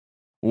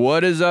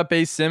What is up,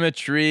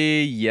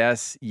 Asymmetry?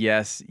 Yes,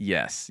 yes,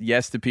 yes.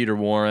 Yes to Peter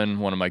Warren,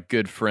 one of my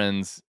good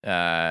friends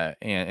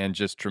and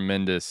just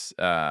tremendous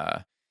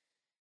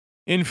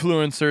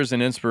influencers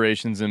and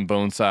inspirations in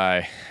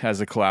bonsai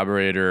as a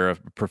collaborator, a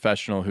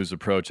professional whose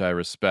approach I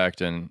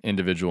respect, an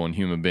individual and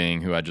human being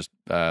who I just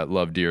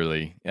love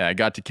dearly. I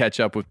got to catch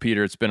up with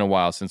Peter. It's been a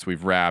while since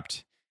we've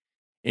wrapped.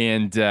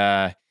 And,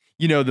 the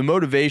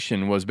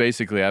motivation was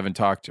basically I haven't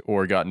talked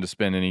or gotten to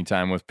spend any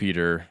time with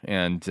Peter.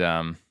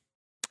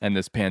 And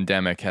this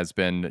pandemic has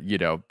been,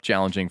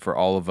 challenging for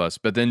all of us.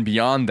 But then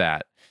beyond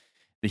that,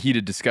 the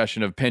heated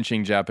discussion of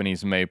pinching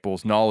Japanese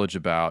maples, knowledge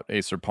about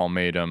Acer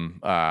palmatum,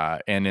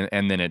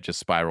 and then it just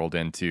spiraled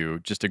into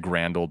just a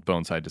grand old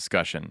bonsai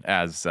discussion,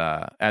 as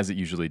it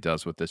usually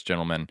does with this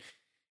gentleman.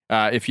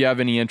 If you have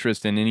any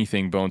interest in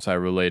anything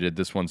bonsai related,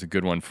 this one's a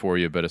good one for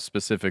you. But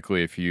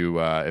specifically, if you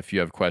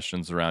have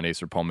questions around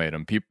Acer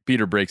palmatum,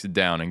 Peter breaks it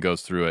down and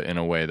goes through it in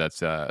a way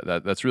that's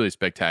really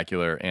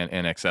spectacular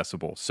and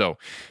accessible. So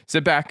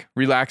sit back,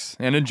 relax,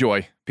 and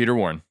enjoy. Peter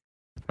Warren.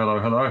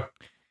 Hello.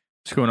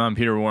 What's going on,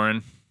 Peter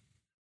Warren?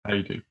 How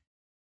you do?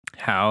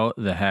 How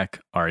the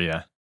heck are you?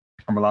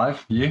 I'm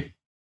alive. You?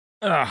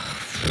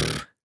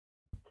 Just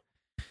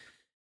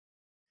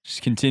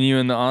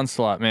continuing the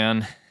onslaught,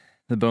 man.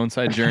 The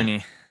bonsai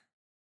journey.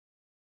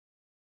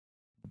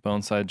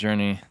 Bonsai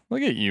journey.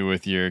 Look at you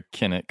with your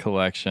Kinnett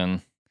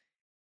collection.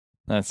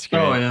 That's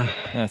great. Oh, yeah.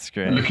 That's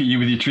great. Look at you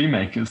with your tree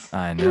makers.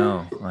 I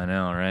know,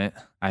 right?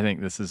 I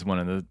think this is one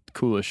of the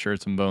coolest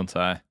shirts in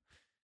bonsai.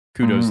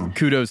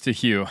 Kudos to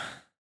Hugh.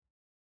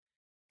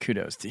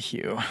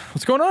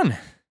 What's going on?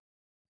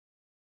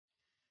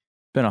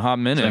 Been a hot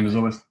minute. Same as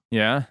always.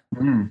 Yeah?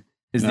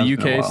 Is the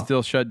UK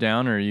still shut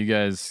down, or are you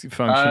guys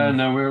functioning?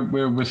 No,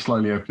 we're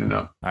slowly opening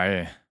up.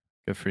 Aye.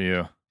 Good for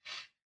you.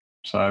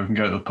 So we can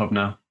go to the pub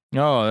now.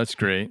 Oh, that's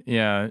great.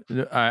 Yeah.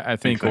 I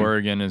think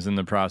Oregon is in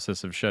the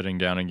process of shutting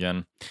down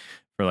again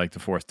for like the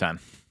fourth time.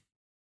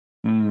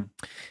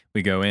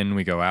 We go in,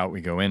 we go out,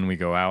 we go in, we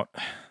go out,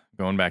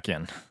 going back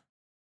in.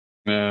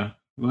 Yeah.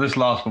 Well, this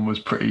last one was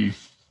pretty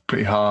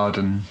hard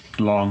and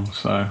long,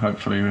 so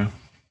hopefully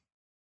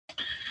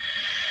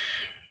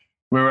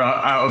we're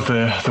out of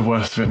the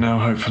worst of it now,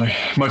 hopefully.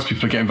 Most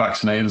people are getting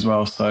vaccinated as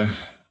well, so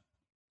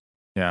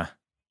yeah.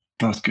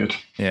 That's good.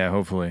 Yeah,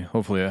 hopefully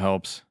it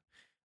helps.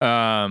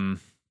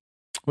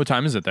 What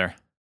time is it there?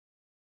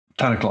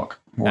 10 o'clock.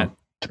 10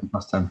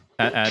 past 10.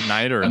 At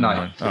night or at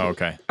night? Oh,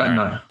 okay. At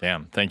night.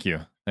 Damn. Thank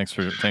you. Thanks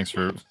for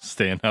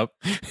staying up.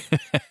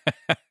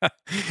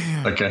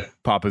 Okay.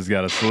 Papa's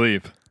got to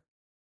sleep.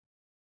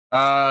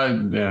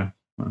 Yeah.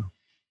 Well,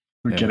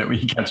 get it when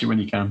you catch it when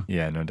you can.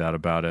 Yeah, no doubt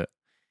about it.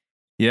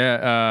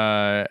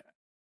 Yeah.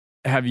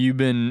 Have you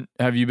been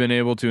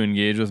able to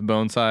engage with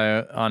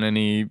bonsai on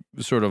any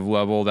sort of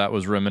level that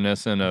was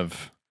reminiscent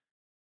of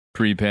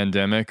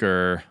pre-pandemic,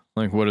 or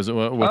like what's it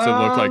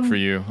look like for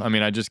you? I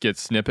mean, I just get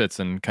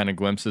snippets and kind of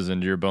glimpses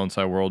into your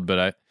bonsai world,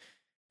 but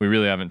we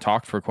really haven't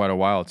talked for quite a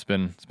while. It's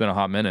been a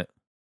hot minute.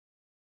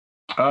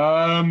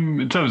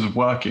 In terms of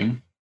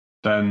working,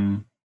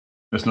 then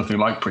there's nothing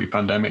like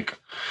pre-pandemic.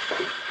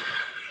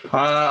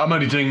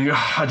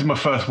 I did my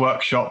first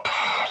workshop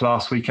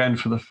last weekend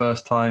for the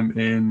first time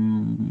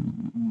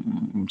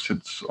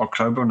since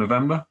October or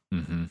November.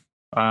 Mm-hmm.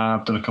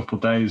 I've done a couple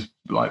of days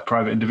like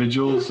private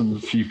individuals and a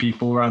few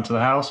people around to the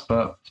house,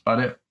 but that's about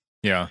it.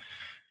 Yeah.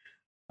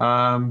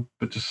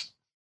 But just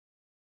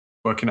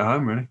working at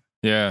home, really.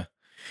 Yeah.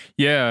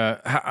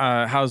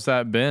 How's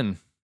that been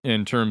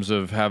in terms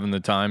of having the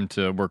time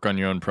to work on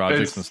your own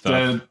projects and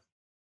stuff?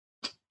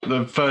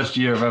 The first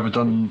year I've ever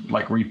done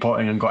like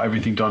repotting and got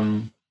everything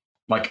done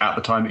like at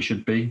the time it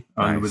should be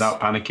and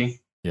without panicking.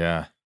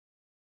 Yeah.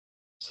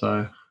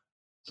 So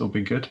it's all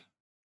been good.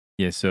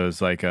 Yeah, so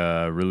it's like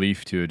a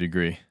relief to a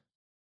degree.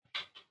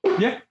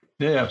 Yeah,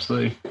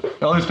 absolutely.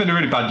 Well, it's been a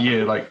really bad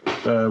year, like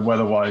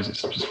weather-wise.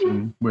 It's just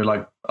been, we're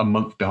like a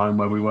month behind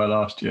where we were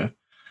last year.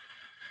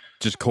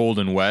 Just cold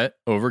and wet,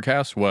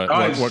 overcast. What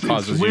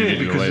causes you to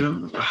be late?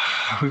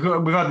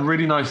 We've had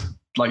really nice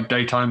like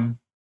daytime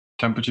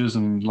temperatures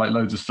and like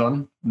loads of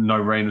sun, no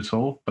rain at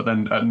all. But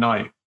then at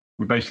night,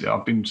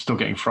 I've been still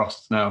getting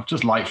frosts now,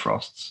 just light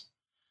frosts.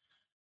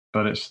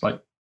 But it's like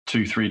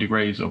 2-3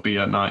 degrees it'll be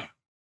at night.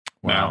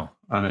 Wow.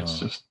 Now, and it's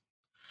just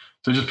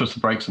it just puts the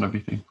brakes on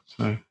everything.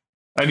 So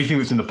anything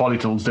that's in the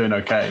polytool's doing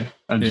okay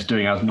and just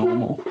doing as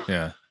normal.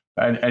 Yeah.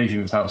 And anything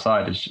that's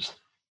outside is just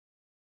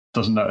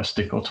doesn't know a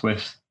stick or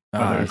twist,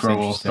 whether it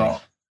grow or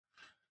stop.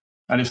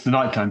 And it's the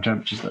nighttime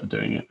temperatures that are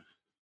doing it.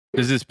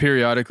 Does this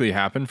periodically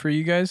happen for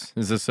you guys?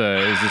 Is this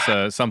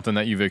something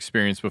that you've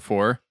experienced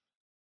before?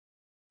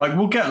 Like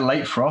we'll get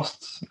late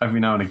frosts every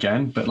now and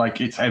again, but like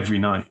it's every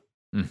night.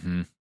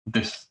 Mm-hmm.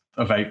 This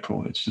of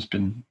April, it's just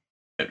been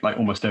like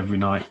almost every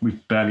night.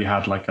 We've barely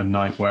had like a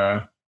night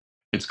where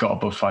it's got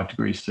above 5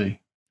 degrees C.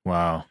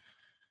 Wow.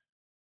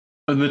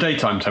 And the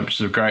daytime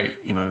temperatures are great.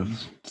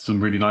 Some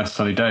really nice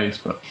sunny days,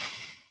 but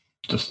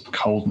just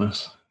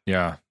coldness.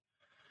 Yeah.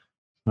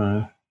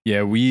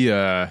 We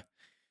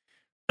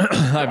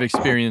I've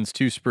experienced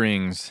 2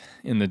 springs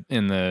in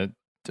the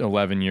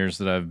 11 years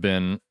that I've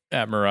been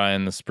at Mirai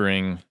in the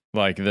spring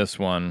like this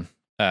one,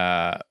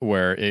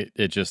 where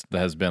it just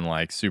has been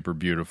like super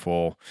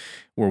beautiful.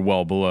 We're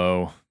well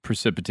below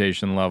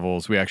precipitation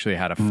levels. We actually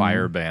had a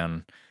fire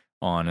ban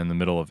on in the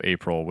middle of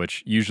April,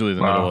 which usually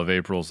the middle of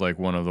April is like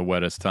one of the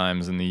wettest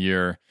times in the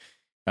year.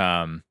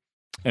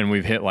 And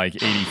we've hit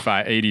like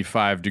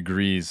 85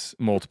 degrees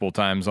multiple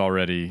times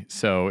already.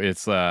 So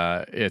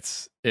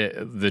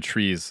the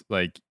trees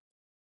like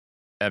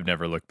have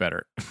never looked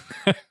better,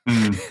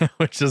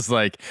 which is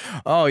like,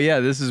 oh yeah,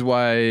 this is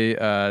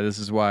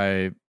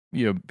why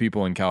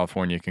people in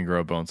California can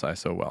grow bonsai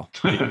so well,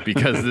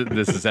 because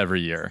this is every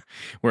year,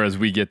 whereas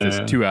we get this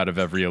 2 out of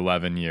every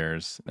 11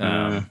 years.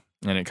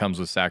 And it comes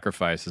with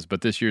sacrifices,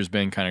 but this year's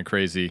been kind of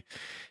crazy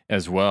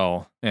as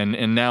well.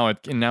 And now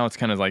it's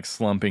kind of like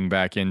slumping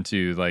back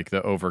into like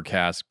the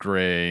overcast,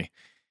 gray,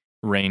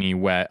 rainy,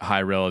 wet,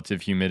 high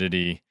relative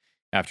humidity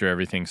after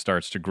everything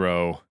starts to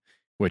grow,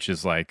 which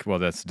is like, well,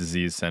 that's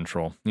disease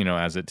central,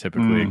 as it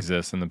typically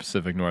exists in the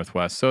Pacific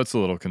Northwest. So it's a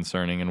little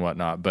concerning and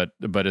whatnot, but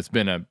it's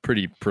been a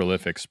pretty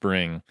prolific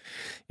spring.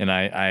 And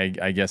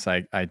I guess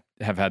I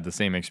have had the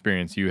same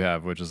experience you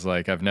have, which is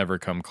like, I've never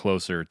come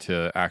closer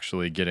to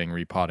actually getting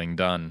repotting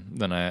done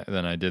than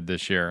I did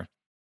this year.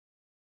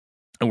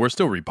 And we're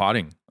still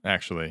repotting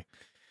actually,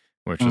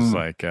 which is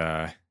like,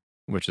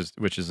 which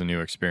is a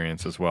new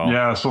experience as well.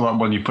 Yeah. I saw that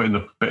one you put in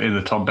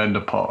the Tom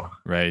Bender pot.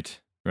 Right.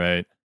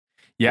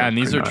 Yeah, and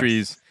these are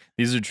trees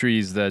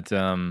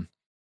that,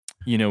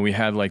 we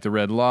had like the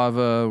red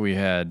lava, we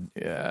had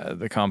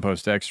the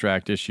compost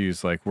extract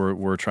issues. Like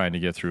we're trying to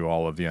get through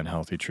all of the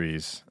unhealthy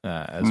trees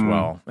as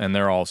well. And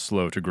they're all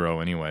slow to grow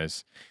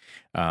anyways,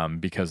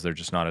 because they're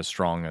just not as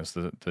strong as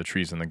the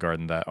trees in the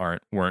garden that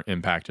weren't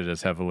impacted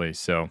as heavily.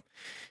 So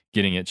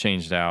getting it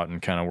changed out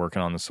and kind of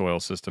working on the soil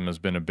system has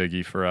been a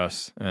biggie for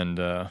us. And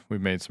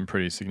we've made some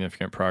pretty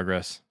significant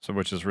progress,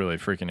 which is really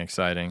freaking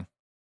exciting.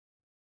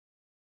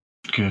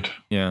 Good.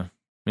 Yeah.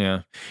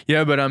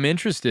 But I'm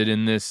interested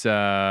in this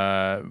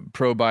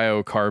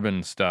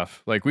probiocarbon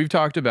stuff. Like we've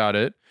talked about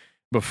it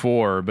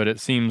before, but it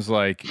seems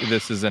like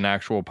this is an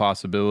actual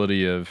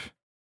possibility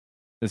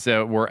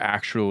that we're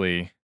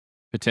actually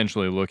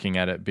potentially looking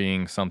at it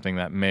being something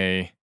that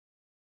may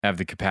have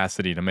the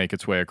capacity to make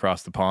its way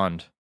across the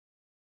pond.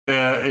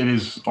 Yeah, it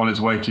is on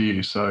its way to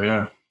you. So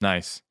yeah.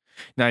 Nice.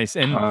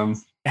 And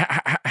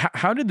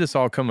how did this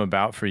all come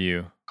about for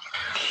you?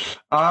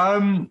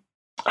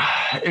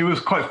 It was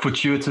quite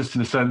fortuitous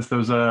in a sense. There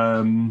was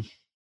a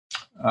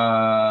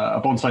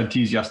bonsai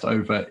enthusiast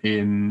over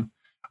in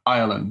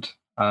Ireland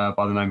by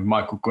the name of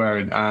Michael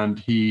Guerin, and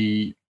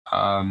he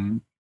I've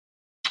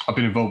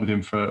been involved with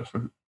him for a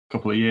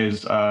couple of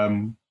years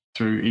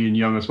through Ian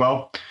Young as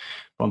well,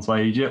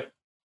 Bonsai Egypt.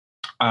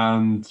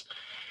 And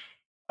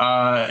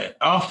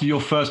after your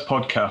first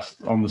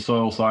podcast on the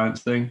soil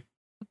science thing,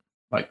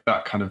 like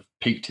that kind of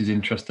piqued his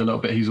interest a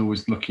little bit. He's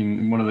always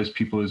looking, one of those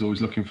people who's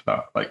always looking for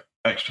that like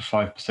extra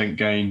 5%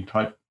 gain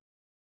type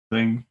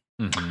thing.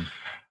 Mm-hmm.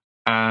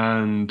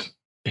 And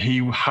he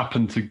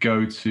happened to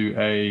go to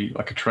a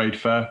trade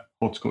fair,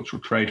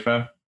 horticultural trade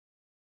fair,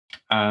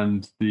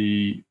 and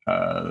the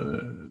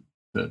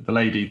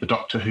lady, the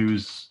doctor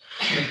who's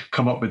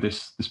come up with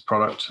this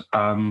product,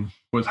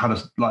 had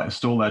a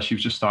stall there. She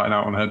was just starting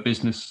out on her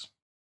business,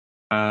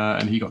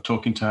 and he got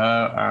talking to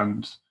her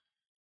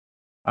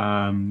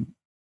and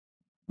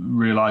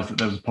realized that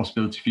there was a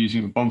possibility of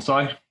using it with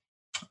bonsai.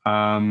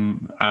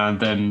 And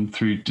then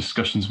through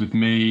discussions with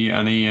me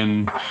and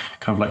Ian,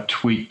 kind of like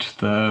tweaked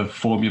the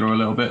formula a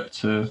little bit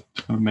to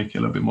kind of make it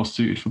a little bit more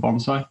suited for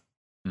bonsai.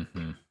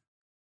 Mm-hmm.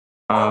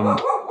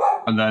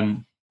 And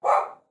then,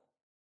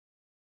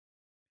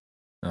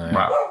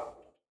 wow.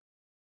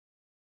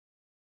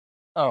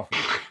 Oh,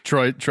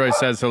 Troy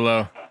says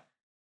hello.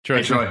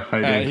 Hey, Troy, how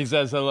you doing? He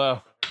says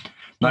hello.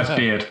 Nice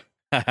beard.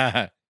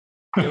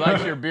 He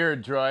likes your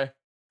beard, Troy.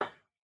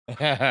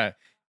 That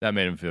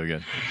made him feel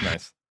good.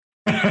 Nice.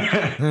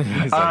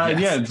 Like, yes.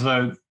 Yeah,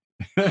 so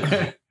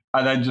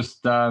and then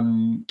just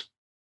like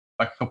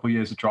a couple of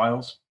years of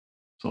trials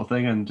sort of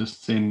thing, and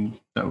just seeing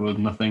that was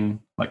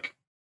nothing, like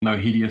no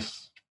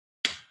hideous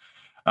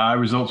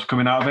results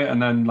coming out of it.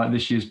 And then like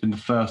this year's been the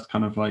first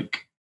kind of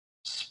like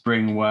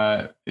spring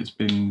where it's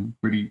been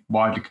really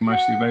widely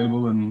commercially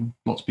available and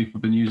lots of people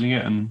have been using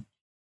it and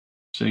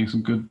seeing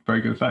some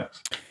very good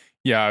effects.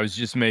 Yeah, I was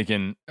just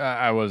making,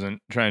 I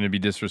wasn't trying to be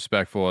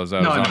disrespectful as I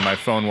was on my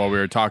phone while we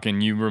were talking.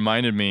 You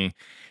reminded me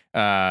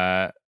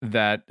that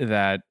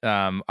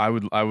I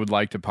would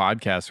like to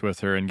podcast with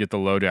her and get the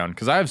lowdown,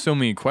 because I have so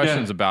many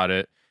questions about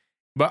it.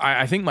 But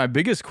I think my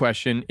biggest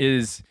question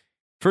is,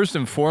 first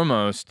and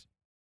foremost,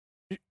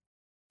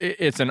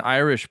 it's an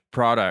Irish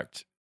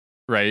product,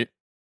 right?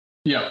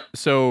 Yeah.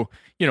 So,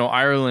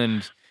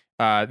 Ireland,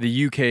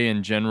 the UK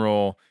in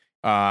general,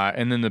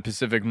 and then the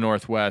Pacific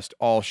Northwest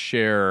all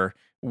share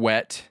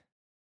wet,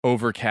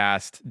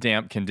 overcast,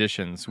 damp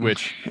conditions,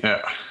 which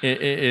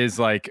it is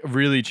like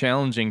really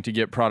challenging to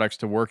get products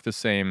to work the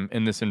same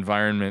in this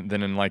environment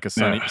than in like a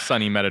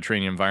sunny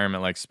Mediterranean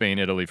environment like Spain,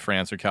 Italy,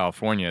 France, or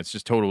California. It's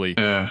just totally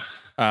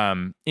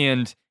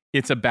And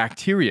it's a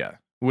bacteria,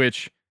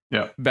 which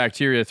Yeah.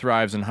 bacteria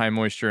thrives in high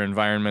moisture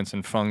environments,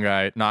 and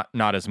fungi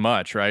not as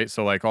much, right?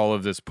 So like all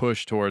of this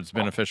push towards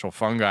beneficial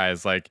fungi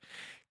is like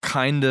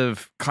kind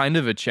of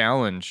a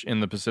challenge in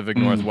the Pacific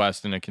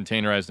Northwest in a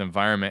containerized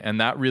environment. And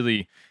that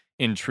really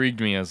intrigued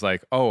me as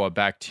like, oh, a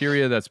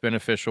bacteria that's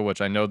beneficial,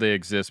 which I know they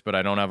exist, but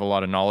I don't have a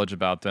lot of knowledge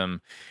about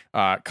them,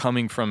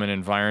 coming from an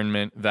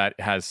environment that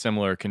has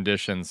similar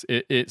conditions.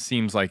 It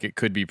seems like it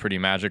could be pretty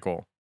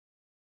magical.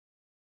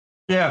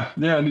 Yeah,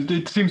 and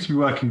it seems to be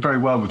working very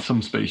well with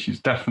some species.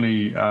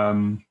 Definitely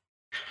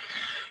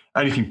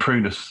anything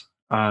prunus,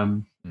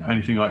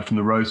 anything like from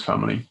the rose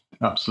family,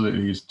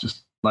 absolutely is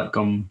just like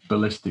gone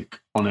ballistic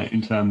on it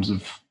in terms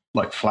of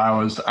like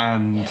flowers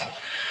and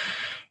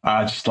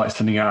just like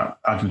sending out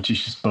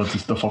adventitious buds and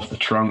stuff off the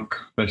trunk.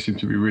 They seem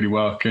to be really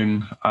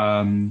working.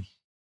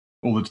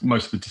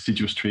 Most of the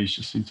deciduous trees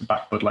just seem to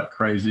backbud like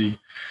crazy.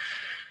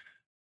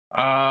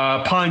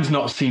 Pine's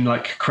not seen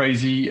like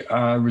crazy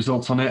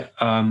results on it,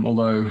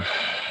 although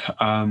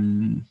a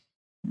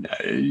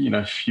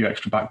few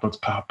extra backbuds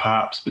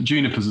perhaps. But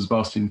junipers as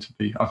well seem to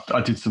be.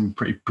 I did some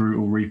pretty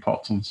brutal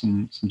repots on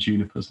some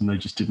junipers, and they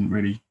just didn't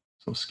really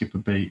sort of skip a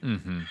beat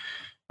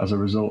as a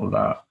result of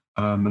that.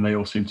 And they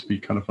all seem to be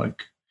kind of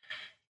like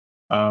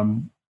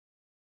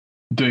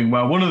doing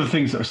well. One of the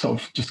things that I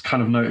sort of just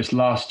kind of noticed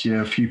last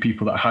year, a few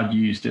people that had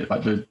used it,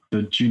 like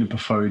the juniper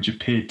foliage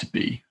appeared to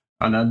be.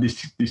 And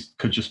this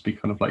could just be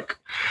kind of like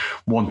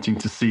wanting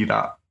to see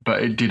that,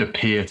 but it did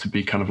appear to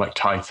be kind of like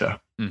tighter.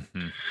 It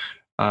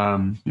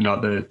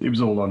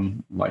was all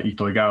on like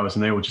Itoigawas,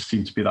 and they all just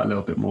seem to be that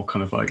little bit more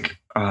kind of like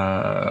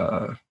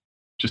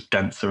just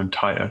denser and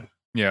tighter.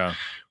 Yeah,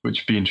 which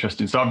would be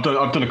interesting. So I've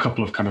done a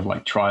couple of kind of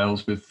like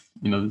trials with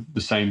the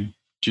same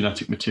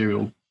genetic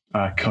material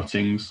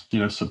cuttings.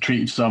 So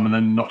treated some and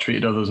then not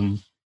treated others,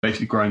 and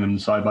basically growing them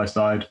side by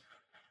side.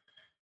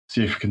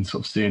 See if we can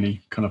sort of see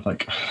any kind of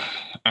like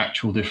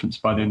actual difference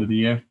by the end of the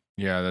year.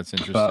 Yeah, that's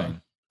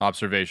interesting.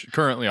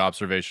 Currently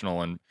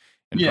observational and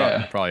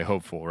probably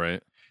hopeful,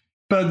 right?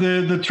 But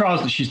the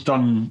trials that she's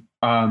done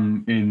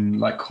in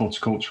like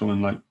horticultural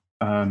and like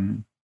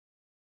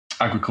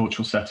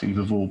agricultural settings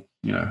of all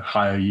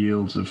higher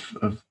yields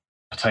of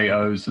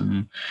potatoes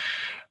and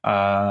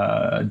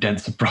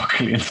denser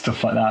broccoli and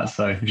stuff like that.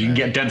 So if you can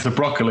get denser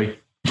broccoli,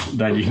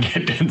 then you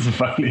can get denser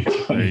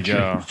foliage. There you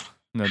go.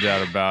 No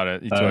doubt about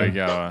it.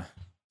 Itoigawa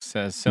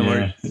says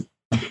similar.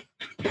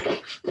 Yeah.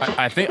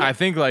 I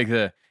think like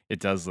it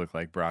does look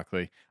like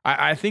broccoli.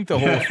 I think the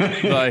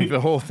whole the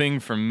whole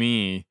thing for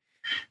me,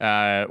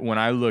 when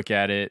I look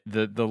at it,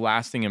 the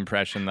lasting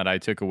impression that I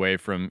took away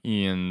from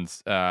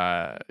Ian's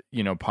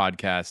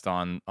podcast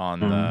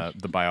on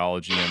the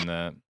biology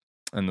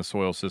and the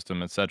soil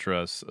system,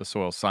 etc.,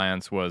 soil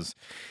science was,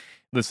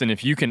 listen,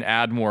 if you can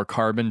add more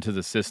carbon to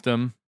the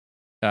system,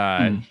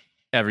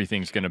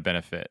 everything's going to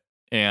benefit.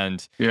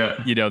 And,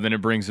 then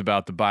it brings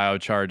about the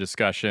biochar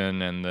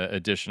discussion and the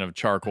addition of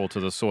charcoal to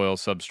the soil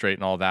substrate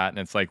and all that. And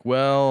it's like,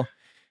 well,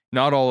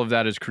 not all of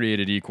that is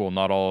created equal.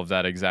 Not all of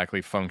that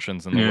exactly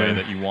functions in the way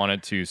that you want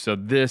it to. So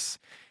this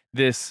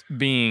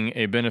being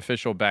a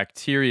beneficial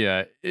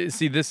bacteria,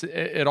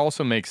 it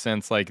also makes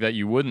sense like that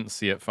you wouldn't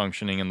see it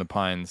functioning in the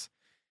pines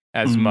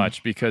as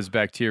much, because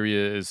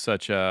bacteria is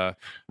such a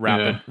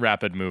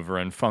rapid mover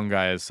and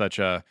fungi is such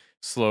a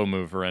slow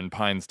mover, and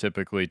pines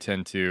typically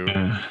tend to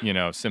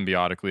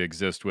symbiotically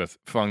exist with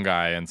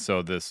fungi, and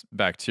so this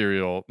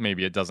bacterial,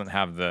 maybe it doesn't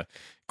have the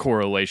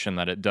correlation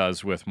that it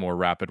does with more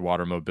rapid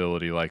water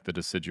mobility like the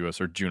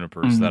deciduous or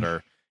junipers that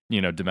are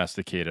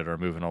domesticated or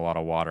moving a lot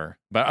of water.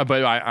 But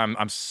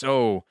I'm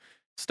so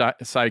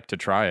psyched to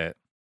try it,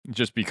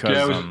 just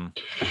because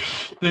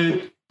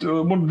the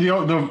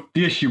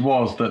issue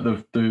was that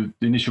the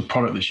initial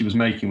product that she was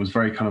making was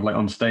very kind of like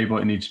unstable.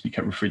 It needs to be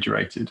kept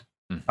refrigerated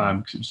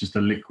because it was just a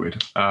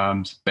liquid.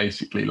 So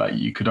basically, like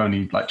you could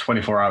only like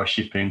 24-hour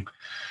shipping.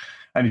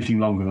 Anything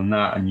longer than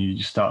that, and you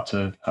just start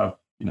to have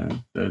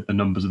the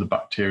numbers of the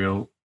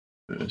bacterial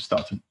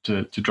start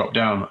to drop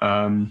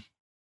down.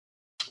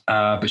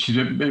 But she's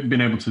been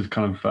able to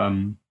kind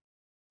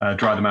of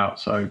dry them out,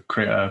 so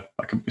create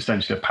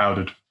essentially a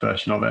powdered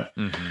version of it.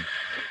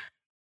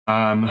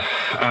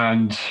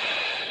 And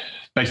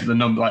basically the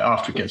number, like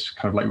after it gets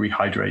kind of like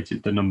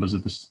rehydrated, the numbers are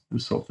the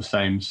sort of the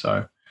same.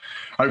 So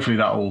hopefully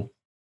that will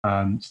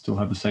still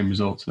have the same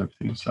results and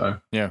everything. So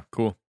yeah,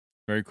 cool,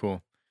 very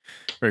cool,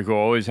 very cool.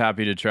 Always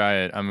happy to try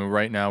it. I mean,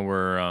 right now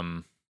we're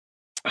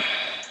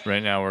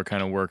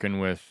kind of working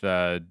with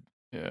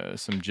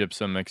some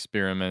gypsum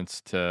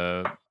experiments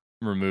to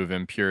remove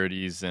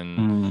impurities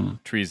in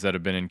trees that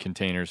have been in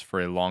containers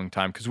for a long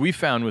time, because we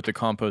found with the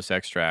compost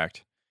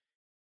extract,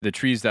 the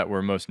trees that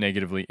were most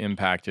negatively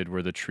impacted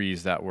were the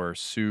trees that were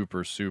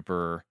super,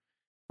 super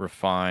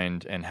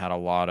refined and had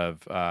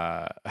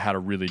a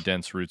really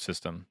dense root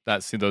system.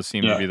 Those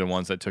seem to be the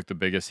ones that took the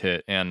biggest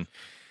hit. And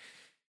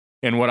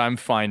And what I'm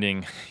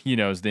finding,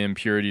 is the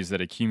impurities that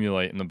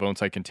accumulate in the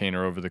bonsai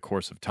container over the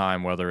course of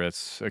time, whether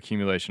it's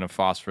accumulation of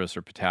phosphorus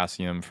or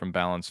potassium from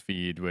balanced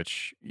feed,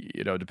 which,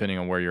 depending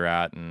on where you're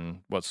at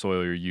and what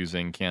soil you're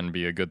using, can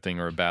be a good thing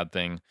or a bad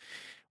thing,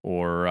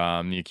 or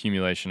the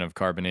accumulation of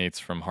carbonates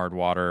from hard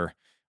water.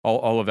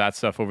 All of that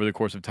stuff over the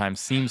course of time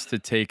seems to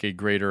take a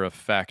greater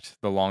effect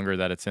the longer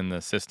that it's in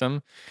the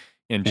system.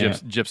 And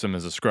gypsum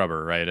is a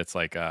scrubber, right? It's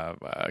like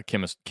a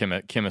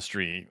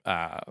chemistry,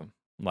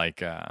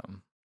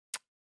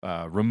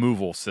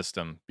 removal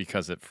system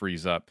because it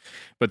frees up.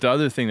 But the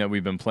other thing that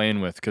we've been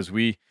playing with, because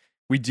we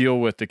deal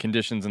with the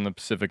conditions in the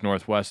Pacific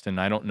Northwest, and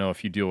I don't know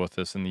if you deal with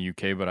this in the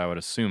UK, but I would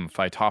assume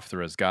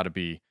Phytophthora has got to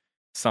be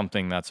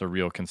something that's a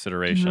real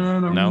consideration. No?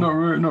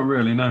 Not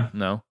really, no.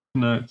 No?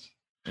 No. It's...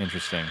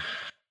 Interesting.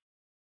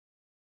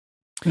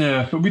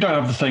 Yeah, but we don't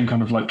have the same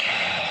kind of like,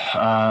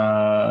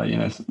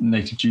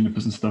 native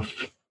junipers and stuff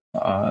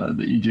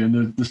that you do.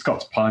 And the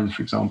Scots pines,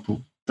 for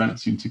example, don't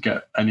seem to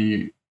get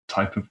any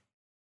type of...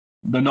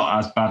 They're not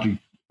as badly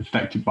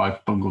affected by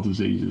fungal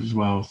diseases as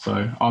well.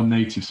 So our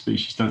native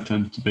species don't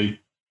tend to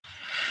be...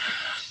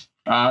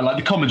 like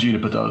the common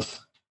juniper does,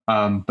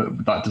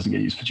 but that doesn't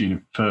get used for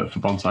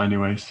bonsai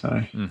anyway. So...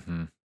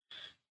 Mm-hmm.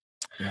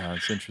 Yeah,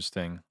 it's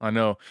interesting. I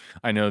know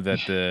that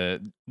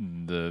the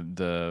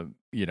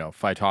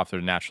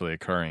Phytophthora naturally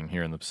occurring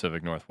here in the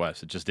Pacific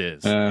Northwest. It just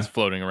is. It's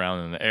floating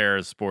around in the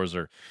air. Spores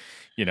are,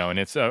 and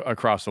it's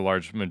across a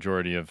large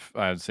majority of,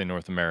 I would say,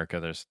 North America.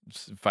 There's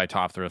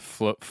Phytophthora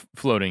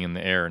floating in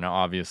the air. Now,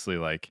 obviously,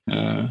 like,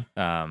 you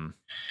don't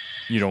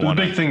want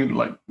the big thing,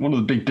 like one of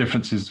the big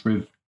differences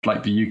with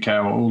like the UK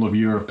or all of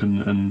Europe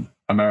and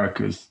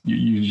America is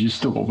you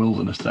still got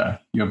wilderness there.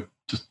 You have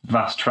just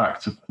vast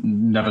tracts of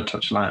never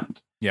touched land.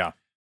 Yeah.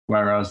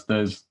 Whereas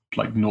there's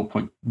like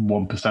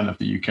 0.1% of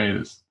the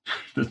UK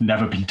that's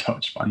never been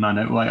touched by man.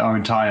 Like our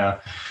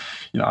entire,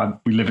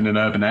 we live in an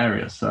urban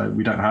area, so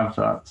we don't have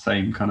that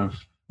same kind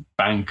of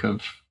bank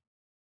of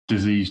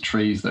diseased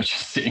trees that are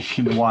just sitting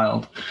in the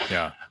wild.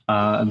 Yeah.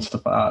 And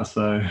stuff like that.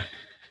 So,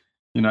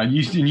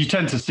 you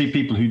tend to see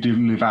people who do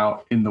live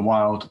out in the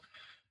wild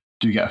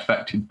do get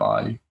affected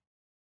by,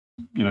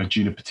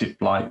 juniper tip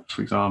blight,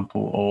 for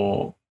example,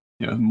 or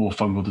more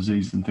fungal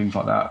disease and things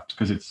like that,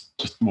 because it's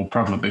just more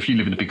prevalent. But if you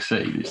live in a big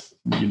city,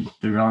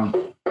 there aren't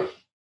the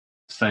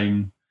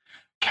same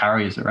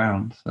carriers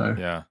around. So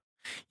yeah.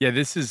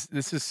 This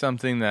is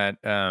something that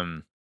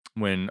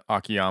when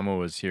Akiyama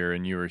was here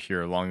and you were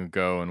here long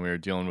ago, and we were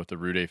dealing with the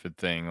root aphid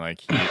thing,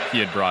 like he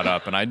had brought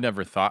up, and I'd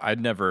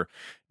never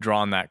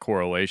drawn that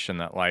correlation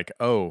that like,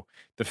 oh,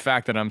 the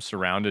fact that I'm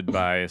surrounded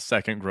by a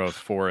second growth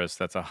forest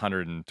that's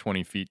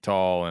 120 feet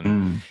tall,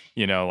 and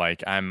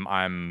like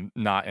I'm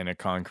not in a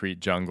concrete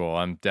jungle.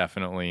 I'm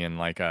definitely in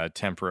like a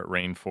temperate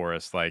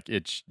rainforest. Like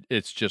it's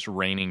just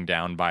raining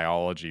down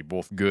biology,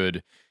 both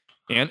good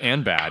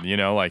and bad.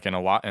 Like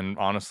and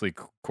honestly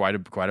quite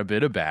a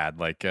bit of bad.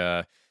 Like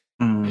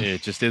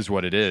it just is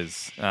what it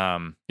is.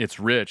 It's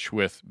rich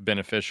with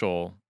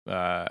beneficial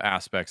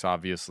aspects,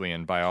 obviously,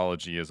 and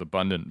biology is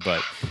abundant,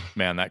 but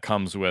man, that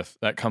comes with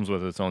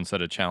its own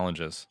set of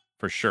challenges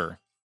for sure,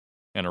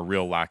 and a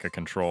real lack of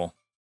control.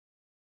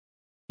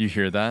 You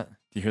hear that?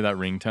 Do you hear that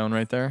ringtone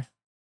right there?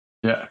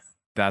 Yeah.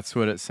 That's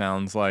what it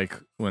sounds like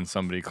when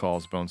somebody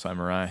calls Bonsai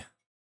Mirai.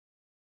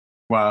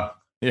 Wow.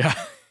 Yeah.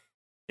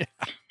 Yeah.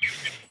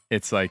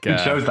 It's like who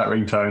chose that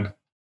ringtone?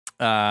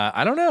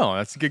 I don't know.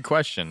 That's a good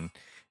question.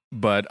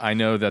 But I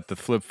know that the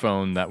flip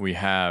phone that we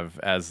have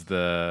as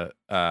the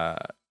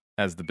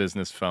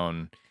business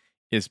phone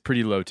is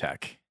pretty low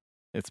tech.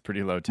 It's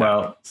pretty low tech.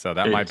 Well, so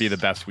that might be the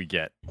best we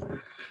get.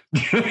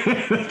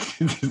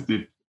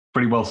 It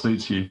pretty well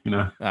suits you,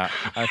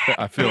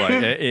 I feel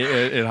like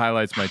it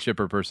highlights my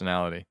chipper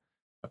personality.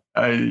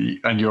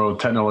 And your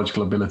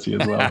technological ability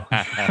as well.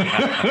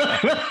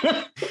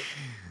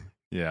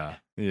 Yeah.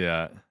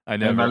 I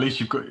never. At least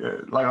you've got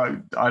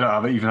I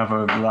don't even have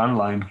a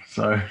landline,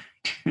 so.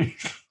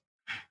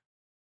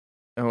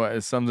 Oh,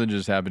 something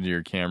just happened to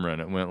your camera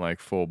and it went like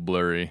full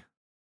blurry.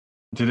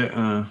 Did it?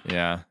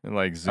 Yeah, it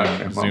like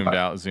zoomed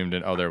out, zoomed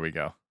in. Oh, there we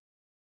go.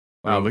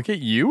 Wow, look at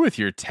you with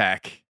your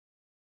tech.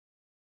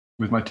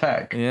 With my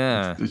tech?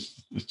 Yeah.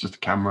 It's just a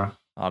camera.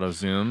 Auto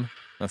zoom.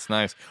 That's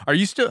nice. Are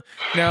you still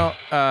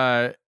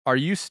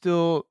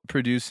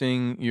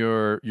producing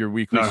your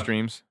weekly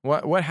streams?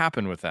 What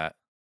happened with that?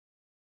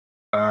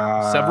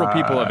 Several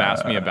people have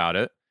asked me about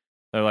it.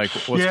 They're like,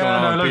 what's going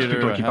on, loads Peter?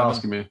 People keep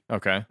asking me.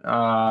 Okay.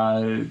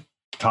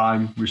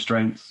 Time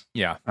restraints.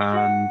 Yeah.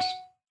 And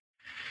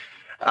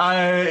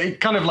it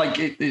kind of like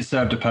it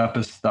served a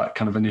purpose. That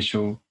kind of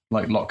initial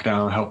like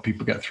lockdown helped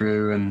people get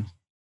through and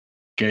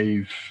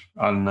gave,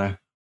 I don't know,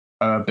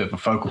 a bit of a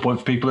focal point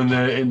for people in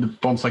the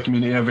bonsai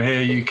community over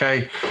here,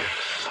 UK.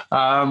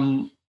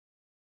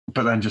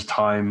 But then just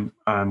time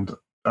and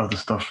other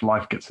stuff,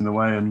 life gets in the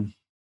way, and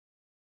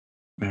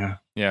yeah,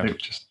 it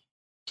was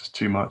just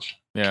too much.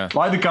 Yeah,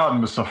 like the garden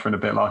was suffering a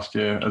bit last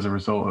year as a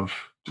result of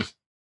just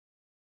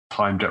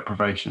time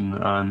deprivation,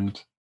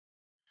 and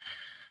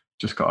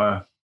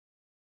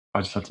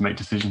I just had to make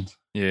decisions.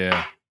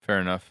 Yeah, fair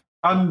enough.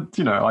 And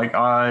like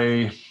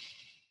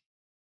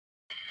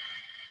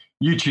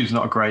YouTube's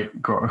not a great,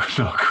 not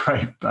a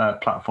great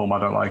platform. I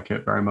don't like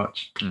it very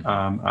much,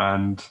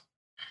 and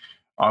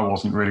I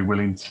wasn't really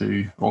willing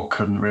to, or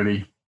couldn't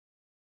really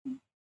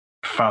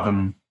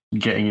fathom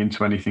getting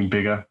into anything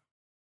bigger.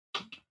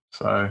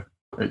 So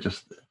it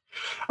just,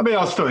 I mean,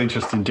 I was still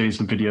interested in doing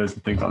some videos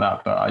and things like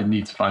that, but I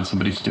need to find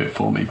somebody to do it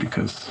for me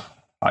because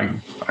I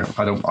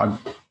don't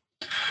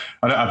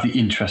have the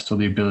interest or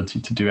the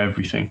ability to do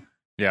everything.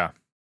 Yeah.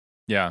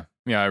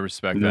 I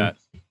respect that.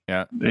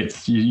 Yeah,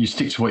 it's you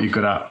stick to what you're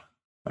good at,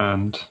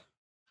 and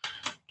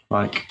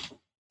like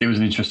it was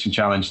an interesting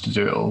challenge to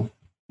do it all,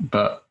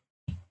 but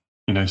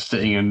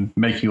sitting and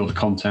making all the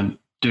content,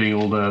 doing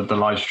all the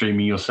live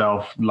streaming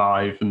yourself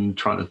live and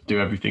trying to do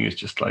everything is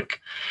just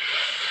like,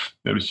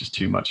 it was just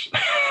too much.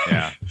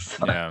 Yeah.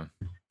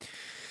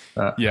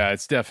 Yeah,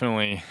 it's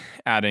definitely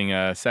adding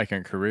a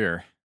second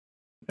career.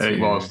 It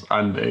was,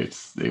 and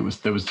there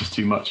was just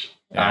too much.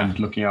 Yeah. And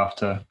looking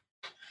after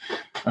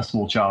a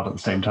small child at the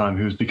same time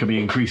who was becoming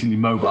increasingly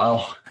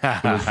mobile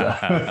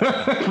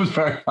was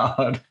very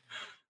hard.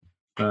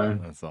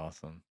 That's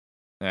awesome.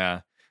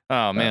 Yeah.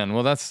 Oh man.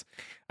 Well, that's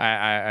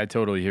I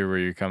totally hear where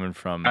you're coming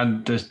from.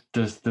 And there's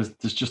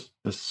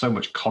so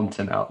much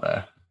content out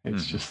there.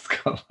 It's just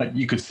kind of like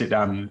you could sit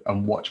down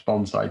and watch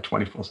bonsai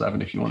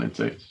 24/7 if you wanted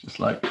to. It's just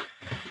like,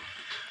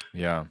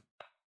 yeah.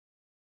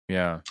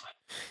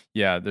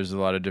 There's a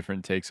lot of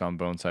different takes on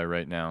bonsai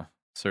right now.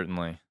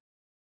 Certainly.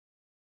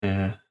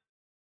 Yeah.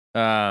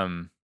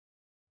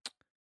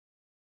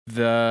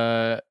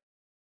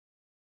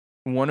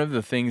 One of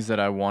the things that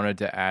I wanted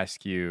to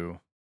ask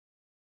you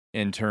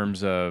in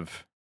terms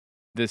of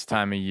this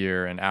time of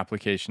year and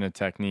application of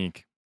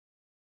technique,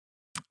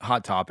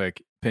 hot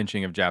topic,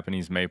 pinching of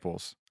Japanese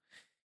maples,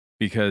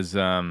 because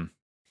I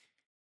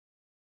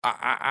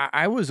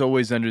was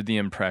always under the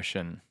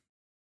impression,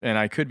 and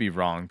I could be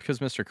wrong, because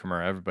Mr.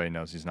 Kimura, everybody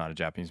knows he's not a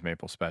Japanese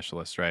maple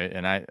specialist, right?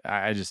 And I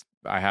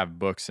have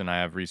books and I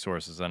have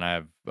resources and I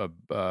have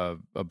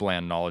a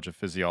bland knowledge of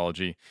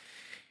physiology.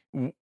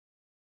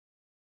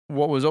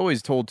 What was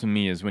always told to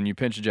me is when you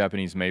pinch a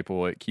Japanese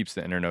maple, it keeps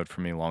the internode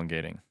from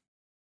elongating.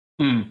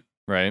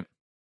 Right?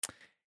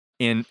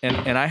 And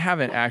I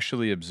haven't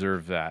actually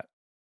observed that.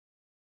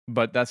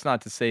 But that's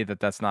not to say that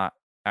that's not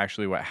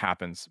actually what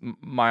happens.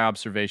 My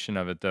observation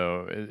of it,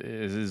 though,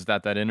 is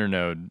that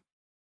internode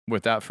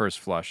with that first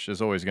flush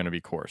is always going to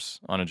be coarse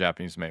on a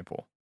Japanese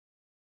maple.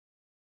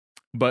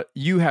 But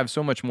you have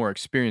so much more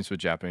experience with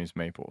Japanese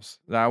maples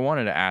that I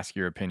wanted to ask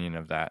your opinion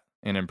of that,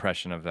 an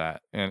impression of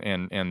that,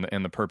 and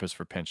the purpose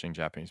for pinching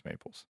Japanese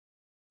maples.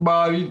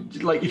 Well,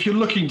 like if you're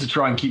looking to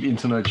try and keep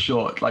internode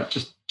short, like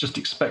just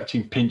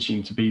expecting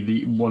pinching to be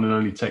the one and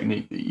only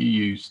technique that you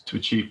use to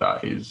achieve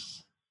that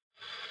is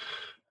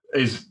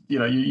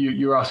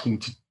you're asking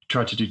to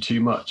try to do too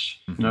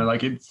much.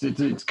 Like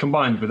it's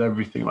combined with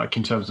everything, like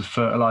in terms of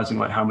fertilizing,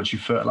 like how much you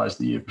fertilized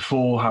the year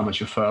before, how much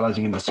you're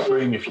fertilizing in the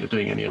spring, if you're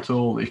doing any at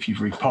all, if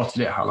you've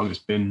repotted it, how long it's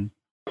been,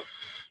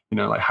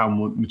 like how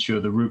mature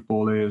the root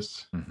ball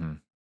is,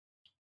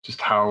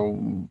 just how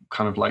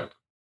kind of like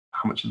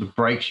how much of the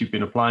breaks you've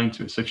been applying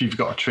to it. So if you've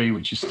got a tree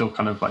which is still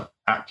kind of like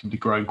actively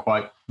growing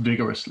quite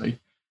vigorously,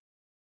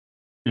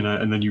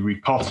 and then you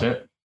repot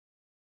it,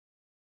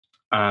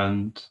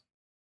 and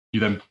you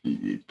then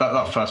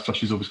that first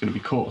flush is always going to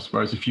be coarse.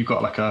 Whereas if you've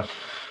got like a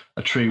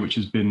tree which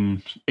has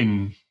been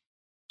in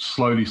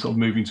slowly sort of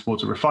moving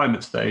towards a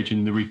refinement stage,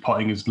 and the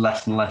repotting is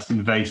less and less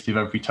invasive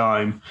every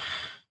time,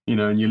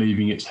 and you're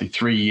leaving it say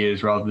 3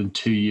 years rather than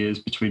 2 years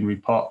between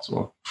repots,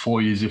 or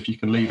 4 years if you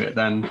can leave it,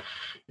 then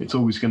it's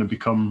always going to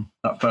become,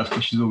 that first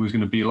flush is always going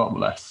to be a lot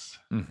less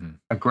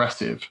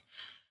aggressive.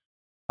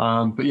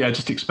 But yeah,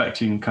 just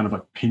expecting kind of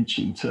like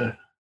pinching to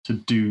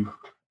do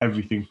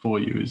everything for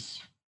you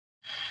is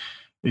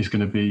going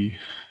to be,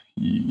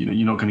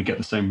 you're not going to get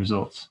the same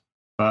results.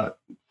 But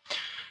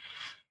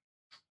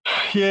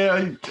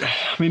yeah,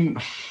 I mean,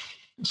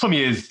 some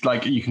years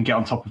like you can get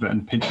on top of it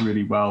and pinch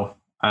really well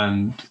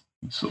and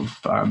sort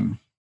of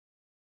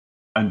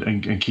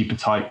and keep a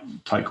tight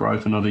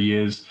growth. And other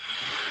years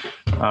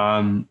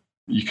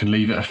you can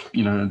leave it,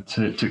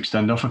 to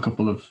extend off a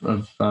couple of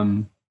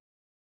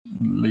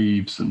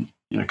leaves and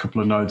a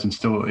couple of nodes, and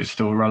it's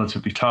still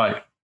relatively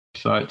tight.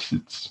 So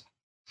it's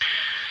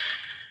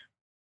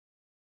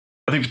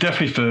I think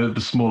definitely for the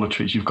smaller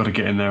trees, you've got to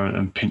get in there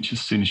and pinch as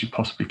soon as you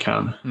possibly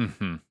can.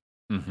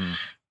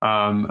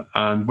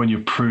 And when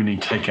you're pruning,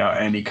 take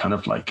out any kind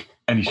of like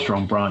any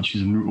strong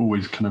branches, and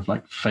always kind of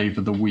like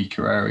favor the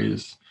weaker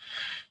areas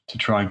to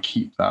try and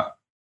keep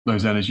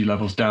those energy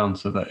levels down,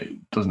 so that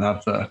it doesn't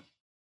have the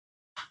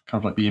kind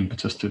of like the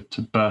impetus to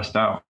burst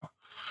out.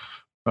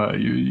 But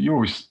you're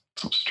always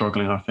sort of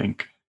struggling, I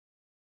think.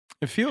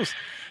 It feels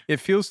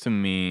to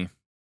me,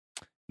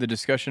 the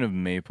discussion of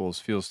maples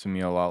feels to me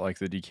a lot like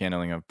the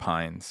decantling of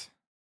pines.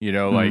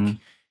 Like, you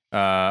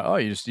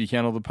just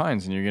decandle the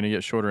pines and you're going to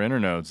get shorter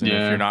internodes. And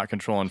if you're not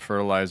controlling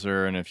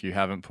fertilizer, and if you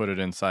haven't put it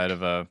inside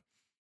of a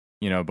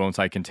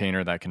bonsai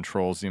container that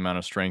controls the amount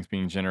of strength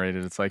being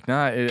generated. It's like,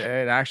 nah,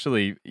 it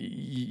actually,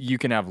 you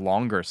can have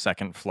longer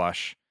second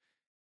flush.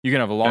 You can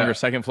have a longer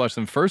second flush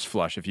than first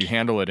flush if you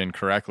handle it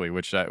incorrectly,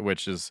 which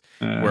is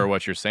where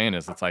what you're saying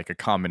is it's like a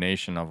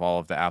combination of all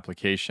of the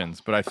applications.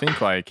 But I think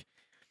like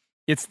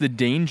it's the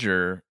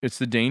danger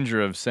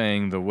of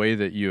saying the way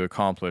that you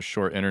accomplish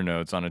short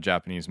internodes on a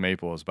Japanese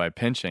maple is by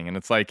pinching. And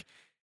it's like,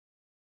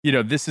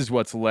 this is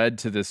what's led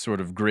to this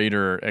sort of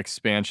greater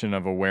expansion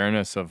of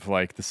awareness of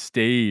like the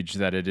stage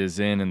that it is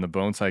in the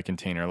bonsai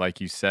container. Like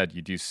you said,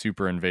 you do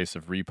super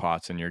invasive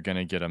repots and you're going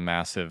to get a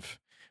massive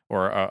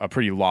or a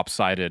pretty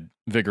lopsided,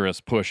 vigorous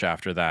push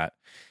after that.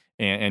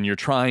 And you're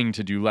trying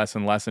to do less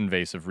and less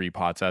invasive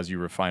repots as you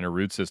refine a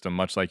root system,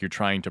 much like you're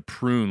trying to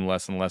prune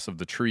less and less of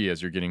the tree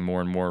as you're getting more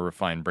and more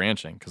refined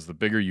branching. Because the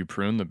bigger you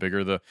prune, the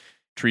bigger the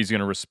tree's going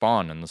to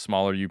respond. And the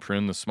smaller you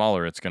prune, the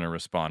smaller it's going to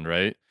respond,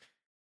 right?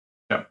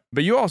 Yeah.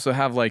 But you also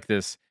have like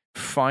this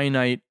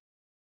finite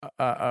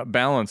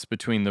balance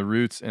between the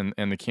roots and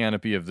the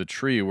canopy of the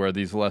tree, where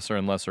these lesser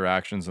and lesser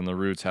actions in the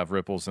roots have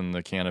ripples in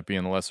the canopy,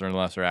 and the lesser and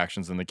lesser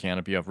actions in the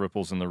canopy have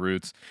ripples in the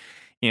roots.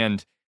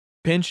 And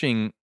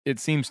pinching, it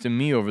seems to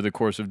me, over the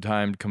course of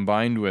time,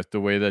 combined with the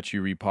way that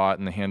you repot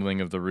and the handling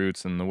of the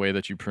roots and the way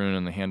that you prune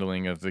and the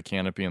handling of the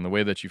canopy and the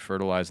way that you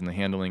fertilize and the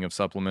handling of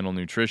supplemental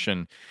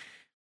nutrition,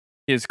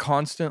 is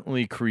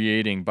constantly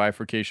creating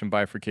bifurcation,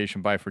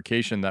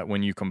 that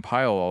when you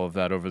compile all of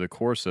that over the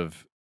course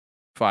of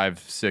 5,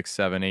 6,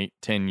 7, 8,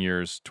 10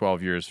 years,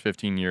 12 years,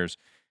 15 years,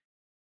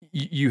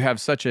 you have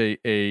such a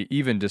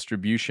even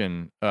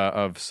distribution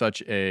of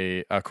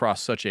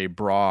across such a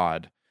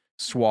broad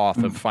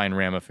swath of fine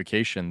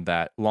ramification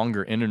that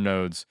longer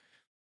internodes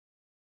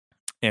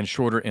and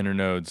shorter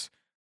internodes,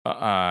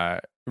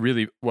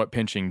 really what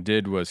pinching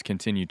did was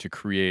continue to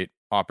create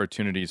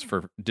opportunities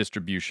for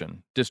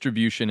distribution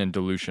and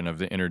dilution of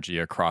the energy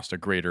across a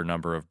greater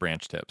number of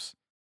branch tips.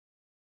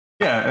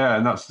 Yeah,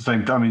 and that's the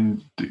same. I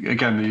mean,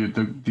 again,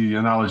 the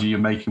analogy you're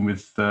making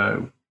with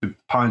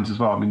pines as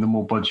well. I mean, the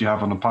more buds you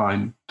have on a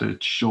pine, the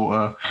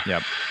shorter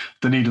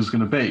the needle's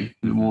going to be.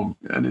 The more,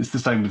 and it's the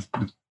same with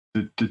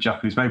the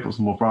Japanese maples.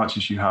 The more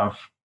branches you have,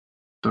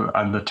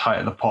 and the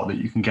tighter the pot that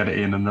you can get it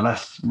in, and the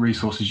less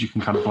resources you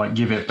can kind of like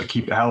give it, but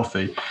keep it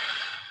healthy,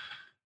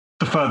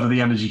 the further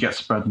the energy gets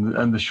spread,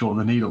 and the shorter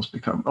the needles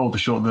become, or the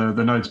shorter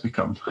the nodes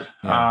become,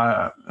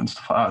 and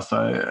stuff like that.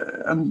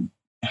 So, and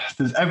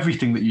there's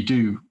everything that you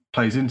do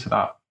plays into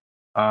that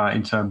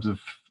in terms of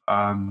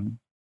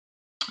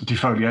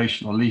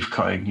defoliation or leaf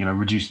cutting.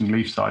 Reducing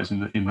leaf size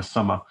in the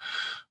summer,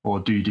 or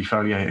do you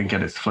defoliate and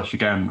get it to flush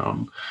again?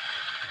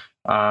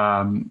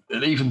 And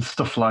even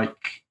stuff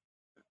like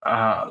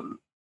the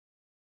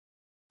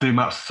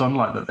amount of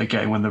sunlight that they're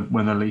getting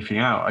when they're leafing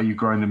out. Are you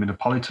growing them in a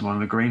polytunnel or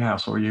in a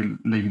greenhouse, or are you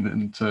leaving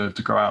them to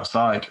grow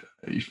outside?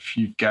 If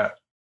you get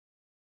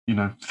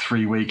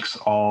 3 weeks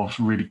of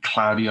really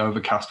cloudy,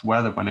 overcast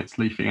weather when it's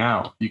leafing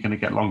out, you're going to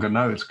get longer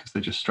nodes because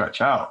they just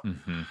stretch out.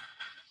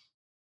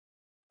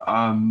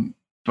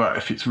 But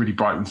if it's really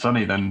bright and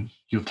sunny, then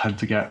you'll tend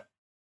to get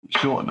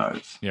shorter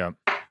nodes. Yeah.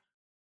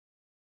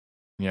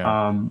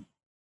 And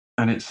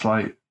it's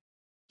like,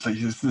 so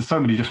there's so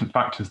many different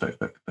factors that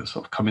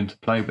sort of come into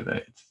play with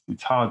it.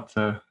 It's hard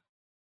to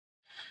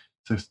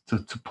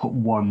put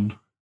one.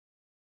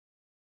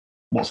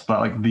 What's that,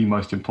 like the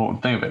most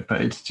important thing of it?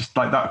 But it's just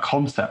like that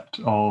concept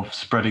of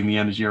spreading the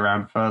energy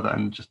around further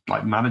and just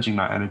like managing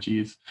that energy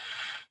is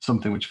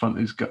something which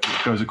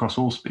goes across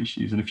all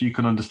species. And if you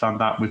can understand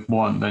that with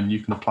one, then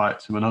you can apply it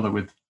to another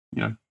with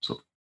sort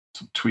of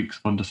tweaks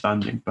of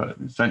understanding. But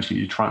essentially,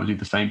 you're trying to do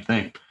the same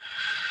thing.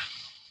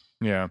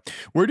 Yeah.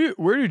 Where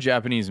do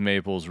Japanese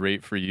maples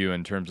rate for you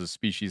in terms of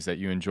species that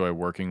you enjoy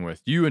working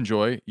with? Do you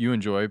enjoy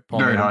palmetto?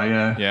 Very high,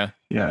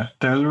 yeah.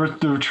 They're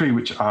a tree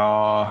which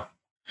are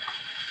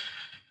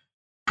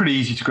pretty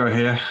easy to grow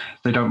here.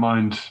 They don't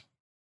mind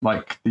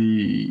like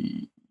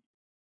the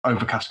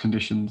overcast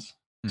conditions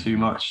too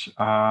much.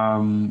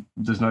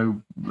 There's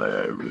no,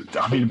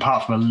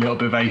 apart from a little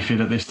bit of aphid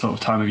at this sort of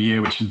time of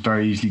year, which is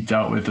very easily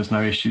dealt with. There's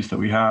no issues that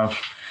we have.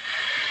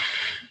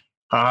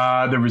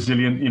 They're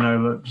resilient.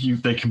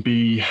 They can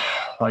be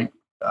like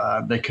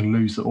they can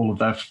lose all of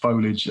their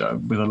foliage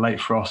with a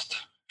late frost.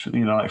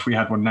 Like if we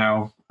had one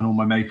now and all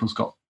my maples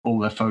got all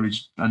their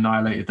foliage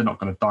annihilated, they're not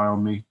going to die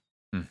on me.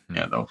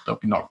 Yeah, they'll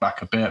be knocked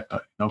back a bit,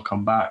 but they'll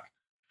come back.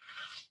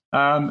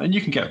 And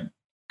you can get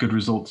good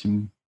results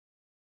in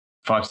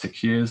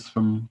 5-6 years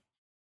from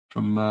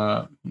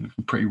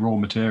pretty raw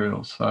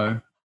materials. So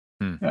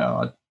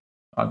yeah,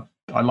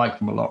 I like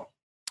them a lot.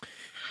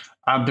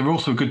 And they're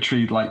also a good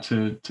tree, like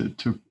to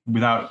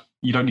without,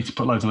 you don't need to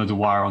put loads and loads of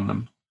wire on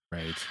them.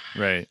 Right.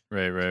 You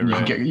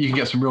can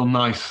get some real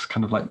nice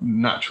kind of like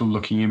natural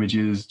looking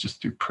images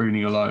just through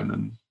pruning alone,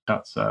 and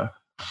that's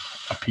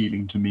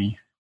appealing to me.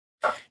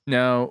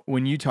 Now,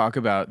 when you talk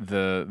about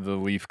the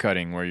leaf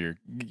cutting, where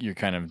you're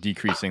kind of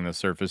decreasing the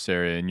surface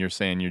area, and you're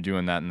saying you're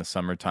doing that in the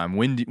summertime,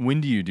 when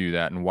do you do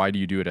that, and why do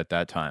you do it at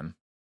that time?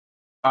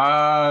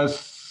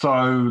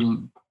 So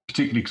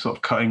particularly sort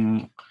of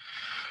cutting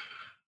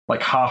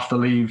like half the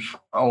leaf,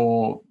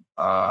 or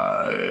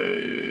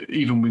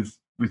even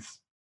with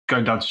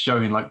going down to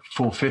showing like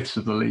 4/5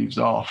 of the leaves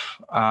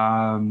off,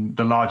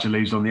 the larger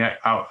leaves on the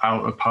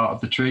outer part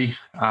of the tree.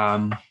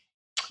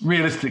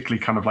 Realistically,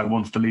 kind of like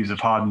once the leaves have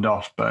hardened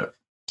off, but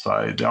so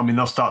I mean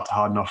they'll start to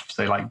harden off,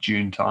 say like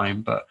June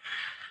time, but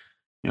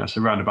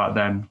so round about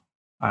then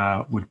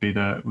would be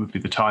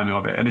the timing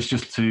of it, and it's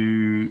just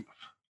to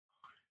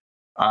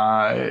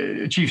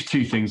achieves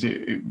two things.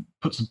 It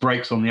puts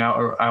brakes on the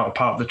outer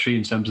part of the tree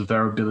in terms of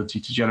their ability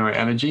to generate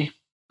energy,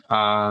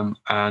 and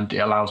it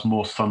allows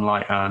more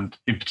sunlight and,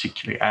 in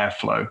particular,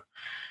 airflow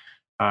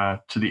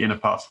to the inner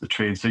parts of the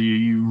tree. And so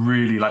you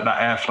really like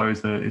that airflow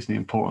is the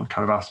important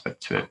kind of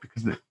aspect to it,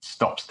 because it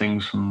stops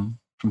things from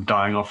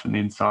dying off in the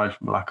inside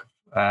from a lack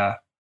of air.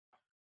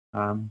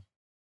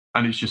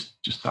 And it's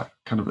just that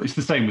kind of, it's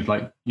the same with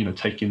like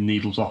taking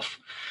needles off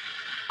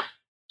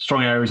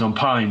strong areas on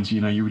pines.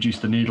 You reduce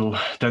the needle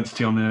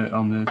density on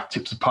the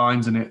tips of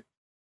pines, and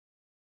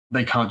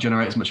they can't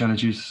generate as much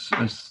energy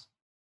as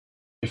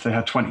if they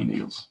had 20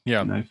 needles.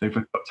 Yeah. If they've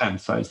got 10.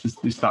 So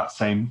it's that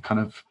same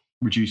kind of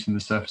reducing the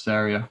surface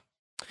area.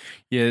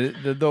 Yeah,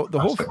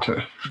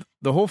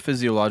 the whole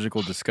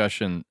physiological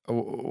discussion.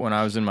 When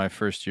I was in my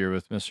first year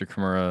with Mr.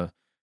 Kimura,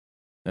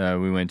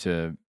 we went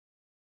to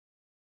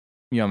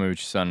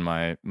Yamauchi-san,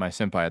 my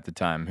senpai at the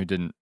time, who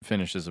didn't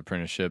finish his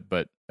apprenticeship,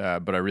 but I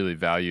really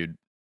valued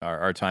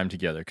our time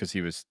together because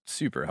he was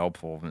super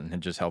helpful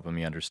and just helping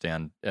me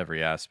understand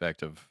every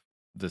aspect of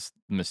this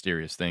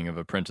mysterious thing of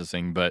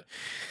apprenticing. But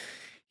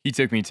he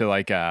took me to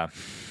like a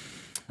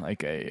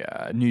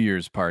New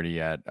Year's party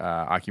at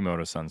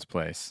Akimoto-san's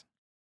place,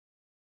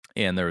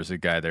 and there was a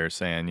guy there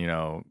saying,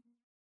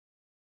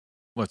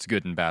 what's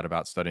good and bad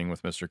about studying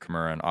with Mr.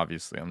 Kimura. And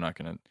obviously, I'm not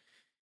going to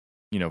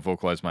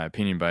vocalize my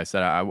opinion, but I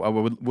said I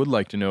would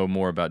like to know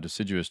more about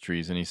deciduous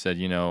trees. And he said,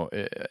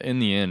 in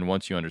the end,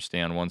 once you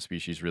understand one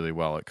species really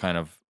well, it kind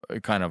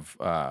of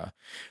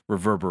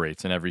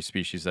reverberates in every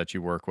species that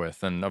you work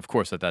with. And of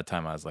course, at that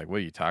time, I was like, what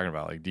are you talking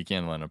about? Like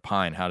decandling a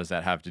pine? How does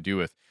that have to do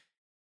with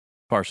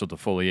partial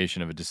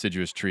defoliation of a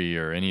deciduous tree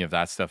or any of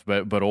that stuff?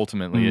 But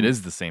ultimately, it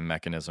is the same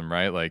mechanism,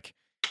 right? Like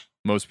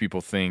most people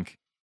think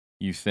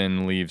you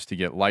thin leaves to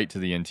get light to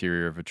the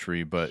interior of a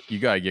tree, but you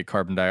got to get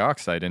carbon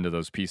dioxide into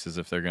those pieces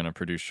if they're going to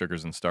produce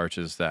sugars and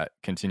starches that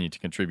continue to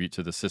contribute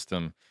to the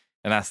system.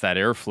 And that's that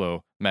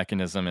airflow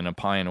mechanism in a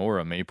pine or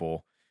a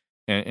maple.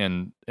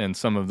 And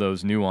some of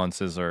those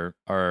nuances are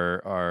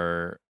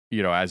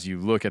as you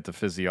look at the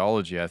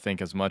physiology, I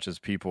think as much as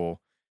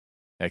people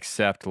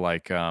accept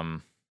like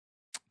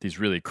these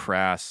really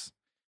crass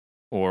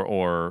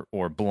or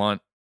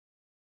blunt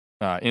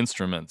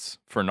instruments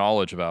for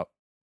knowledge about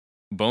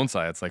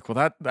bonsai, it's like,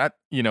 well, that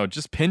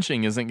just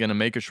pinching isn't going to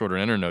make a shorter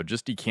internode.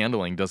 Just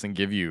decandling doesn't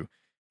give you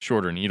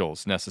shorter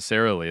needles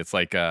necessarily. It's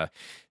like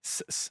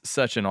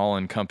such an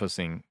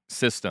all-encompassing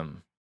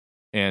system.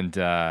 And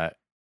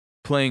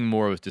playing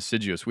more with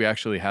deciduous, we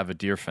actually have a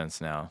deer fence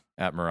now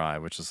at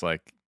Mirai, which is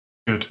like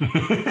good.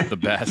 the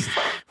best,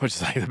 which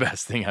is like the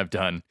best thing I've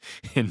done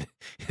in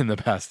the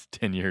past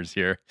 10 years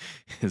here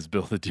is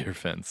build a deer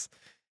fence.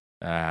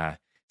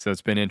 So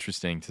it's been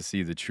interesting to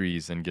see the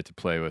trees and get to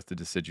play with the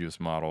deciduous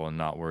model and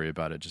not worry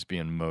about it just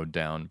being mowed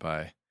down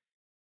by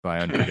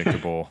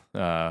unpredictable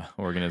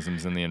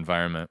organisms in the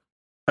environment.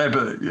 Hey,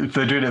 but if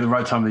they're doing it at the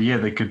right time of the year,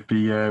 they could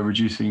be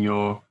reducing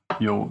your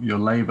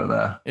labor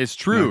there. It's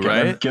true,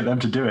 right? Get them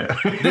to do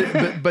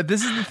it. but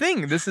this is the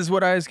thing. This is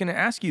what I was going to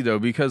ask you though,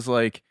 because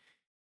like,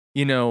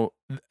 the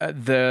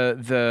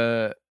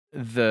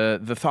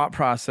thought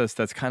process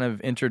that's kind of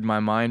entered my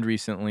mind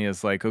recently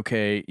is like,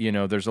 okay,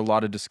 there's a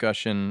lot of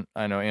discussion.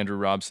 I know Andrew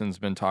Robson's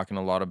been talking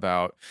a lot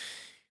about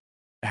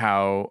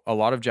how a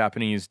lot of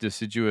Japanese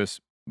deciduous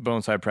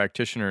bonsai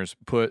practitioners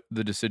put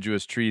the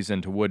deciduous trees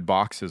into wood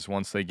boxes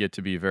once they get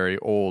to be very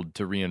old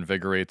to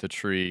reinvigorate the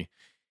tree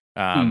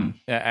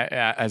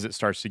as it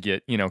starts to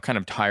get, kind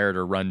of tired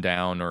or run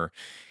down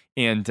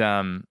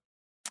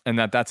and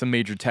that's a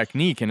major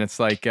technique. And it's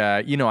like,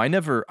 I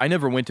never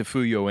went to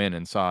Fuyo Inn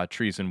and saw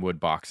trees in wood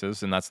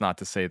boxes. And that's not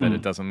to say that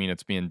it doesn't mean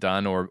it's being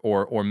done,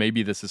 or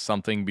maybe this is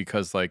something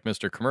because like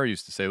Mr. Kimura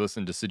used to say,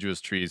 listen,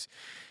 deciduous trees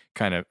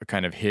kind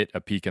of hit a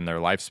peak in their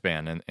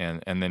lifespan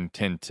and then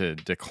tend to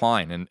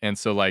decline. And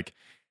so like,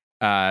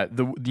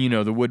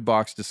 the wood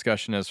box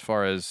discussion as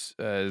far as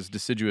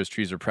deciduous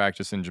trees are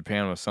practiced in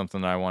Japan was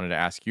something that I wanted to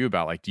ask you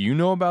about. Like, do you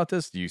know about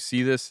this? Do you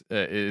see this?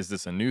 Is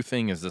this a new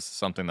thing? Is this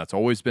something that's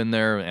always been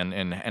there?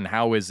 And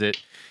how is it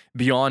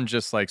beyond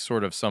just like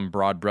sort of some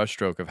broad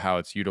brushstroke of how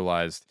it's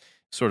utilized,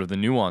 sort of the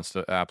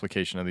nuanced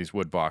application of these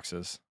wood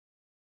boxes?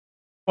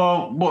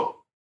 Well, what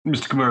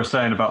Mr. Kimura is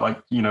saying about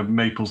like,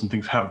 maples and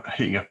things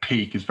hitting a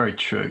peak is very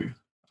true.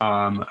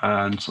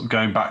 And sort of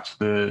going back to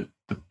the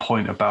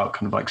point about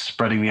kind of like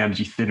spreading the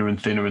energy thinner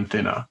and thinner and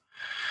thinner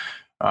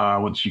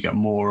once you get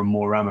more and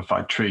more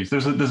ramified trees.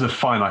 There's a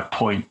finite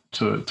point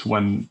to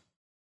when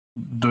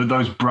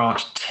those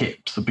branch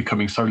tips are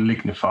becoming so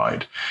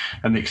lignified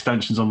and the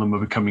extensions on them are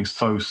becoming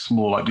so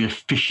small, like the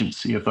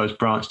efficiency of those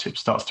branch tips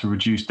starts to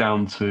reduce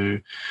down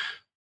to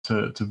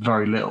to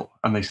very little,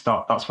 and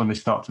that's when they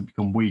start to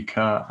become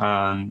weaker.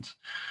 And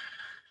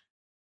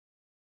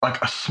like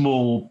a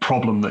small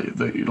problem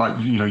that like,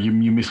 you know, you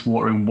miss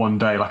watering one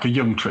day, like a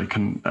young tree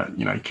can,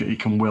 you know, it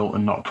can wilt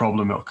and not a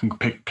problem. It can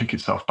pick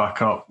itself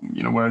back up,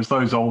 you know, whereas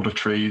those older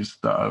trees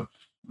that are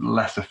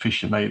less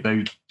efficient,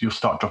 you'll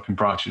start dropping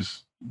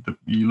branches.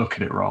 You look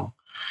at it wrong.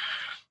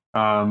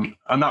 And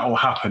that will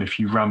happen if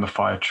you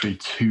ramify a tree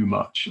too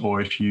much, or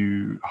if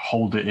you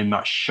hold it in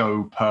that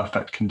show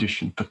perfect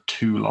condition for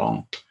too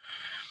long.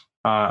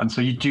 And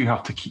so you do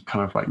have to keep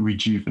kind of like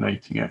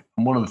rejuvenating it.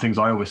 And one of the things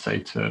I always say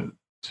to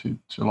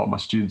a lot of my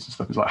students and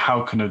stuff is like,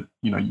 how can a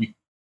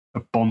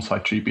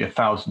bonsai tree be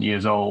 1,000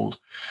 years old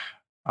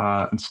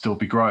and still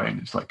be growing?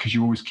 It's like, because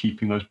you're always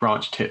keeping those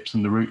branch tips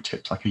and the root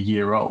tips like a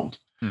year old.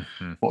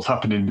 Mm-hmm. What's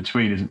happening in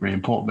between isn't really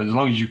important, but as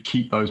long as you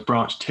keep those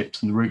branch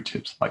tips and the root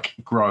tips like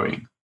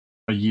growing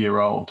a year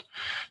old,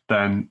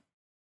 then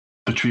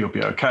the tree will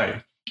be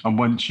okay. And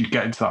once you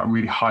get into that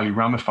really highly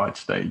ramified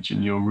stage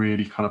and you're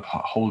really kind of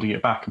holding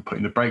it back and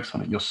putting the brakes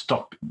on it, you'll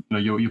stop. You know,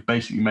 you're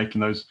basically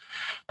making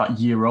that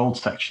year-old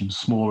section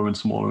smaller and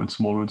smaller and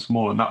smaller and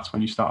smaller, and that's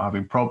when you start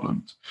having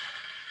problems.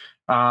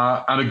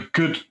 And a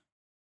good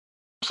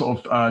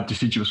sort of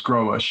deciduous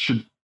grower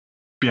should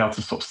be able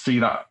to sort of see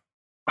that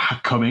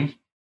coming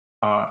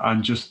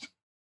and just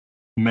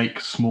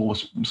make smaller,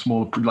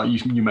 like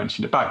you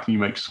mentioned it back, you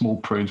make small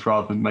prunes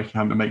rather than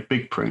having to make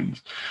big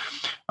prunes,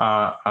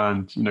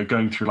 and you know,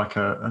 going through like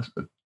you're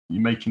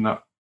making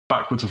that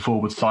backwards and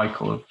forward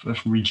cycle of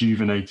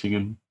rejuvenating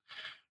and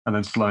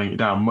then slowing it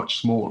down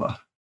much smaller.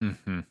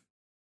 Mm-hmm.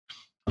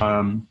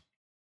 And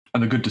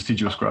the good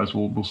deciduous growers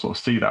will sort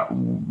of see that.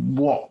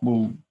 What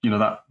will, you know,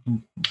 that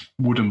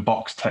wooden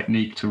box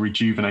technique to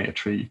rejuvenate a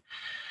tree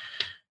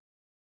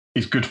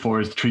is good for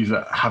is the trees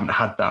that haven't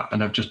had that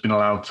and have just been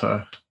allowed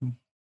to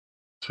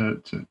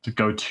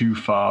go too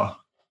far,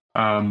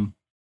 and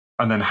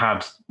then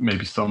had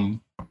maybe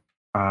some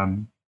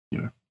you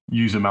know,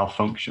 user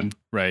malfunction,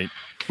 right,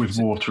 with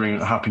watering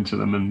happening to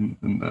them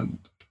and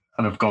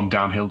have gone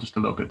downhill just a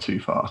little bit too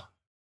far.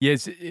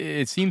 Yes,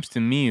 it seems to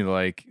me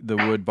like the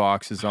wood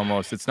box is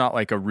almost, it's not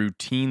like a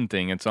routine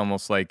thing. It's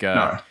almost like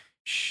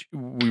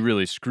we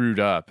really screwed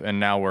up, and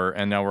now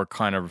we're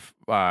kind of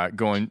not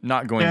going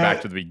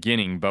back to the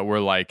beginning, but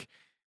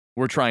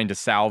we're trying to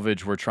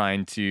salvage, we're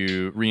trying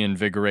to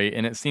reinvigorate.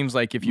 And it seems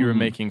like if you were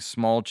making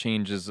small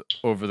changes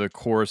over the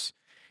course,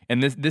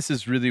 and this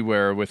is really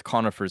where with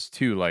conifers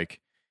too,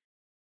 like,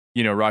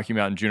 you know, Rocky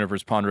Mountain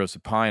junipers, ponderosa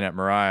pine at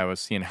Marai, I was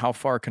seeing how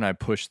far can I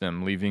push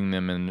them, leaving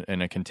them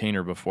in a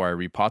container before I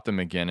repot them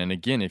again. And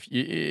again, if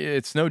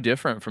it's no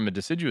different from a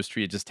deciduous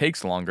tree, it just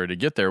takes longer to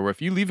get there. Where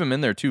if you leave them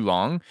in there too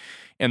long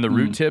and the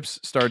root tips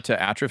start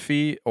to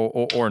atrophy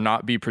or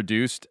not be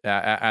produced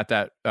at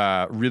that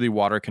really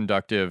water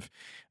conductive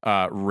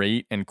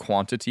rate and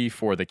quantity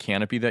for the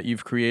canopy that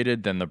you've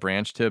created, then the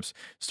branch tips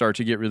start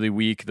to get really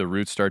weak, the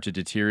roots start to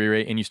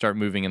deteriorate, and you start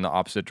moving in the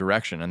opposite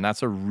direction. And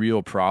that's a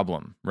real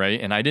problem, right?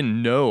 And I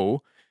didn't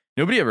know,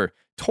 nobody ever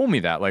told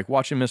me that. Like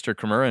watching Mr.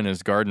 Kimura in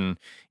his garden,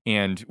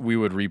 and we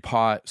would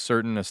repot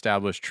certain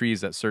established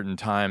trees at certain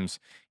times,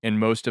 and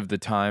most of the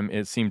time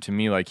it seemed to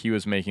me like he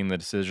was making the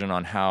decision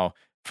on how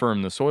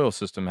firm the soil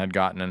system had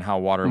gotten and how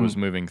water was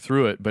moving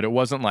through it. But it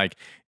wasn't like,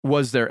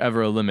 was there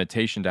ever a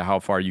limitation to how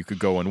far you could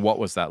go, and what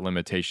was that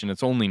limitation?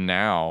 It's only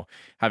now,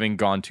 having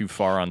gone too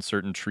far on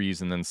certain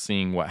trees and then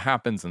seeing what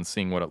happens and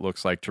seeing what it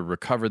looks like to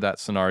recover that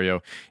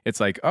scenario, it's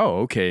like, oh,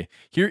 okay,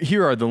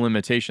 here are the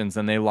limitations,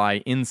 and they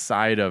lie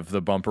inside of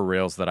the bumper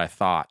rails that I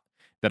thought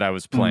that I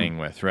was playing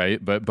with,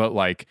 right? But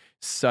like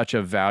such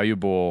a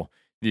valuable,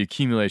 the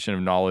accumulation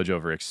of knowledge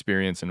over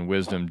experience and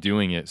wisdom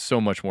doing it, so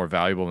much more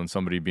valuable than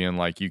somebody being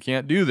like, you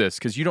can't do this,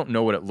 because you don't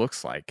know what it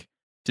looks like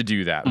to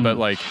do that. But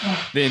like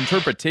the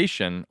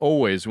interpretation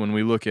always, when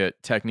we look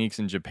at techniques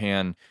in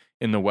Japan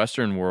in the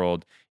Western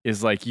world,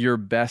 is like your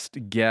best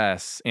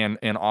guess, and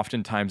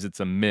oftentimes it's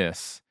a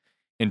miss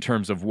in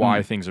terms of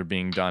why things are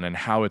being done and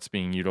how it's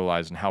being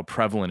utilized and how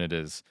prevalent it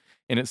is.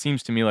 And it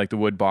seems to me like the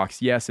wood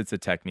box, yes, it's a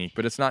technique,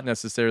 but it's not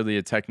necessarily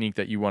a technique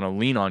that you want to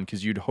lean on,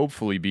 because you'd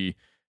hopefully be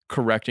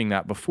correcting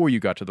that before you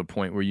got to the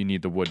point where you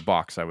need the wood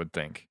box, I would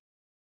think.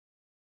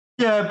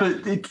 Yeah,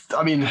 but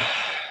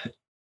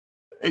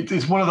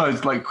it's one of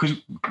those, like,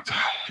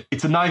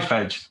 it's a knife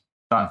edge,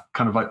 that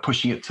kind of like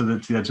pushing it to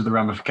the edge of the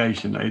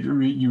ramification.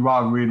 You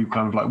are really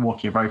kind of like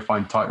walking a very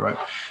fine tightrope,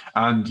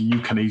 and you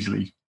can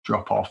easily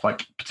drop off,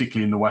 like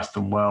particularly in the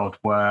Western world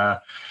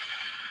where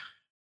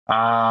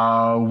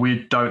we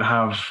don't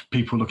have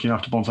people looking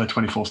after bonsai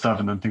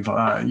 24/7 and things like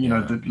that. You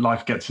know, the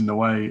life gets in the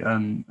way,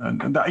 and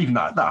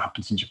that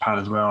happens in Japan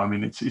as well. I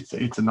mean, it's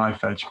a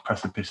knife edge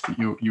precipice that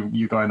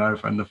you're going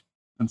over,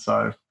 and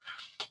so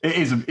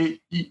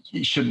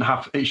it shouldn't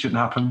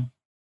happen,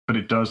 but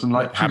it does. And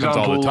like, it happens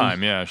all the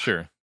time. Yeah,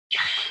 sure.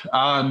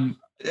 And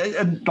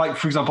like,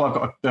 for example, I've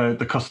got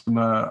the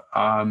customer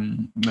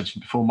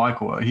mentioned before,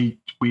 Michael.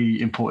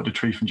 We imported a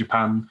tree from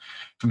Japan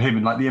from him,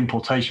 and like the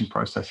importation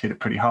process hit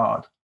it pretty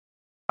hard.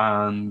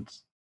 And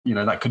you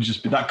know, that could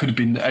have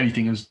been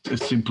anything as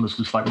simple as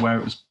just like where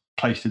it was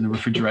placed in the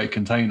refrigerated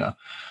container,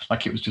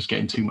 like it was just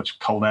getting too much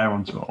cold air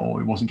onto it,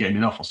 or it wasn't getting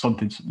enough, or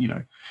something,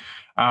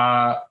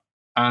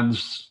 and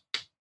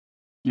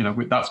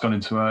that's gone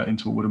into a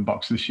wooden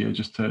box this year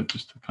just to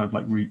kind of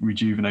like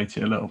rejuvenate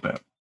it a little bit.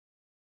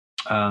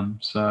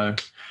 So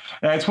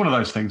yeah, it's one of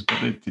those things,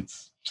 but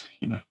it's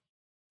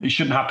it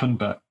shouldn't happen,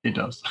 but it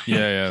does.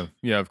 Yeah,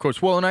 of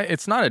course. Well, and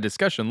it's not a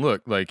discussion.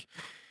 Look, like,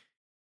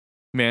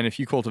 man, if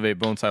you cultivate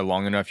bonsai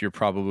long enough, you're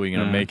probably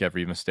going to make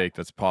every mistake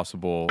that's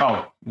possible.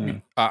 Oh, yeah.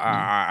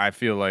 I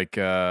feel like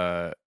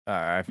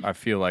I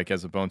feel like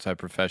as a bonsai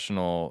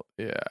professional,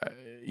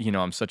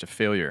 I'm such a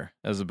failure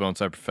as a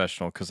bonsai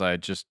professional because I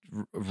just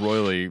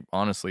royally,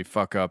 honestly,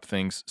 fuck up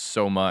things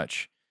so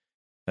much.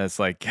 That's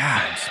like,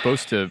 God,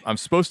 I'm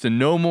supposed to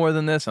know more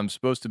than this. I'm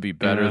supposed to be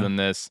better than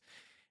this.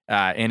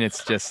 And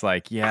it's just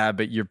like, yeah,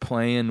 but you're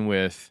playing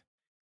with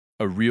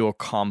a real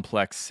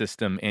complex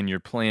system, and you're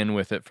playing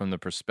with it from the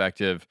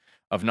perspective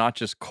of not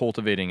just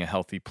cultivating a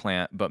healthy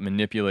plant, but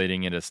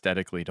manipulating it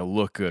aesthetically to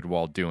look good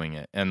while doing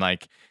it. And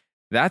like,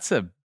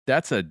 the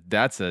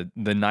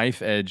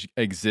knife edge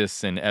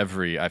exists in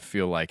every, I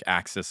feel like,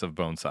 axis of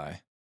bonsai.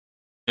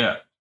 Yeah.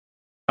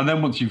 And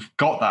then once you've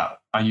got that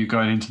and you're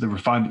going into the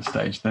refinement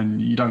stage, then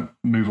you don't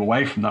move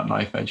away from that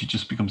knife edge. It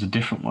just becomes a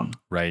different one.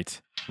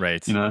 Right.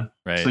 Right. So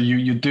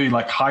you do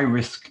like high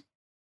risk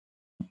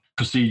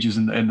procedures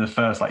in the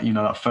first, like,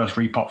 that first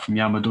repot from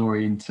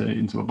Yamadori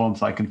into a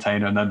bonsai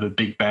container, and then the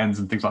big bends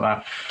and things like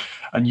that.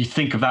 And you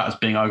think of that as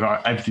being,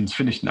 everything's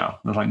finished now.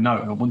 And I was like,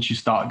 no, once you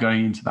start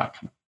going into that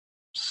kind of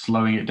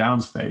slowing it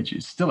down stage,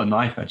 it's still a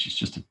knife edge. It's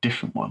just a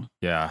different one.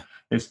 Yeah.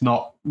 It's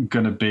not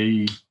going to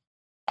be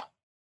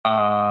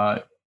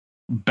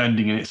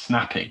bending and it's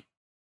snapping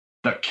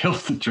that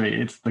kills the tree.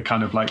 It's the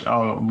kind of like,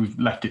 we've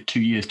left it 2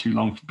 years too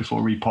long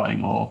before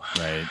repotting, or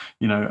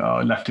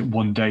left it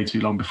 1 day too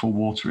long before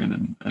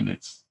watering, and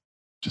it's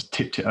just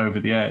tipped it over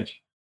the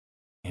edge.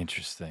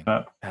 Interesting.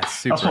 But that's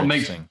super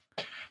interesting.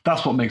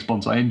 That's what makes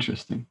bonsai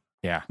interesting.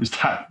 Yeah, is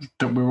that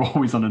we're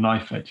always on a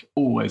knife edge.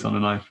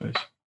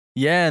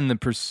 Yeah, and the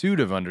pursuit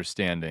of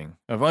understanding,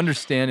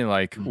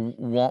 like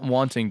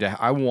wanting to,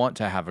 I want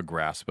to have a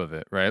grasp of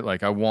it, right?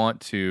 Like I want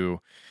to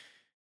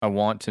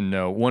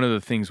know. One of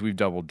the things we've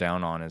doubled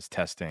down on is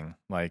testing,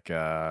 like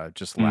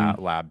just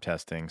lab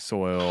testing,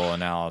 soil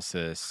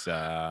analysis,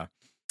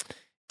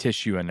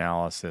 tissue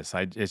analysis.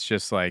 It's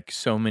just like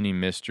so many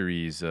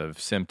mysteries of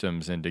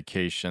symptoms,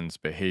 indications,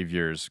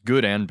 behaviors,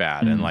 good and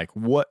bad, and like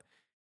what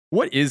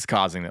is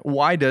causing that?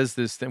 Why is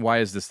this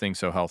thing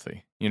so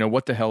healthy?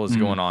 What the hell is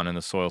going on in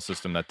the soil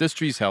system that this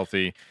tree's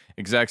healthy,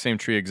 exact same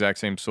tree, exact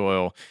same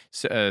soil,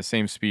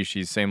 same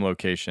species, same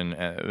location,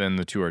 then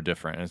the two are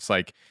different. And it's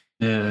like,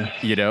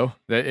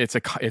 it's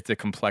a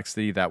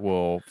complexity that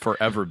will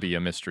forever be a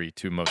mystery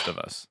to most of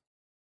us.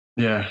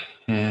 Yeah.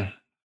 And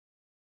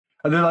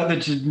then like the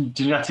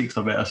genetics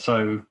of it are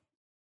so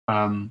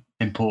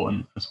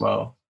important as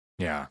well.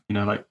 Yeah.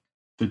 Like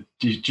the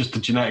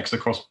genetics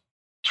across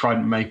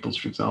Trident maples,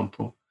 for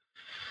example,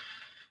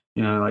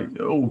 like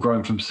all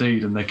grown from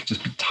seed, and they could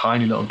just be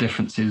tiny little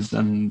differences,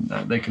 and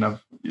they can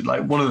have,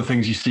 like, one of the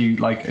things you see,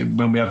 like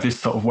when we have this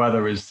sort of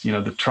weather is,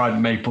 the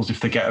Trident maples,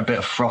 if they get a bit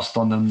of frost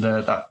on them,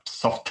 that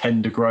soft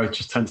tender growth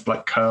just tends to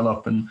like curl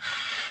up and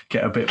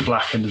get a bit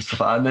blackened and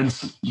stuff like that. And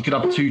then you could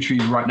have two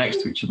trees right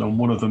next to each other, and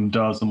one of them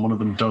does and one of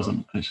them doesn't,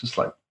 and it's just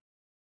like,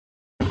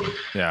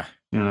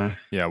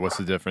 what's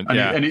the difference?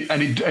 And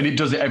it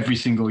does it every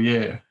single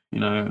year,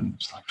 and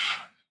it's like,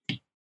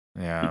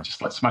 you're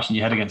just like smashing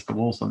your head against the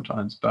wall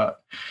sometimes.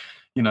 But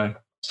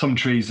some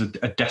trees are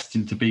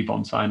destined to be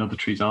bonsai and other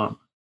trees aren't.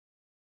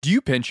 Do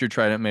you pinch your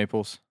Trident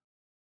maples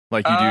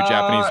like you do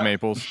Japanese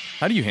maples?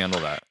 How do you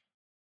handle that?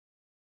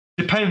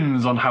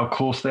 Depends on how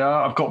coarse they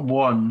are. I've got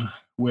one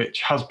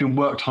which has been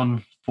worked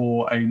on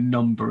for a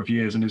number of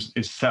years and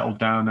is settled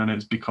down, and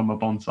it's become a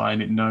bonsai,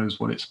 and it knows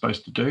what it's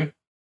supposed to do,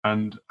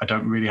 and I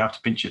don't really have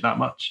to pinch it that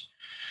much.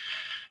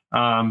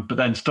 But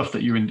then stuff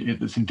that's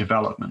in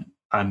development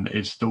and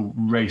it's still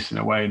racing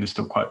away and it's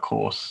still quite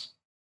coarse,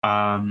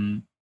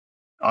 I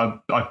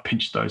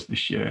pinched those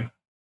this year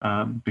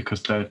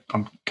because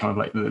I'm kind of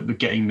like the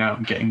getting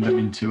them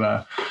into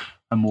a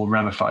more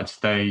ramified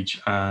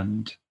stage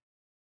and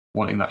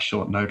wanting that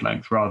short node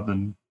length rather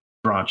than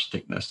branch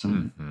thickness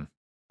and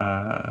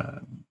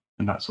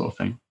that sort of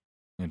thing.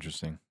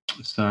 Interesting.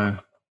 So,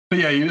 but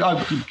yeah,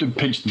 I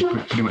pinch them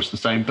pretty much the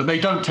same, but they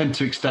don't tend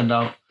to extend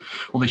out,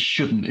 or they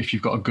shouldn't if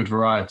you've got a good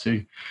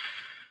variety.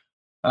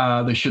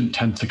 They shouldn't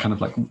tend to kind of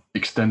like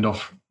extend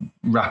off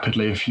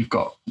rapidly if you've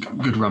got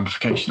good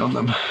ramification on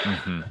them.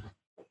 Mm-hmm.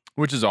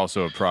 Which is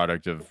also a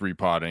product of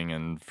repotting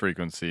and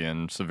frequency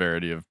and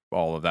severity of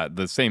all of that.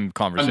 The same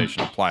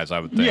conversation applies, I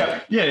would think.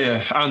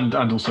 Yeah. And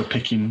also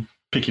picking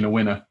a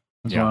winner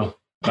as well.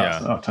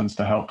 That tends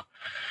to help.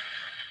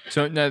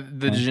 So now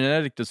the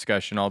genetic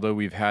discussion, although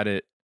we've had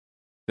it,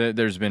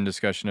 there's been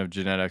discussion of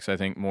genetics, I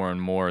think, more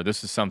and more.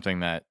 This is something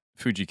that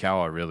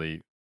Fujikawa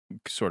really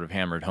sort of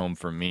hammered home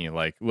for me.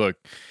 Like, look,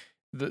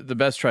 the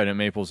best Trident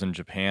maples in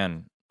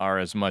Japan are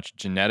as much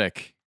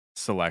genetic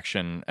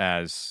selection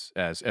as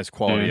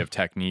quality Yeah. of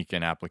technique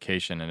and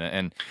application.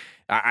 And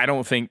I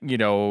don't think, you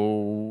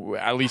know,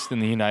 at least in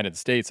the United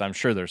States, I'm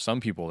sure there's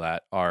some people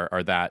that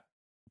are that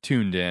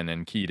tuned in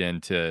and keyed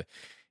into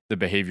the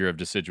behavior of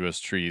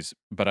deciduous trees,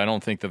 but I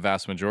don't think the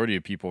vast majority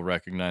of people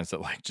recognize that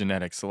like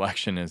genetic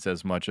selection is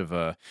as much of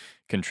a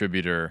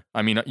contributor.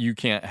 I mean, you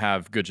can't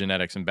have good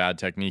genetics and bad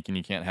technique, and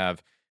you can't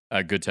have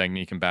good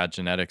technique and bad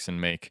genetics and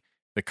make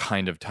the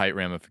kind of tight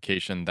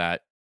ramification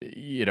that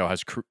you know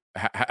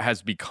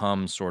has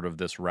become sort of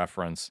this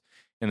reference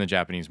in the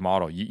Japanese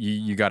model.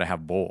 You got to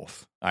have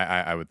both.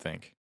 I would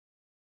think.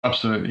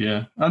 Absolutely,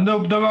 yeah. And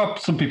there are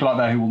some people out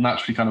there who will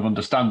naturally kind of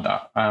understand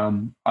that.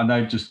 And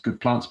they're just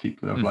good plants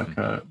people who have like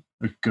a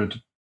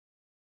good,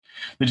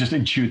 they just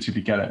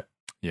intuitively get it.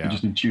 Yeah. They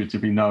just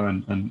intuitively know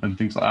and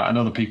things like that. And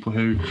other people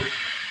who, you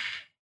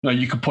know,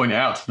 you could point it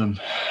out to them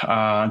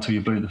until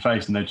you're blue in the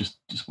face and they just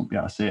won't be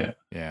able to see it.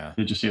 Yeah.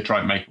 They just see a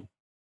tripe maple.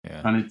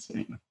 Yeah. And it's,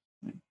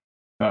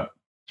 but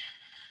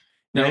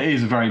now, it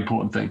is a very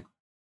important thing.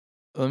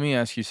 Let me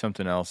ask you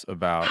something else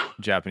about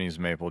Japanese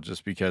maple,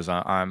 just because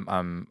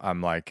I'm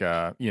like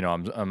you know,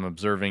 I'm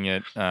observing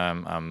it.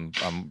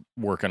 I'm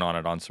working on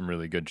it on some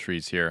really good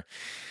trees here.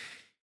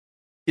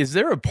 Is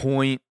there a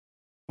point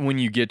when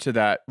you get to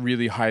that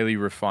really highly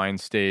refined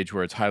stage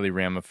where it's highly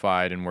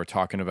ramified and we're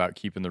talking about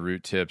keeping the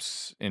root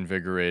tips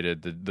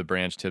invigorated, the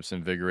branch tips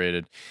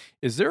invigorated?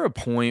 Is there a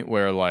point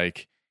where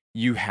like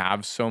you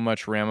have so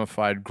much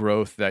ramified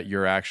growth that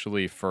you're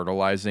actually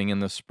fertilizing in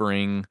the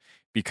spring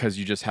because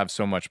you just have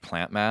so much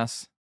plant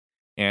mass?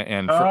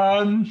 And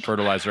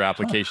fertilizer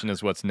application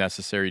is what's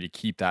necessary to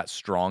keep that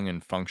strong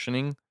and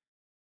functioning?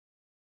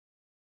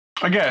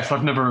 I guess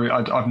I've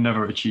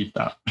never achieved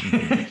that.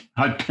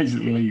 I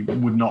basically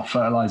would not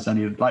fertilize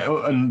any of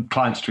and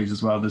clients' trees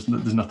as well. There's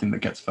nothing that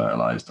gets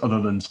fertilized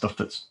other than stuff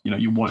that's, you know,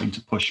 you're wanting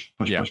to push.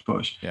 Yeah.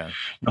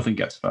 Nothing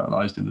gets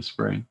fertilized in the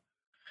spring.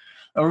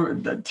 Or,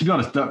 to be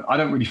honest, I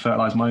don't really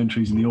fertilize my own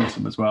trees in the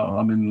autumn as well.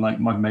 I mean, like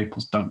my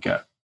maples don't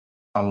get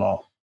a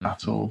lot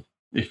at all,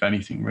 if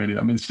anything, really.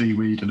 I mean,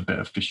 seaweed and a bit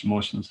of fish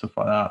emulsion and stuff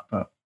like that,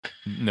 but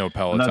no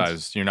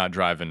pelletized. You're not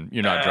driving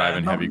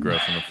heavy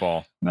growth in the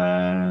fall.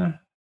 Nah,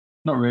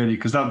 not really,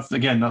 because that's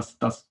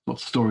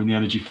what's storing the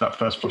energy for that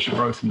first flush of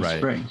growth in the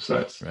spring. So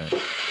it's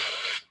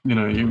you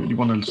know, you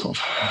want to sort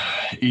of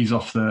ease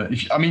off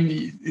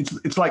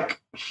it's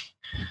like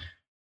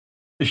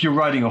if you're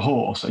riding a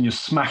horse and you're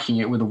smacking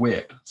it with a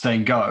whip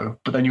saying go,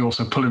 but then you're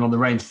also pulling on the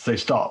reins to say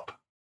stop.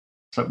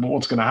 So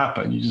what's going to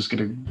happen? You're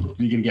going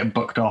to get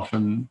bucked off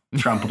and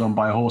trampled on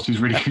by a horse who's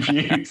really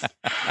confused.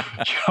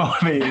 You know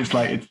what I mean? It's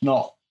like, it's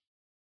not,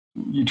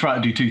 you try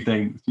to do two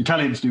things. You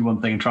tell him to do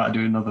one thing and try to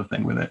do another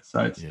thing with it.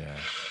 So it's,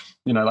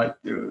 you know, like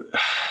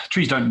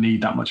trees don't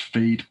need that much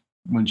feed.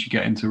 Once you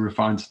get into a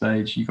refined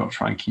stage, you got to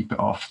try and keep it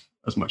off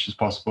as much as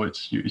possible.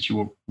 It's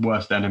your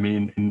worst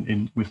enemy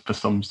for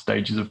some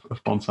stages of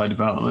bonsai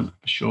development,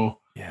 for sure.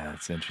 Yeah,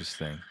 that's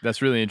interesting.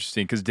 That's really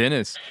interesting because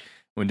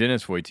when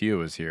Dennis Wojtyła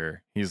was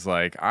here, he's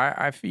like,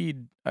 I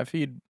feed,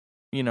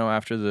 you know,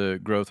 after the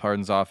growth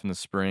hardens off in the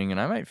spring,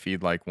 and I might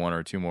feed like one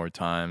or two more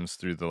times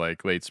through the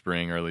like late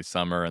spring, early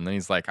summer. And then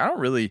he's like, I don't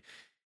really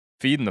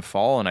feed in the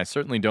fall, and I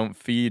certainly don't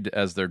feed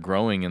as they're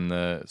growing in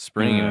the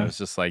spring. And it was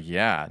just like,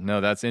 yeah, no,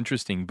 that's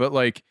interesting. But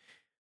like,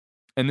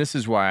 and this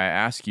is why I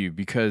ask you,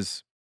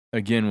 because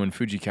again, when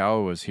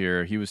Fujikawa was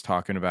here, he was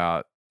talking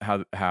about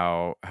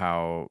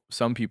how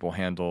some people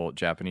handle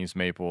Japanese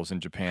maples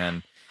in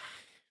Japan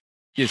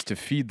is to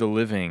feed the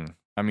living.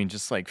 I mean,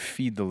 just like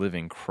feed the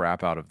living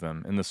crap out of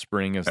them in the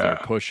spring as they're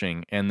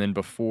pushing, and then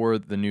before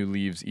the new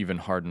leaves even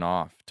harden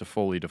off to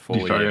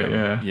defoliate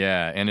them.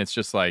 Yeah, and it's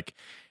just like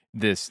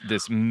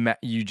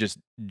you just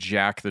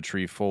jack the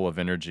tree full of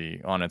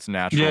energy on its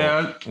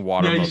natural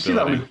water mobility. You see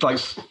that with like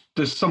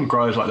there's some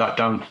growers like that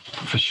down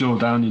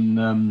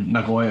in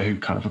Nagoya who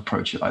kind of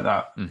approach it like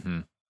that.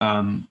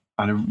 And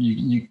but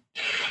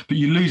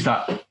you lose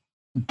that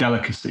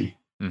delicacy.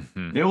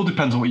 It all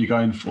depends on what you're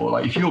going for.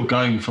 Like if you're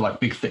going for like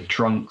big thick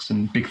trunks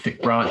and big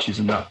thick branches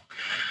and that,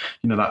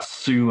 you know, that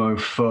sumo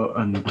foot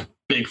and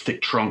big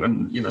thick trunk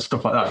and, you know,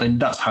 stuff like that, then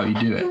that's how you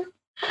do it.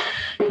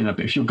 You know,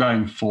 but if you're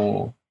going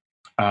for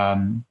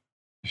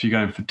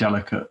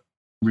delicate,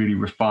 really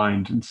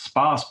refined and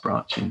sparse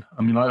branching,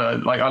 I mean, I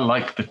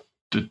like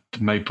the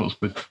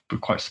maples with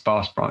quite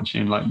sparse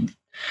branching. Like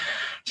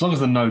as long as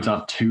the nodes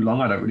aren't too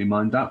long, I don't really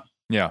mind that.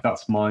 Yeah,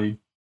 that's my, you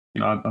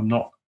know, I'm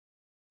not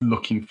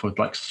looking for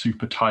like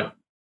super tight,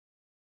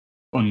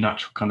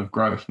 unnatural kind of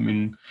growth. I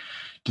mean,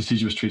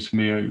 deciduous trees for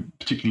me,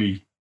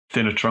 particularly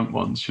thinner trunk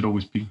ones, should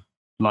always be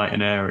light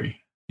and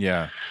airy.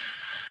 Yeah.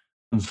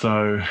 And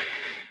so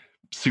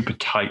super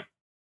tight,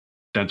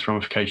 dense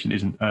ramification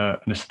isn't an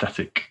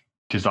aesthetic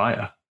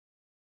desire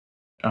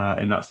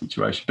in that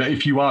situation. But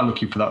if you are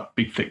looking for that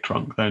big, thick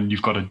trunk, then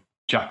you've got to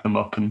jack them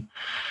up and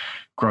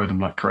grow them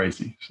like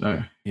crazy.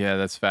 So yeah,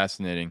 that's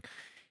fascinating.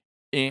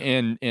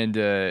 And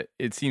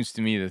it seems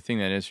to me the thing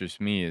that interests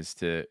me is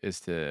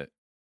to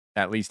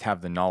at least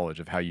have the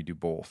knowledge of how you do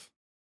both.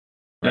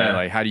 right? Yeah.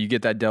 Like, how do you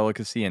get that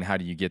delicacy, and how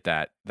do you get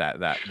that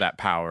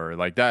power?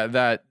 Like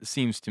that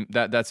seems to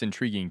that's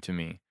intriguing to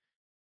me.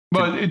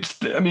 Well,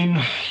 I mean,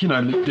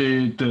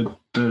 the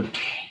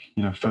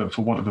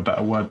for want of a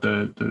better word,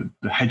 the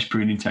hedge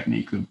pruning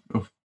technique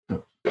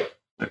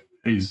that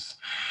is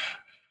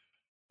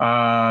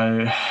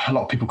a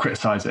lot of people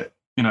criticize it.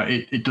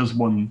 It does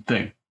one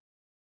thing.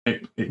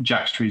 It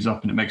jacks trees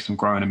up and it makes them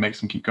grow and it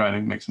makes them keep going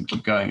and makes them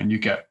keep going, and you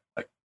get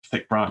like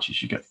thick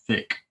branches, you get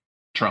thick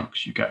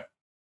trunks, you get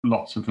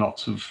lots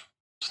of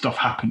stuff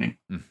happening.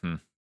 Mm-hmm.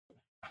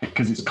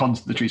 Because it's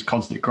constant, the tree's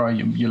constantly growing,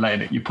 you're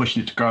letting it, you're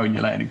pushing it to grow, and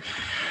you're letting it,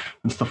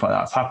 and stuff like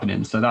that's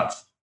happening. So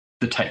that's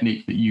the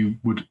technique that you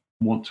would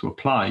want to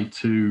apply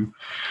to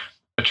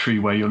a tree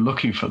where you're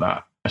looking for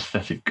that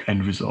aesthetic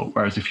end result.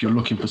 Whereas if you're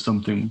looking for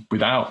something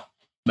without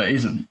that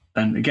isn't,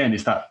 then again,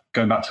 it's that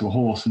going back to a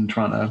horse and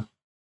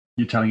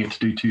you're telling it to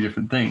do two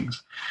different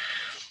things.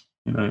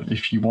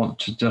 If you want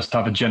to just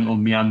have a gentle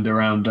meander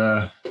around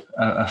a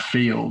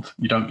field,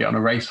 you don't get on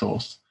a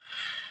racehorse.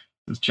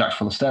 It's jacked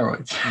full of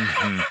steroids.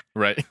 Mm-hmm.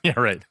 Right. Yeah,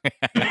 right. You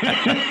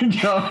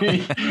know what I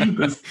mean?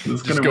 There's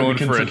going to be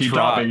Kentucky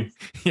Derby.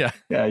 Yeah.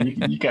 Yeah,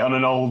 you get on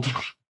an old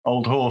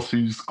horse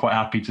who's quite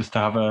happy just to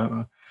have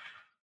a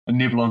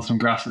nibble on some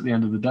grass at the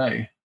end of the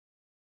day.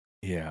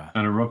 Yeah.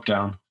 And a rub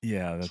down.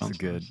 Yeah, that's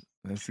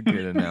a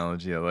good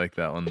analogy. I like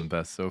that one the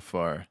best so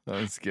far. That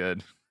was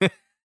good.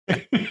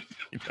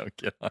 You don't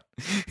get on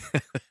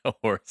a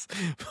horse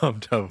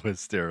pumped up with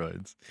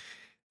steroids.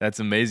 That's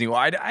amazing. Well,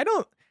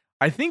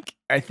 I think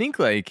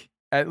like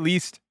at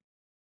least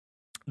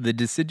the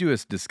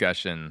deciduous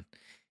discussion,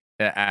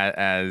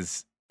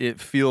 as it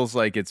feels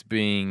like it's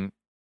being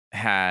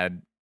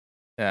had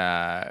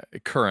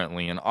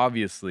currently, and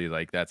obviously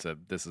like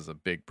this is a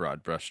big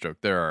broad brushstroke.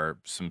 There are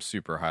some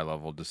super high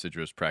level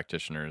deciduous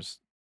practitioners,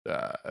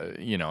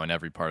 in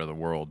every part of the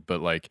world,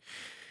 but like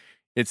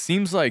it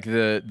seems like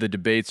the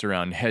debates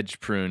around hedge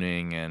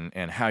pruning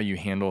and how you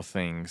handle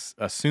things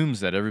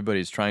assumes that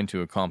everybody's trying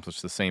to accomplish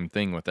the same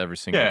thing with every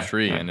single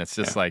tree. And it's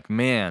just like,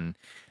 man,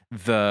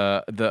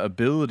 the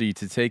ability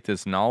to take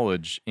this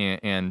knowledge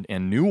and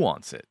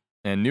nuance it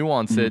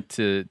it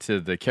to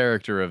the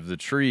character of the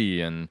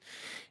tree, and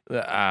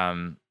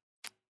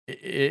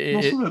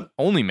it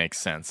only makes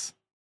sense.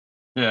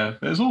 Yeah,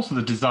 there's also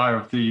the desire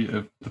of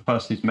the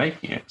person who's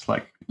making it. It's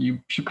like you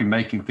should be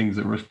making things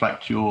that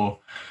reflect your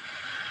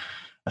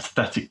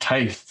aesthetic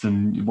tastes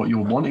and what you're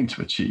wanting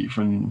to achieve,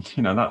 and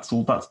that's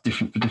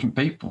different for different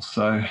people.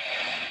 So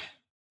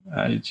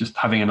just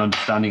having an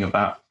understanding of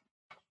that,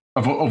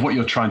 of what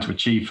you're trying to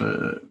achieve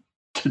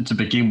to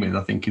begin with,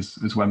 I think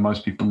is where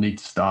most people need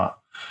to start.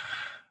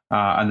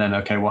 And then,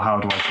 okay, well, how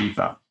do I achieve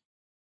that?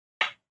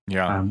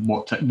 Yeah.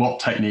 What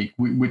technique?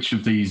 Which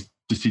of these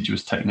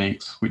deciduous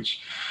techniques?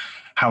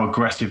 How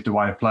aggressive do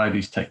I apply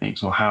these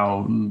techniques, or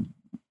how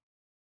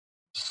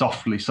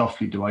softly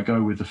do I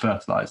go with the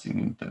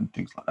fertilizing and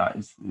things like that?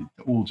 It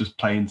all just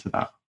play into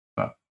that.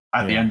 But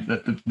at the end,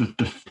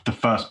 the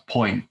first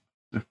point,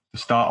 the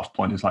start off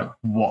point is like,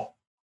 what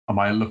am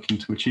I looking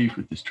to achieve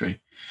with this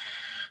tree,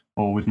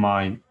 or with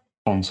my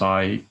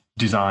bonsai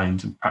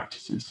designs and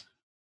practices?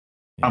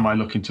 Yeah. Am I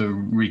looking to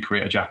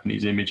recreate a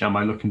Japanese image? Am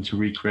I looking to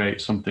recreate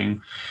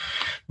something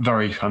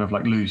very kind of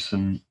like loose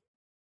and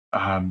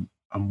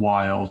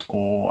wild,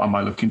 or am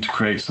I looking to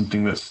create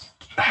something that's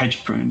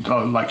hedge pruned,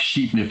 or like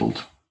sheep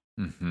nibbled?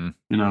 Mm-hmm.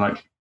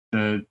 Like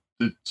the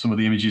some of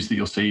the images that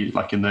you'll see,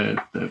 like in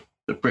the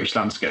British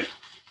landscape,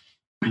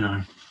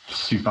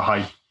 super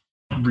high,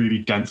 really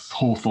dense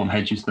hawthorn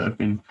hedges that have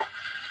been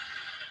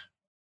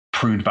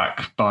pruned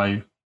back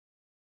by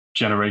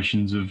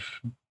generations of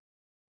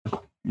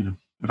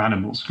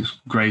animals just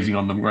grazing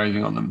on them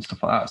and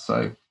stuff like that.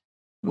 So it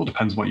all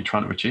depends what you're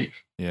trying to achieve.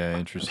 Yeah,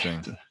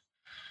 interesting.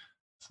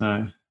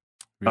 So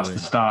that's the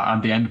start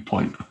and the end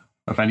point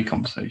of any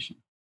conversation.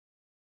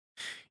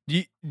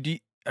 Do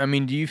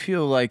you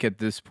feel like at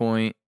this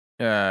point,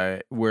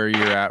 where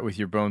you're at with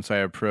your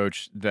bonsai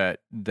approach, that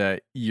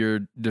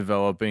you're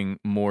developing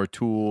more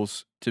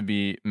tools to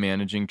be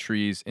managing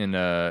trees in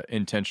a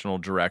intentional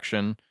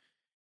direction?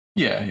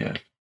 Yeah.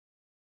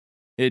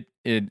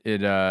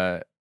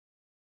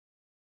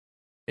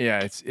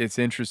 It's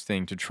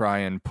interesting to try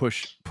and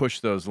push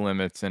those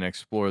limits and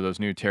explore those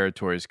new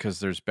territories, because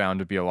there's bound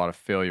to be a lot of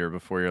failure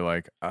before you're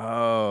like,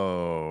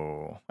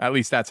 oh, at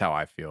least that's how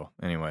I feel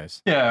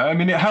anyways. Yeah, I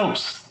mean, it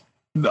helps.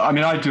 I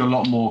mean, I do a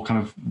lot more kind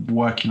of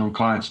working on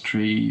clients'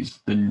 trees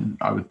than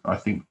I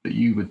think that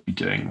you would be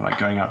doing, like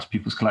going out to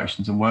people's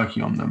collections and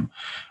working on them,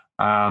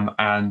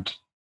 and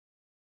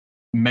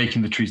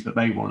making the trees that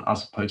they want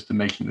as opposed to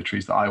making the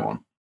trees that I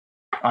want.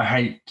 I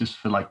hate just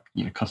for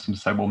customers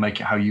to say, well,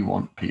 make it how you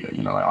want, Peter.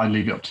 I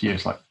leave it up to you.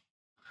 It's like,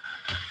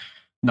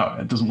 no,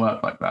 it doesn't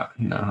work like that.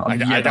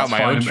 I got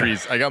my own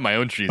trees. I got my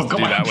own trees to do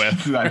that with.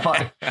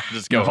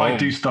 Just go home. If I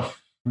do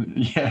stuff,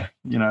 we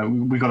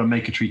got to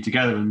make a tree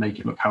together and make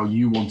it look how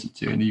you want it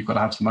to, and you've got to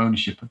have some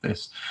ownership of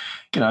this.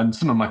 And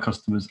some of my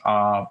customers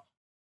are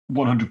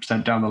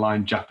 100% down the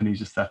line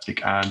Japanese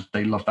aesthetic, and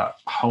they love that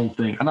whole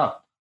thing. And I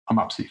I'm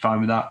absolutely fine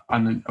with that,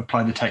 and then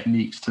apply the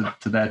techniques to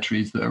their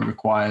trees that are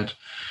required.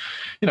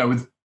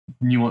 With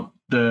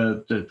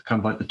the kind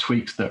of like the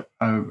tweaks that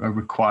are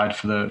required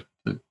for the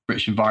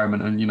British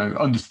environment, and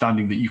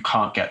understanding that you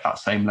can't get that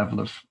same level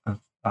of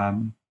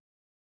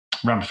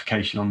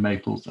ramification on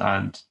maples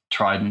and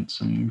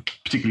tridents, and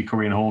particularly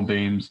Korean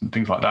hornbeams and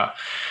things like that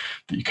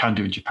you can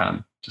do in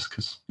Japan, just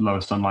because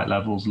lower sunlight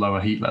levels, lower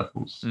heat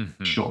levels,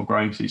 shorter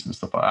growing season,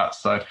 stuff like that.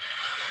 So,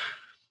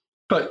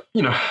 but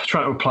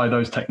trying to apply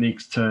those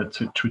techniques to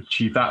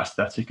achieve that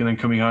aesthetic, and then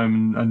coming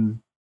home and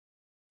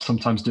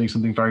sometimes doing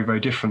something very,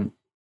 very different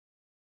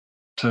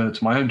to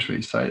my own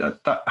tree. So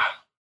that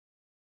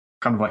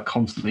kind of like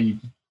constantly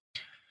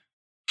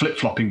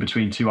flip-flopping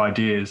between two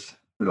ideas.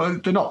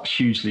 They're not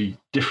hugely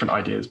different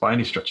ideas by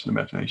any stretch of the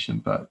imagination,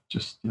 but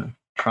just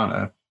trying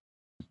to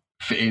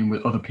fit in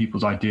with other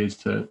people's ideas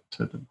to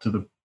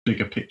the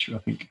bigger picture, I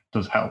think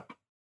does help.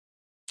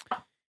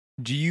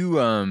 Do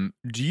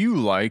you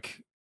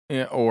like,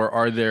 or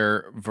are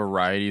there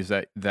varieties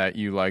that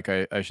you like,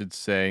 I should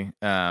say,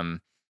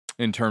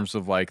 in terms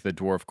of like the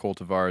dwarf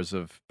cultivars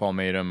of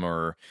Palmatum,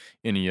 or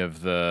any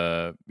of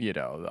the the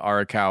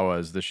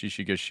Arakawas, the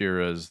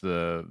Shishigoshiras,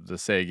 the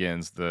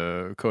Sagans,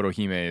 the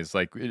Kotohimes?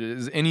 Like,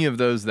 is any of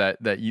those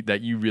that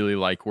you really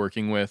like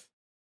working with?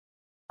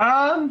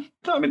 I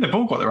mean, they've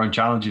all got their own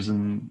challenges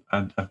and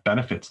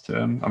benefits to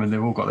them. I mean,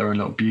 they've all got their own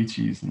little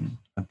beauties and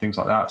things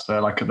like that.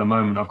 So, like at the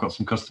moment, I've got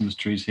some customers'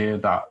 trees here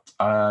that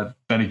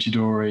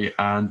Benichidori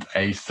and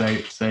a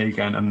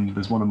Sagan, and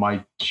there's one of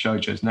my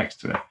Shojos next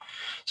to it.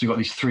 So you've got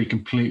these three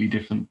completely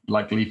different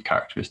like leaf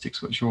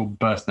characteristics, which are all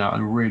bursting out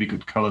in really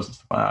good colours and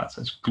stuff like that.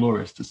 So it's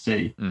glorious to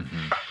see.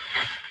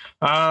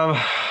 But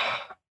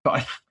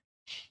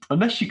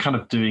unless you're kind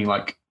of doing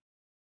like,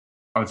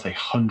 I would say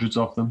hundreds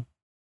of them,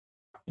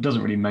 it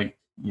doesn't really make,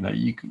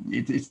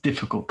 it's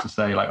difficult to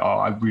say like, oh,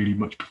 I really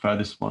much prefer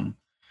this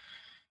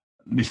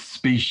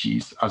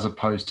species as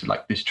opposed to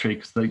like this tree.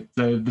 Because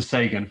the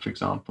Sagan, for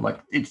example, like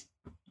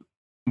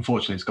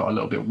unfortunately it's got a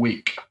little bit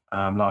weak.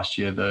 Last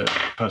year, the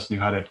person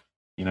who had it,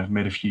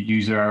 made a few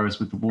user errors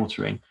with the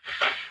watering,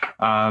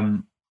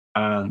 and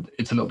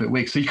it's a little bit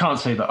weak. So you can't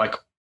say that like,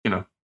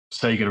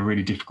 Sagan are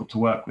really difficult to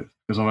work with,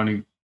 because I've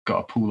only got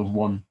a pool of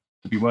one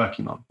to be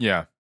working on.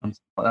 Yeah. And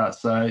stuff like that.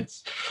 So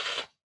it's,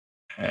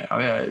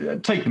 I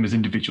take them as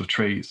individual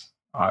trees,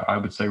 I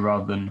would say,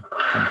 rather than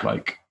kind of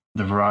like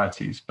the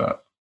varieties.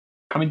 But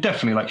I mean,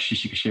 definitely like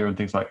Shishigashira and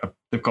things like that,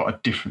 they've got a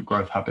different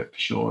growth habit for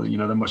sure.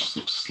 They're much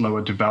sort of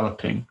slower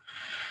developing,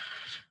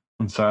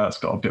 and so that's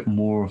got a bit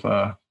more of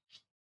a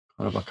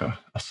kind of like a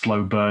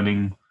slow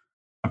burning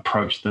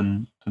approach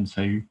than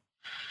say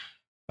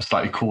a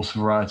slightly coarser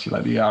variety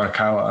like the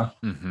Arakawa.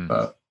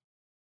 But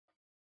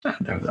I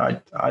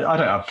don't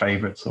have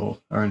favorites or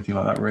anything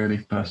like that really,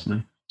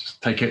 personally.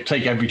 Just take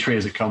every tree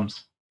as it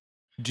comes.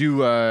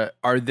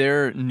 Are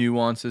there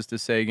nuances to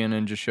Sagan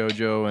and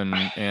Jishojo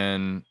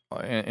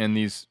and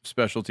these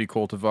specialty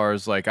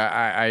cultivars? Like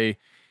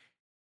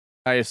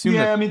I assume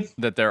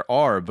that there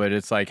are, but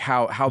it's like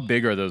how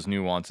big are those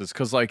nuances?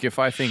 Because like if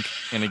I think,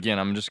 and again,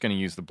 I'm just going to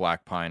use the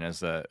black pine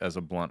as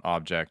a blunt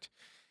object.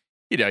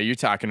 You're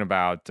talking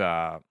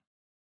about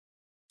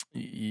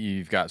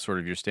you've got sort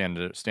of your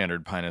standard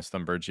Pinus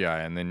thunbergii,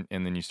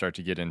 and then you start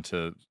to get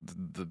into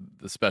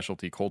the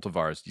specialty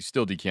cultivars. You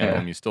still decant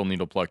them, you still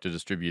needle pluck to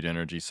distribute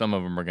energy. Some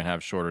of them are going to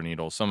have shorter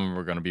needles, some of them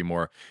are going to be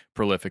more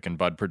prolific in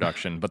bud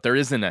production, but there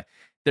isn't a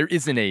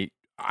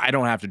I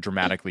don't have to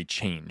dramatically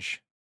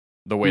change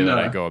the way that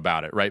I go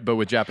about it, right? But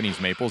with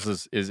Japanese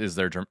maples, is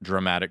there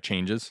dramatic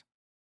changes?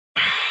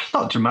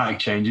 Not dramatic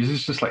changes,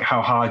 it's just like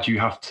how hard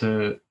you have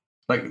to,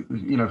 like,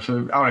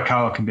 for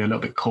Arakawa can be a little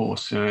bit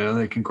coarse.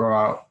 They can grow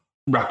out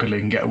rapidly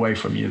and get away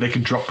from you. They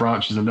can drop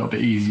branches a little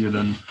bit easier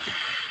than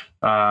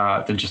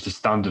just a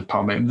standard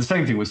palmatum. The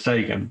same thing with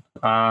Sagan.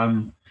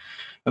 And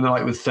then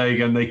like with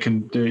Sagan, they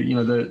can do,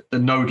 the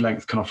node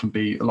length can often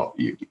be a lot,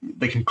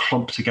 they can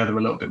clump together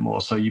a little bit more.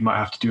 So you might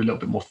have to do a little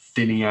bit more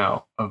thinning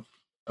out of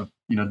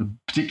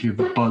particularly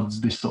the buds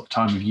this sort of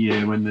time of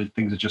year when the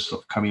things are just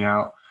sort of coming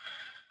out.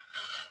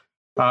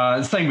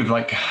 Same with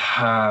like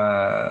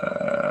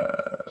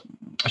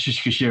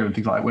Shishigashira and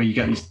things like that, where you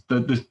get these,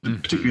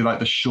 particularly like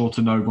the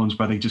shorter node ones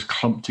where they just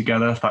clump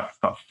together, that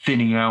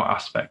thinning out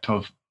aspect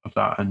of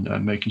that,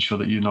 and making sure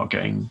that you're not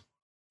getting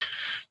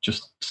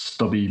just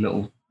stubby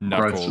little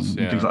knuckles growths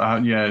and things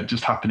like that. Yeah,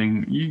 just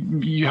happening.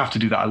 You have to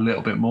do that a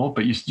little bit more,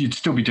 but you'd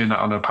still be doing that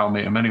on a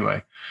palmatum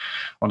anyway,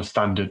 on a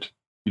standard,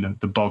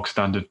 the bog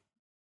standard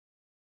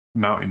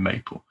mountain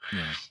maple.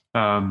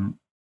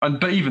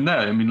 But even there,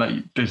 I mean,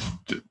 like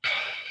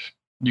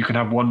you can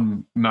have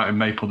one mountain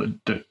maple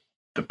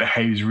that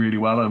behaves really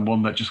well, and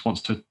one that just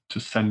wants to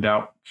send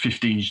out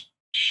 15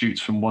 shoots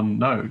from one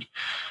node,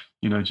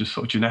 just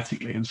sort of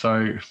genetically. And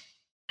so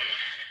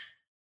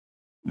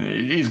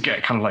it is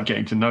kind of like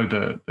getting to know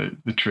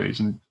the trees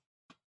and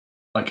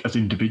like as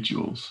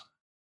individuals,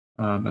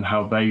 and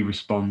how they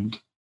respond,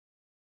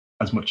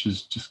 as much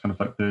as just kind of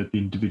like the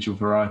individual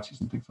varieties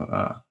and things like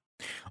that.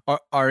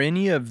 Are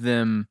any of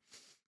them,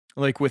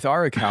 like with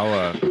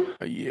Arakawa,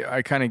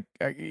 Yeah,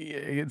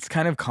 it's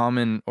kind of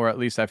common, or at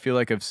least I feel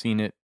like I've seen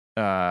it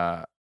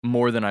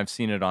more than I've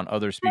seen it on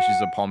other species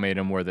of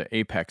palmatum, where the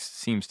apex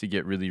seems to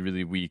get really,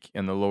 really weak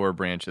and the lower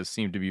branches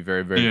seem to be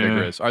very, very Yeah.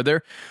 vigorous. Are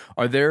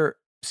there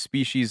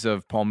species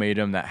of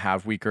palmatum that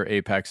have weaker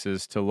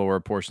apexes to lower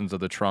portions of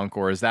the trunk,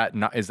 or is that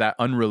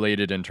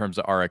unrelated in terms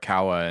of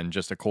Arakawa and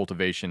just a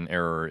cultivation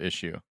error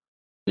issue?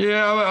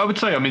 Yeah, I would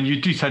say. I mean,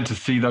 you do tend to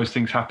see those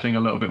things happening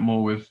a little bit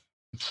more with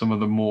some of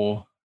the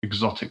more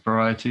exotic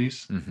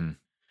varieties. Mm-hmm.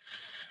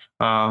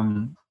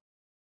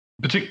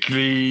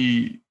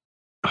 Particularly,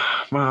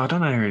 well, I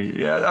don't know really.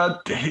 Yeah,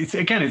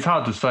 it's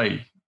hard to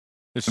say.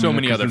 There's so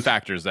many other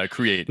factors that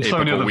create apical so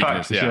many other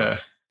weakness. Factors,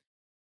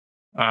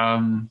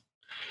 yeah.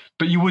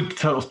 But you would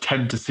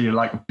tend to see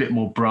like a bit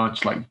more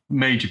branch, like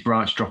major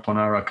branch drop on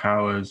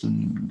Arakawas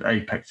and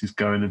apexes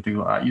going and things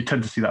like that. You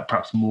tend to see that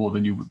perhaps more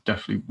than you would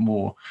definitely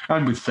more,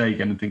 and with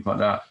Seigen and things like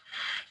that.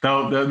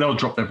 They'll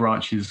drop their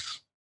branches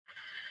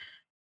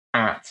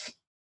at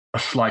a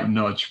slight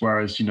nudge,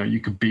 whereas you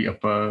could beat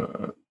up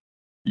a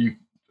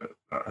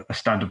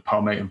standard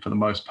palmatum for the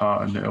most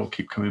part, and it'll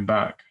keep coming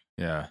back.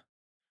 Yeah,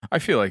 I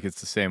feel like it's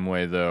the same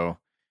way though.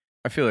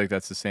 I feel like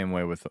that's the same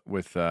way with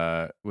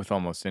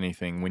almost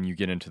anything. When you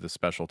get into the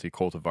specialty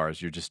cultivars,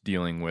 you're just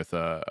dealing with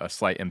a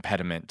slight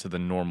impediment to the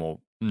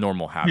normal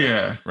habit.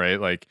 Yeah, right.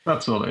 Like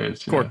that's all it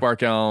is. Cork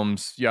bark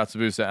elms,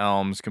 Yatsubusa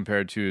elms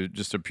compared to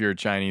just a pure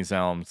Chinese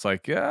elm. It's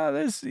like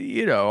this,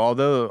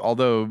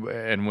 although,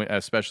 and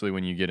especially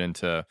when you get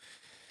into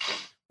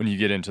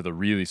the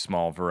really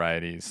small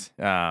varieties,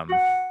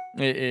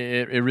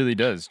 it really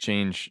does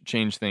change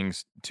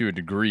things to a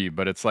degree.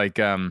 But it's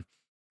like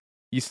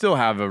you still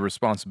have a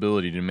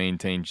responsibility to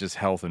maintain just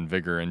health and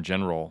vigor in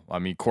general. I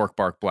mean, cork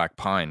bark black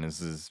pine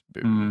is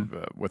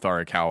with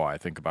Arakawa. I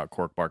think about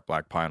cork bark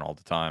black pine all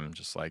the time.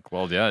 Just like,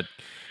 well, yeah, it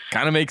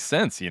kind of makes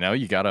sense. You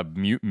got a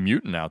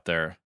mutant out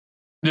there.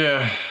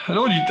 Yeah,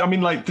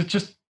 and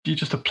you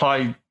just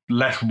apply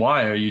less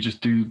wire. You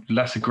just do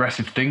less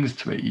aggressive things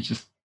to it. You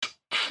just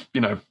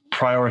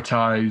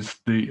prioritize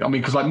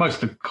because like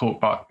most of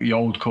the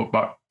old cork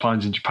bark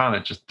pines in Japan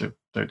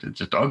they're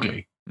just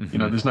ugly. Mm-hmm.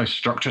 There's no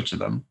structure to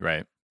them.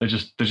 Right. They're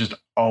just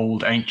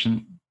old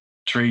ancient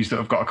trees that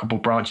have got a couple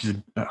of branches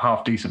in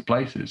half decent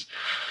places.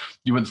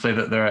 You wouldn't say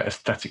that they're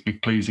aesthetically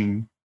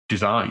pleasing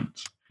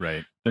designs.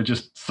 Right. They're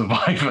just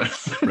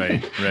survivors.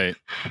 Right.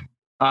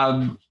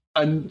 And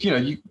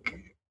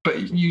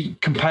you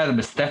compare them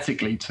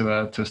aesthetically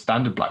to a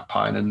standard black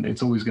pine, and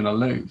it's always going to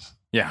lose.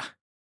 Yeah.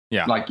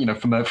 Like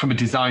from a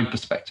design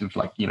perspective,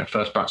 like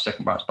first branch,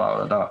 second branch, blah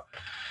blah blah.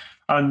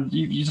 And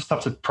you just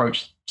have to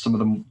approach some of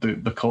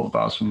the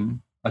cultivars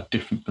from a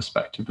different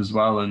perspective as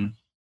well. And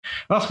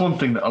that's one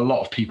thing that a lot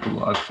of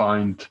people I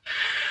find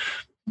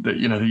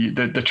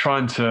that they're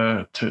trying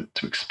to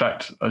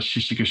expect a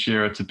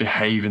Shishigashira to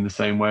behave in the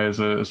same way as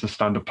a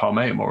standard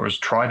palmatum or as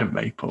trident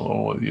maple,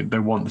 or they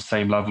want the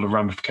same level of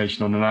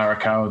ramification on an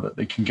Arakawa that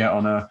they can get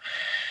on a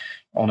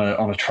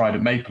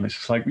trident maple. It's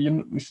just like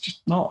it's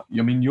just not.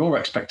 I mean, your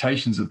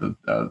expectations are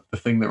the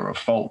thing that are at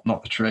fault,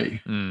 not the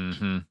tree.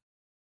 Mm-hmm.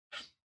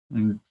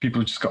 And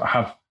people have just got to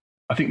have,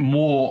 I think,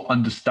 more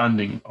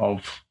understanding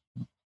of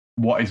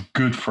what is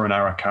good for an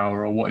Arakawa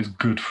or what is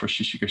good for a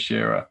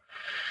Shishigashira.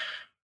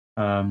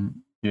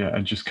 And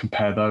just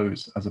compare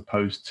those as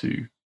opposed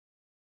to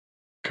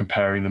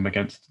comparing them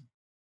against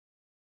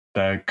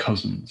their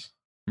cousins.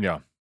 Yeah,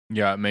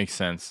 it makes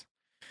sense.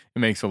 It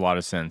makes a lot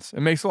of sense. It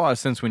makes a lot of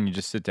sense when you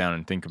just sit down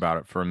and think about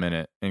it for a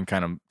minute and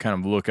kind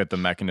of look at the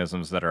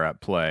mechanisms that are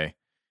at play.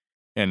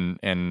 And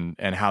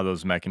how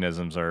those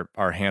mechanisms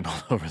are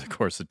handled over the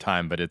course of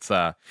time. But it's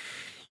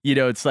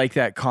it's like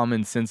that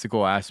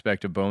commonsensical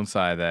aspect of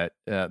bonsai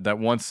that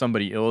once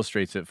somebody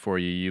illustrates it for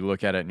you, you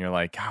look at it and you're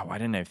like, oh, why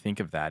didn't I think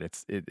of that?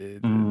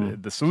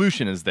 The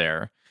solution is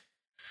there,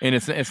 and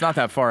it's not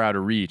that far out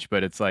of reach.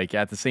 But it's like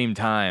at the same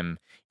time,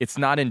 it's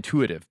not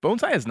intuitive.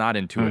 Bonsai is not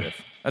intuitive.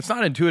 That's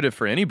not intuitive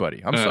for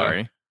anybody. I'm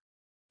sorry,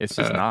 it's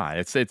just not.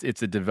 It's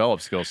a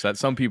developed skill set.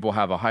 Some people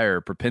have a higher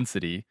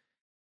propensity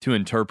to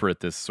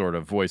interpret this sort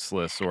of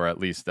voiceless, or at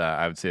least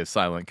I would say a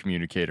silent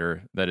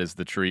communicator that is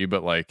the tree.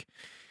 But like,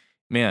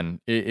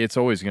 man, it's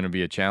always going to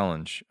be a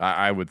challenge,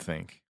 I would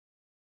think.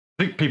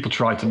 I think people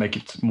try to make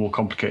it more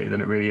complicated than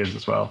it really is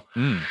as well.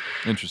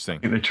 Interesting.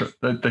 I think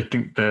they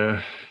think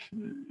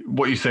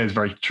what you say is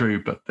very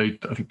true, but I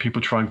think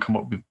people try and come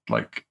up with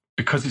like,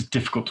 because it's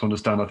difficult to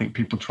understand, I think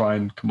people try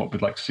and come up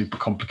with like super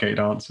complicated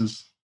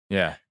answers.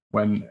 Yeah.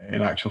 When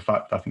in actual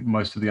fact, I think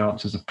most of the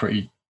answers are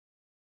pretty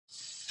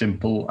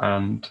simple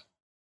and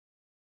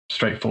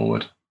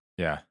straightforward.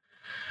 Yeah.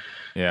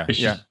 It's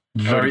just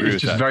very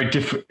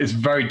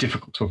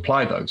difficult to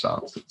apply those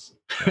answers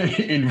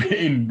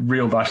in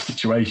real life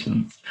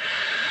situations.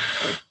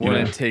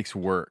 It takes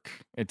work.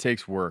 It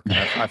takes work.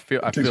 I feel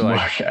like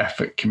work,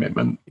 effort,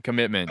 commitment,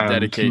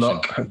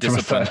 dedication,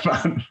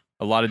 discipline.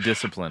 A lot of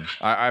discipline.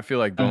 I feel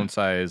like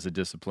bonsai is a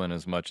discipline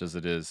as much as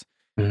it is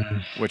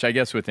Which I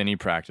guess with any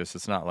practice,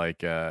 it's not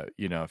like,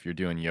 if you're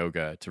doing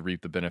yoga, to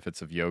reap the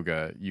benefits of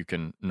yoga, you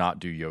can not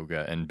do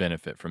yoga and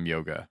benefit from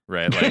yoga,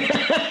 right?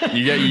 Like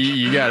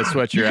you got to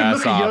sweat your ass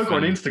off. You can look at yoga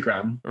on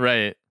Instagram,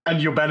 right?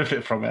 And you'll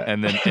benefit from it,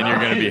 and you're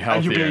going to be healthier.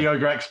 And you'll be a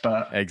yoga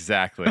expert.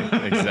 Exactly.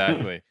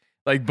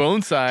 Like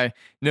bonsai,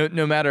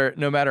 no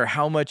matter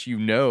how much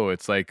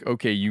it's like,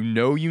 okay, you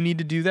need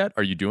to do that.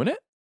 Are you doing it?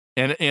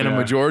 And a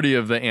majority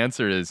of the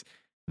answer is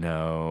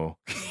no.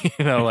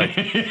 Like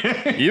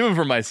even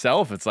for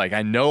myself, it's like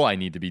I know I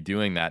need to be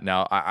doing that.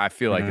 Now I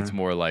feel like it's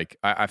more like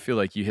I feel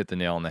like you hit the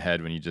nail on the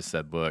head when you just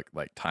said, look,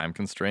 like time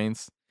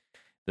constraints,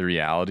 the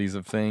realities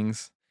of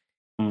things.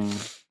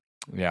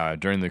 Yeah,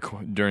 during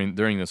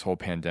this whole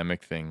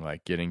pandemic thing,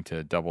 like getting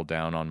to double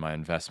down on my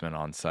investment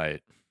on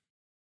site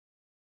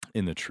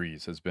in the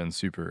trees has been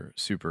super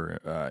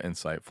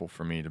insightful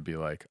for me to be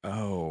like,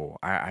 oh,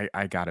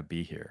 I gotta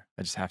be here.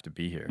 I just have to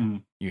be here.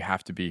 You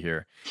have to be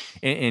here.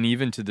 And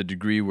even to the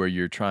degree where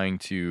you're trying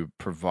to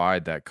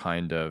provide that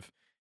kind of,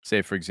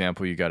 say, for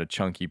example, you got a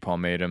chunky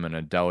palmatum and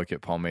a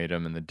delicate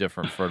palmatum and the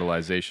different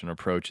fertilization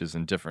approaches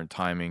and different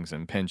timings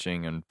and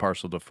pinching and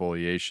partial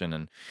defoliation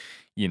and,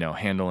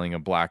 handling a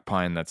black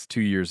pine that's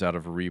 2 years out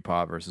of a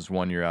repot versus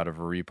 1 year out of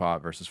a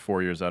repot versus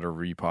 4 years out of a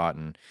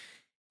repot,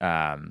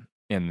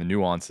 and the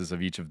nuances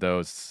of each of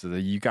those. So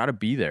that you got to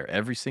be there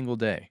every single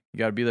day. You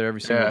got to be there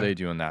every single day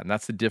doing that. And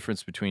that's the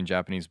difference between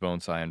Japanese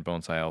bonsai and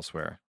bonsai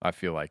elsewhere, I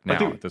feel like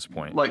now at this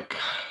point. Like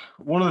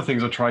one of the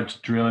things I tried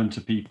to drill into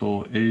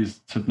people is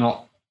to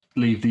not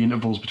leave the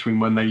intervals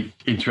between when they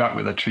interact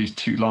with their trees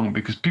too long,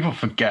 because people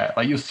forget.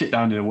 Like you'll sit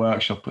down in a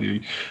workshop or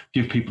you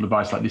give people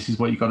advice like, this is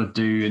what you got to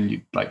do. And you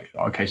like,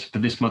 okay, so for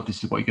this month,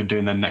 this is what you're going to do.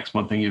 And then next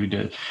month, then you'll do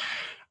it.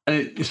 And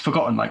it's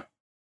forgotten. Like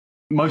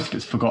most of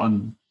it's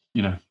forgotten,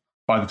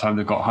 by the time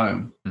they've got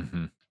home.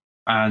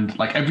 And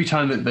like every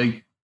time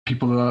that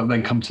people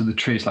then come to the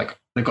tree, it's like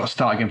they've got to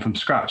start again from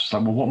scratch. It's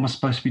like, well, what am I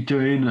supposed to be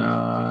doing?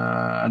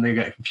 And they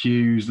get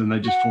confused and they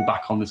just fall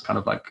back on this kind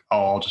of like,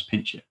 oh, I'll just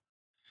pinch it.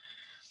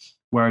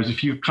 Whereas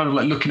if you're kind of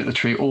like looking at the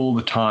tree all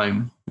the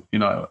time,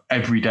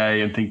 every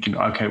day and thinking,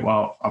 okay,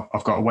 well,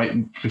 I've got to wait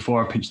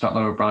before I pinch that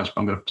lower branch, but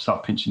I'm going to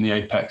start pinching the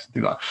apex and do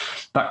that.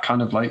 That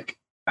kind of like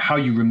how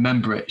you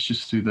remember it is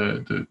just through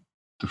the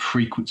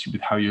frequency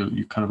with how you're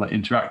kind of like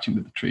interacting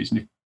with the trees.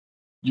 And if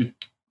you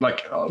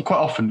like quite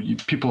often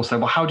people will say,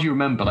 well, how do you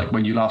remember like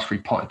when you last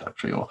repotted that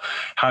tree, or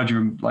how do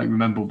you like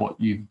remember what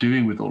you're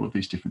doing with all of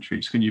these different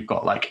trees? When you've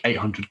got like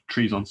 800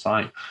 trees on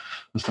site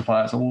and stuff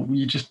like that. So well,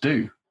 you just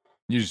do.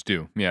 You just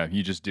do. Yeah,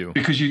 you just do.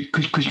 Because you're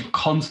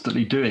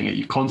constantly doing it.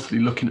 You're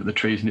constantly looking at the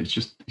trees and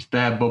it's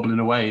there bubbling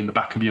away in the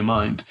back of your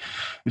mind.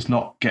 It's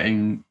not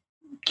getting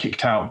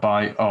kicked out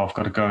by, oh, I've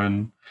got to go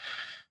and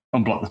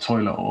unblock the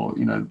toilet or,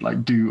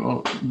 like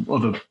do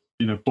other,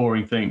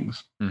 boring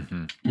things.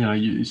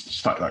 It's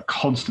just like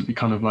constantly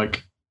kind of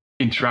like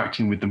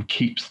interacting with them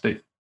keeps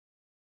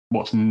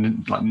what's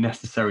like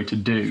necessary to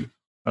do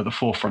at the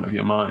forefront of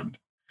your mind.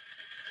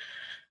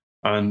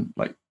 And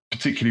like,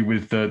 particularly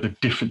with the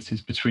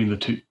differences between the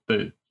two,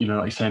 like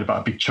you're saying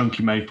about a big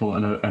chunky maple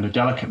and a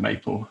delicate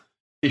maple,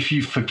 if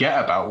you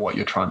forget about what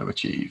you're trying to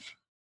achieve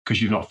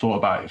because you've not thought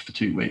about it for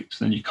 2 weeks,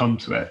 then you come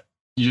to it,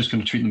 you're just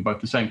going to treat them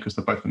both the same because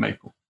they're both a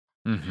maple.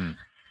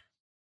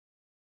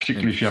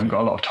 Particularly if you haven't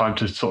got a lot of time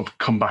to sort of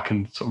come back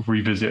and sort of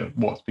revisit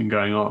what's been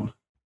going on.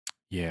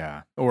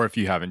 Yeah. Or if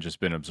you haven't just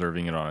been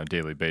observing it on a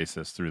daily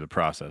basis through the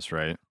process,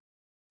 right?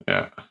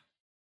 Yeah.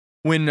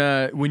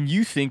 When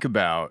you think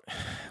about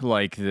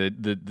like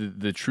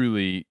the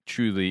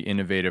truly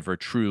innovative or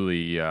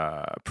truly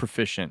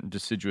proficient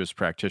deciduous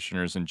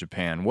practitioners in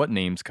Japan, what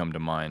names come to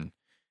mind?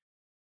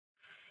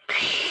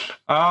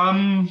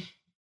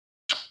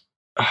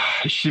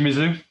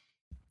 Shimizu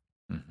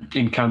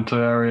in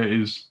Kanto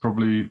area is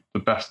probably the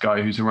best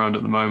guy who's around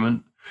at the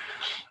moment.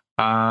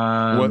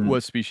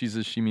 What species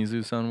is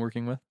Shimizu-san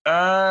working with?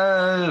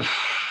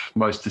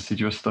 Most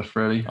deciduous stuff,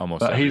 really. Almost.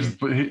 But he's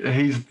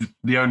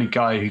the only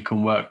guy who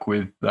can work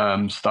with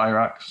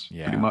styrax,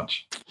 pretty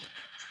much.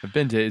 I've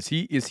been to. Is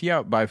he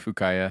out by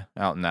Fukaya,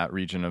 out in that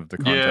region of the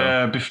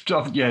Kanto?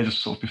 Yeah,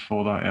 just sort of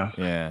before that.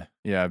 Yeah.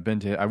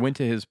 I went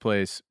to his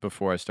place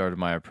before I started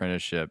my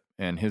apprenticeship,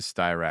 and his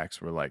styrax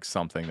were like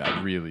something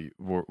that really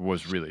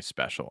was really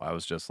special. I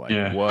was just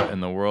like, what in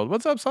the world?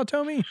 What's up,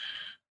 Satomi?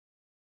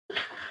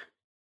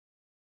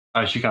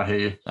 Oh, she can't hear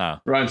you. Oh.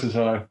 Ryan says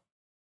hello.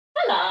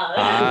 Hello.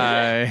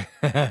 Hi.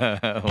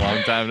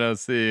 Long time no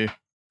see.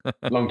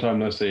 Long time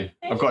no see.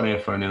 I've got an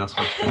earphone in. That's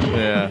why.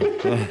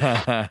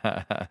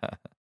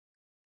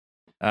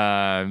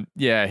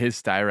 Yeah.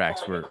 His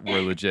styrax were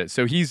legit.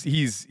 So he's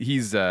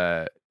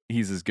as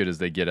good as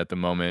they get at the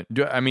moment.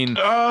 People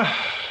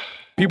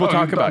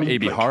talk about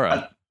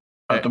Ebihara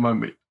at the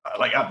moment.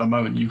 Like at the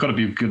moment, you've got to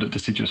be good at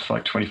deciduous for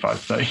like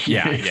 25, 30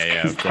 years.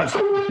 Yeah. Of course.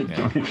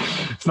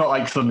 It's not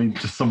like suddenly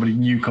just somebody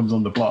new comes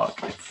on the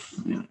block.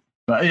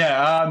 But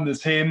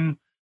there's him.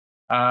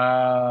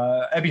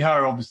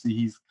 Ebihara, obviously,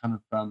 he's kind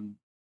of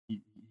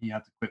he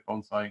had to quit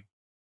bonsai a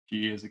few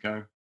years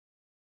ago.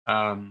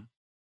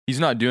 He's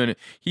not doing it.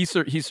 He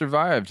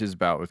survived his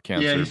bout with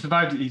cancer. Yeah, he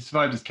survived. He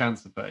survived his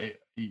cancer, but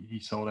he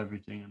sold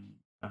everything,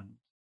 and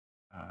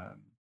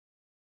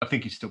I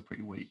think he's still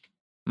pretty weak.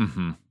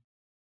 Mm-hmm.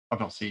 I've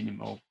not seen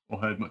him or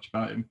heard much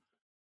about him.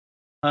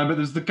 But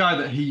there's the guy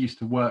that he used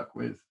to work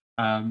with,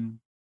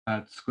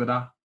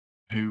 Squida,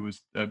 who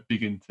was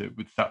big into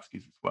with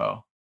Satskis as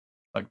well.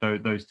 Like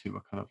those two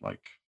were kind of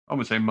like, I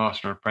would say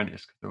master and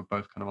apprentice, because they were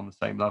both kind of on the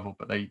same level,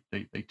 but they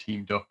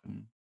teamed up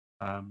and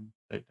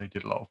they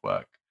did a lot of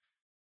work.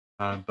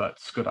 But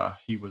Squida,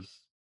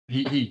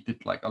 he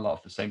did like a lot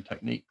of the same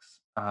techniques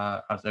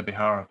as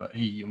Ebihara, but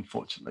he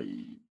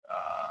unfortunately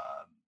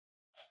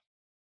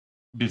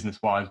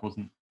business-wise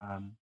wasn't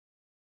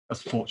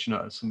as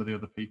fortunate as some of the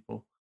other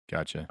people.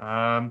 Gotcha.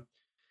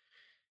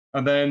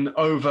 And then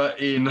over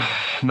in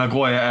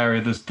Nagoya area,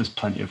 there's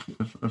plenty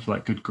of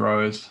like good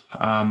growers.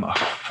 I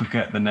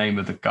forget the name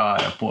of the guy.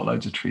 I bought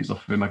loads of trees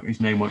off of him. His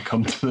name won't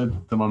come to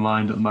my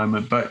mind at the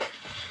moment. But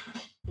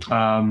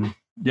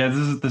yeah,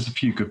 there's a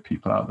few good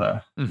people out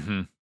there.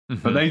 Mm-hmm. Mm-hmm.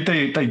 But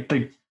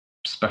they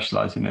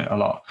specialize in it a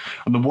lot.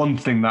 And the one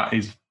thing that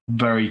is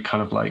very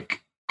kind of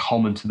like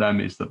common to them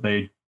is that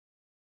they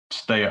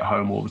stay at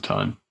home all the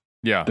time.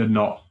 Yeah, they're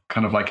not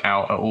kind of like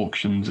out at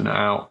auctions and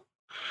out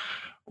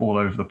all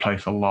over the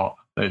place a lot.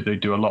 They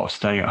do a lot of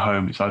staying at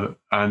home.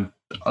 And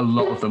a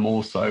lot of them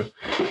also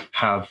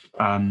have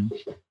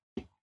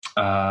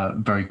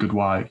very good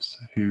wives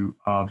who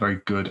are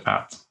very good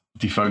at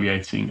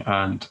defoliating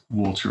and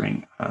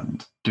watering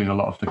and doing a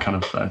lot of the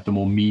kind of the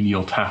more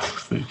menial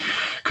tasks,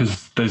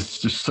 because there's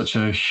just such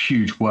a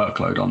huge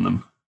workload on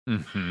them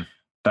mm-hmm.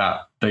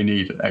 that they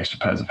need extra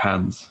pairs of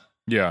hands.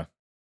 Yeah.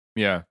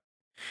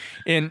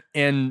 And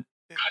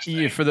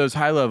for those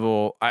high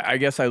level, I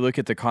guess I look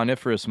at the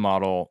coniferous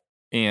model,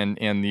 and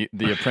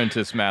the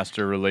apprentice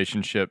master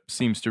relationship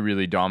seems to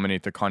really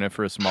dominate the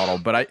coniferous model,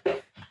 but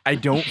I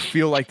don't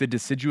feel like the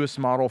deciduous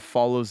model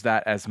follows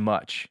that as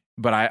much.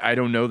 But I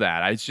don't know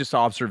that. It's just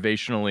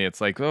observationally, it's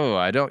like,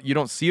 you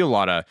don't see a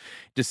lot of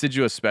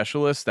deciduous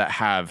specialists that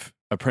have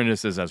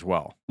apprentices as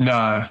well.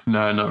 No,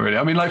 not really.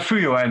 I mean, like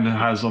Fuyuan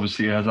has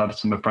had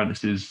some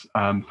apprentices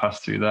pass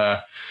through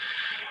there.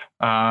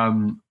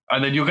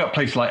 And then you'll get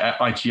places like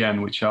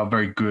IGN, which are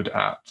very good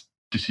at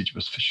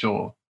deciduous for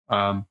sure,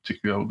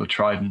 particularly all the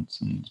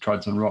tridents and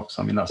rocks.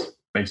 I mean, that's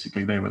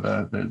basically, they were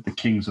the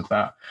kings of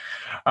that.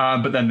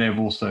 But then they've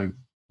also,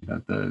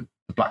 the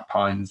black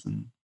pines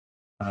and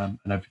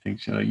everything.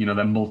 So,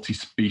 they're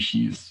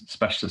multi-species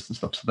specialists and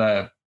stuff. So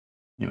their,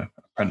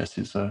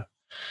 apprentices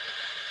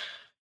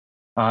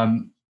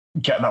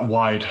get that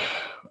wide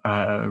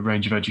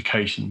range of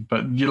education.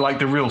 But you like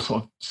the real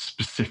sort of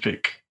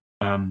specific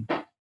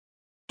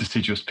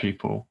deciduous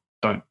people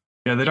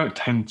they don't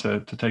tend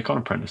to take on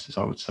apprentices,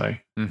 I would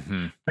say.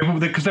 Mm-hmm.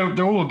 Because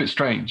they're all a bit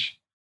strange.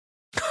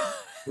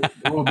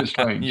 They're all a bit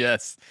strange.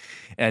 Yes.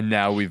 And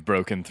now we've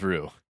broken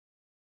through.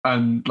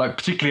 And like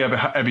particularly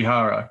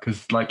Ebihara,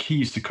 because like he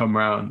used to come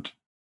around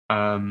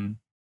to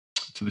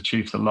the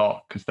chiefs a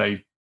lot, because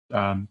they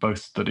both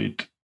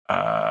studied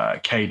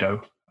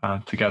Kado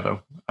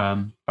together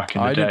back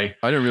in the day.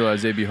 I didn't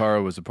realize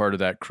Ebihara was a part of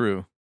that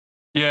crew.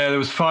 Yeah, there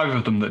was 5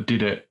 of them that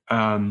did it.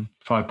 5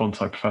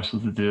 bonsai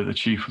professionals that did it. The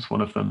chief was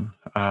one of them,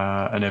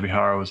 and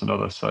Ebihara was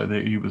another. So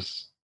he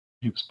was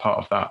part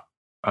of that.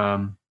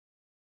 And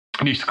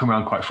he used to come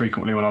around quite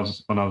frequently when I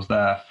was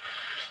there.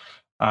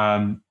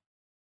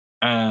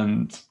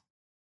 And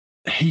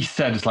he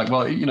said, it's like,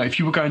 well, if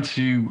you were going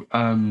to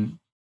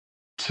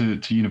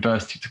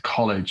university, to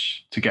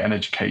college, to get an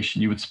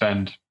education, you would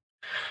spend,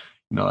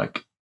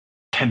 like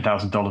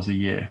 $10,000 a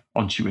year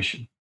on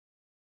tuition.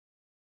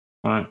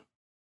 Right?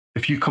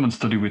 If you come and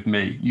study with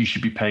me, you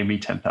should be paying me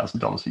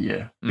 $10,000 a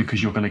year,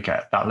 because you're going to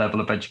get that level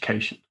of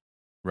education.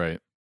 Right.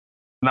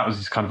 And that was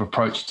his kind of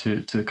approach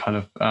to kind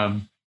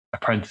of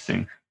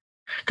apprenticing,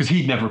 because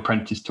he'd never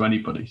apprenticed to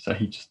anybody. So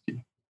he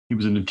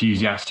was an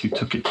enthusiast who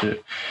took it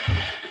to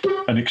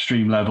an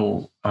extreme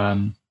level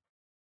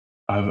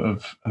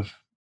of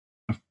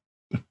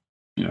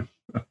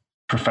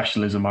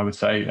professionalism, I would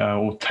say,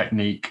 or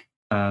technique.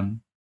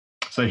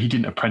 So he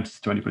didn't apprentice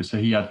to anybody. So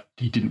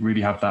he didn't really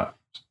have that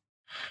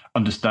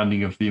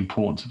understanding of the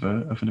importance of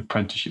an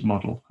apprenticeship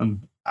model,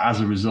 and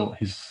as a result,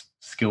 his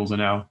skills are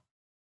now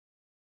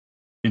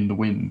in the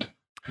wind.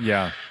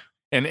 Yeah,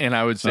 and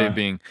I would say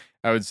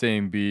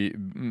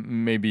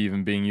maybe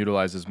even being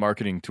utilized as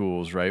marketing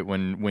tools, right?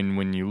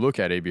 When you look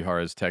at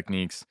Ebihara's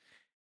techniques,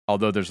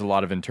 although there's a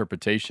lot of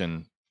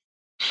interpretation,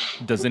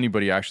 does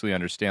anybody actually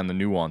understand the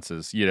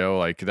nuances?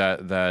 Like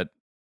that.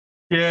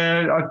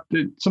 Yeah,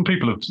 some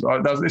people have.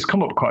 It's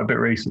come up quite a bit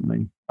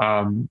recently.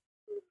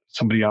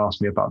 Somebody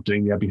asked me about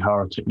doing the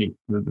Ebihara technique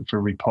for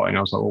repotting.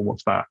 I was like, well,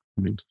 what's that?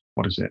 I mean,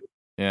 what is it?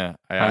 Yeah,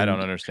 I don't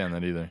understand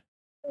that either.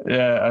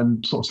 Yeah,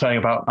 and sort of saying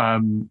about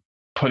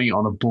putting it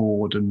on a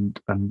board and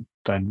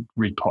then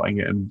repotting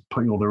it and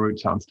putting all the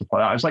roots out and stuff like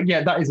that. I was like,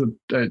 yeah, that is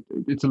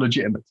it's a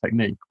legitimate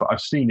technique, but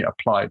I've seen it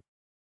applied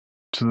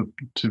to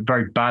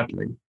very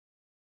badly.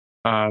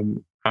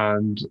 And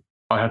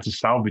I had to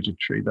salvage a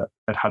tree that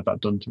had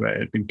that done to it. It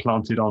had been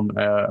planted on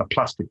a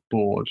plastic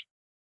board.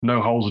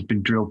 No holes had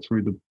been drilled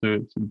through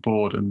the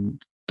board,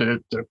 and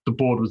the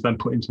board was then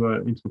put into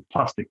a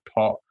plastic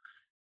pot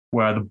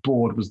where the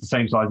board was the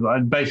same size,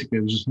 and basically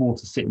it was just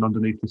water sitting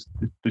underneath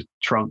this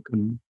trunk,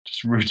 and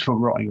just roots were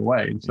rotting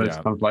away. And so it's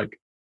kind of like,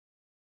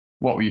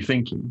 what were you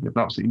thinking? You have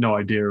absolutely no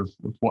idea of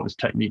what this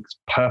technique's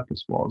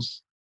purpose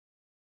was.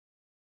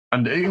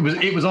 And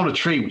it was on a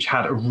tree which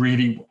had it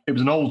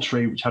was an old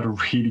tree which had a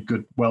really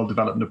good,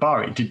 well-developed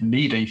Nebari. It didn't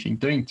need anything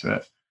doing to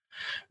it.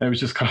 And it was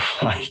just kind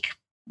of like,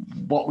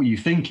 what were you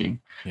thinking?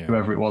 Yeah.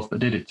 Whoever it was that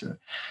did it to it.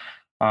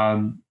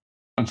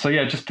 And so,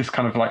 yeah, just this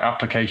kind of like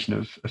application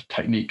of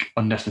technique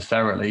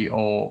unnecessarily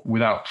or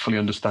without fully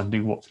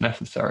understanding what's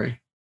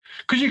necessary.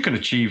 Because you can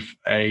achieve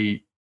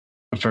a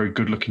very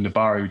good looking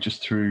Nebari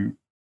just through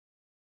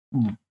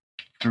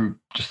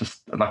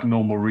just like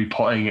normal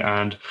repotting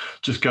and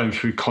just going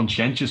through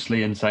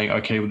conscientiously and saying,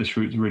 okay, well, this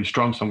root is really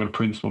strong, so I'm going to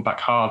prune this one back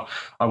hard.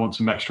 I want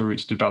some extra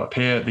roots to develop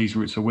here. These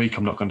roots are weak.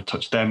 I'm not going to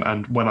touch them.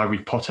 And when I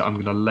repot it, I'm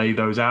going to lay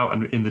those out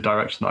and in the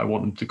direction that I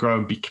want them to grow,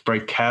 and be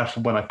very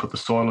careful when I put the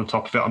soil on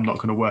top of it. I'm not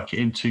going to work it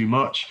in too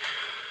much.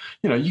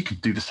 You know, you could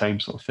do the same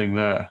sort of thing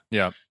there.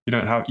 Yeah. You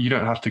don't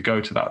have to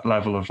go to that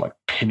level of like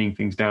pinning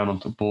things down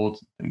onto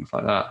boards and things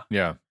like that.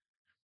 Yeah.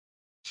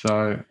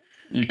 So,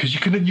 because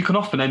you can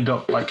often end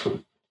up like,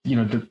 you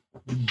know,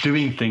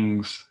 doing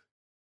things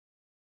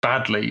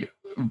badly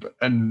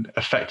and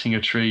affecting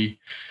a tree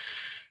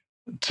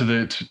to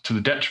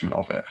the detriment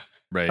of it.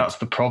 Right. That's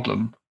the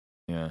problem.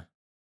 Yeah.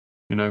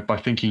 You know, by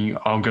thinking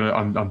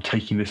I'm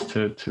taking this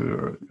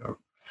to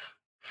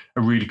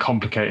a really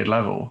complicated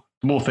level.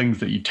 The more things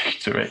that you do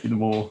to it, the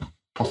more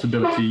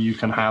possibility you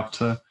can have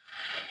to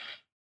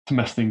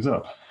mess things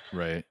up.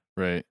 Right.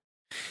 Right.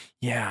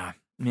 Yeah,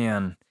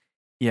 man.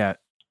 Yeah.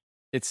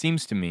 It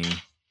seems to me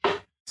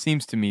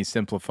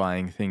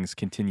simplifying things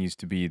continues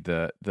to be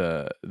the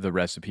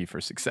recipe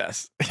for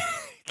success.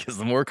 Because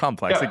the more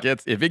complex it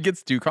gets, if it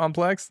gets too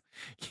complex,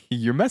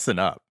 you're messing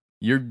up.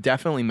 You're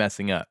definitely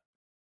messing up.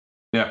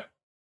 Yeah.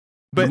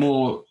 But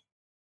the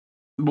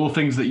more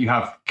things that you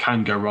have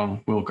can go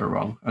wrong, will go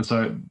wrong.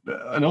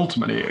 And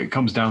ultimately it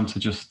comes down to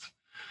just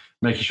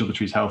making sure the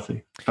tree's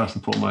healthy, first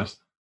and foremost.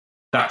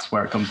 That's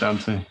where it comes down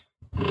to.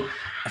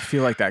 I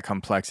feel like that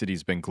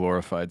complexity's been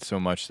glorified so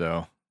much,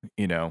 though.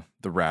 You know,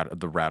 the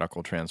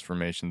radical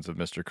transformations of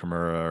Mr.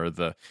 Kimura, or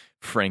the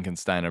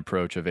Frankenstein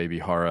approach of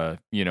Ebihara,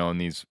 you know, in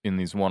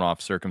these one-off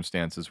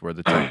circumstances where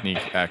the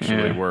technique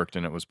actually worked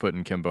and it was put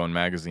in Kimbone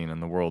magazine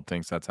and the world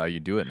thinks that's how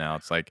you do it now.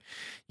 It's like,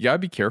 you gotta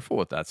be careful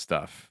with that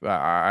stuff.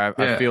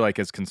 I feel like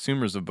as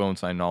consumers of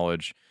bonsai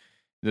knowledge,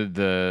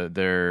 the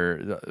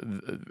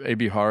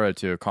Ebihara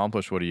to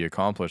accomplish what he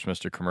accomplished,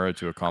 Mr. Kimura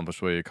to accomplish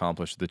what he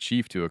accomplished, the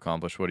chief to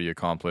accomplish what he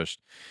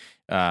accomplished.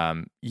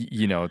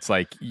 You know, it's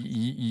like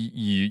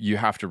you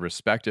have to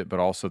respect it,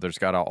 but also there's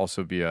got to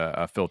also be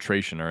a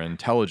filtration or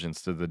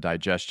intelligence to the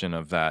digestion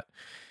of that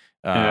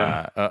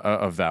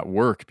of that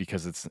work,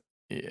 because it's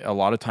a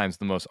lot of times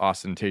the most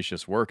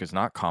ostentatious work is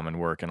not common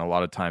work, and a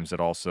lot of times it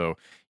also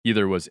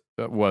either was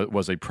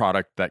a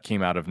product that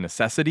came out of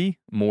necessity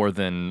more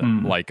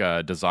than like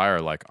a desire,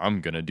 like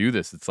I'm gonna do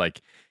this. It's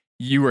like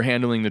you were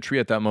handling the tree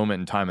at that moment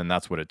in time, and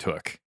that's what it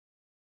took.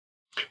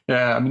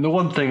 Yeah, I mean, the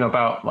one thing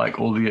about like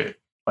all the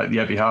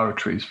Ebihara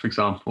trees, for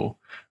example,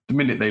 the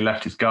minute they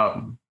left his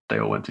garden, they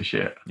all went to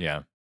shit.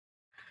 Yeah.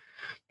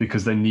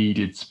 Because they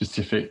needed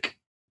specific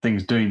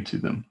things doing to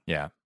them.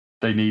 Yeah.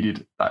 They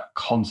needed that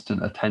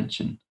constant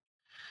attention.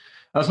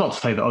 That's not to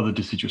say that other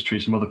deciduous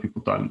trees from other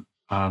people don't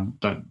have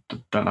that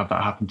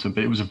happen to them,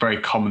 but it was a very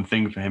common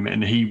thing for him,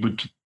 and he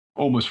would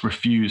almost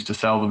refuse to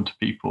sell them to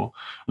people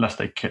unless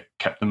they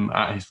kept them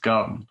at his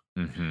garden.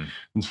 Mm-hmm.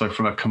 And so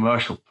from a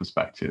commercial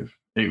perspective,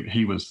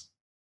 he was,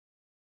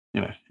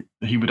 you know,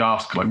 he would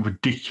ask like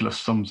ridiculous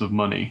sums of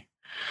money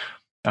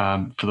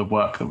for the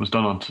work that was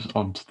done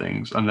onto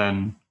things, and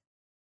then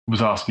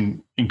was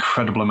asking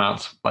incredible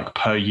amounts like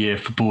per year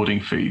for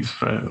boarding fees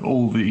for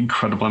all the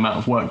incredible amount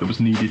of work that was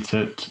needed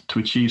to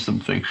achieve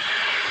something.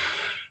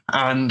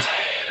 And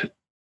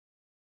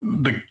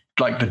the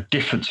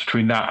difference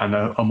between that and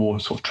a more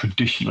sort of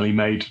traditionally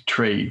made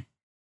tree,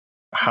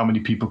 how many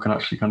people can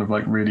actually kind of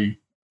like really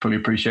fully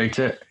appreciate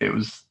it? It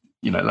was,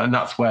 you know, and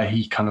that's where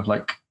he kind of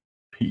like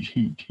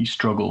he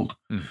struggled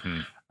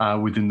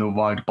within the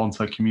wide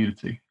bonsai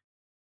community.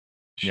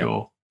 Sure.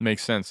 Yep.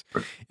 Makes sense.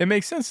 It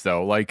makes sense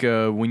though. Like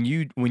when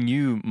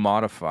you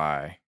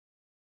modify,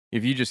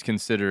 if you just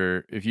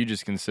consider the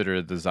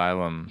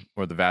xylem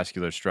or the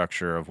vascular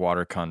structure of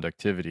water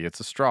conductivity,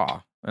 it's a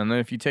straw. And then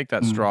if you take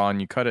that straw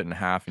and you cut it in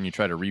half and you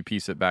try to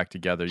repiece it back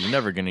together, you're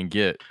never going to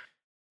get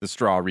the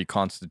straw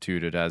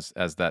reconstituted as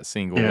that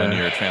single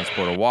linear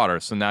transport of water.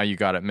 So now you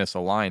got it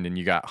misaligned and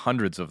you got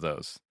hundreds of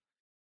those.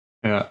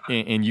 Yeah.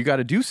 And you got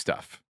to do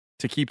stuff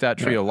to keep that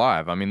tree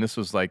alive. I mean, this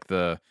was like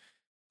the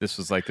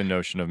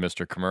notion of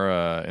Mr.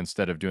 Kimura.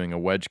 Instead of doing a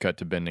wedge cut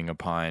to bending a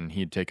pine,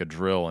 he'd take a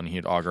drill and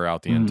he'd auger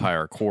out the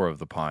entire core of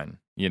the pine.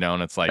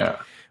 And it's like, Yeah.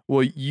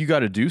 well, you got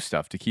to do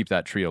stuff to keep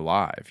that tree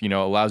alive. It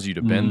allows you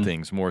to bend Mm.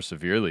 things more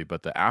severely,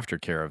 but the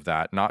aftercare of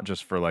that, not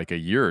just for like a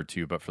year or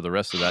two, but for the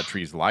rest of that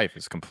tree's life,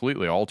 is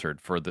completely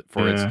altered for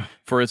Yeah.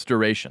 its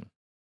duration.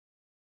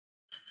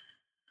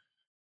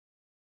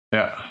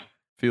 Yeah.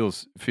 It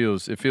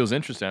feels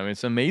interesting. I mean,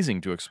 it's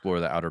amazing to explore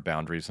the outer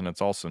boundaries, and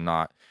it's also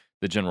not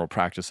the general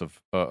practice of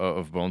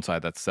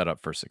bonsai that's set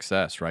up for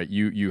success, right?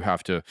 You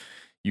have to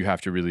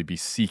really be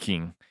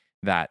seeking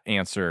that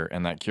answer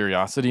and that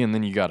curiosity, and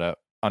then you got to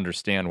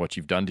understand what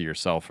you've done to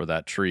yourself for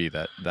that tree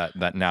that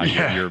now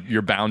Yeah.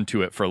 you're bound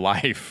to it for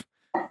life.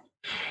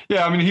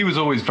 Yeah, I mean, he was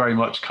always very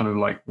much kind of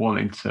like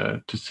wanting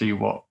to see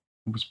what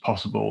was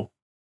possible,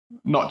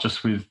 not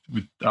just with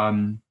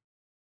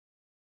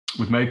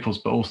maples,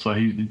 but also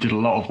he did a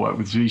lot of work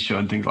with Zisha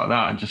and things like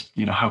that, and just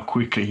how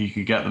quickly he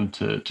could get them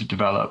to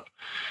develop.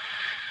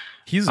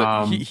 He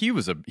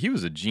was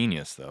a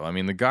genius, though. I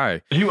mean, the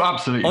guy, he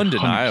absolutely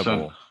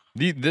undeniable.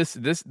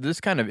 100%.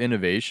 This kind of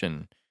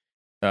innovation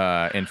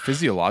and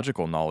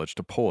physiological knowledge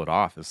to pull it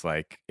off is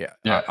like,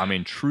 I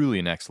mean,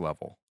 truly next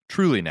level.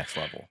 Truly next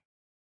level.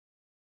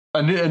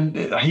 And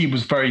he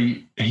was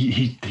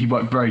he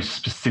worked very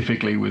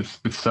specifically with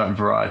certain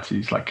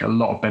varieties, like a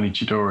lot of Beni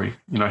Chidori.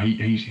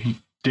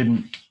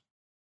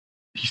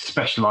 He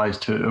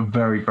specialized to a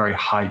very, very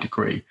high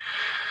degree.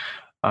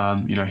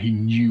 He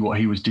knew what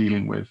he was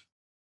dealing with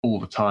all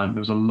the time.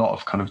 There was a lot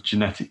of kind of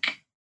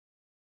genetic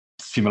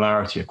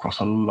similarity across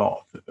a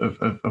lot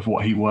of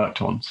what he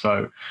worked on.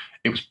 So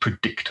it was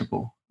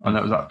predictable. And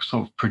that was that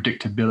sort of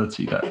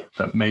predictability that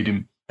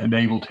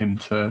enabled him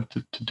to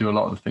do a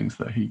lot of the things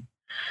that he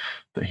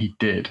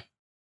did.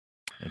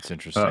 It's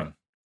interesting.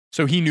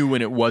 So he knew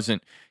when it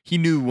wasn't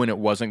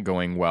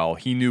going well.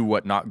 He knew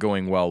what not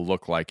going well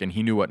looked like, and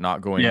he knew what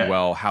not going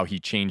well, how he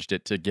changed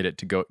it to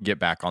get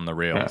back on the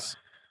rails.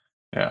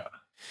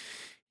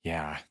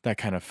 Yeah, that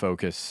kind of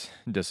focus,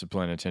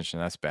 discipline,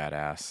 attention, that's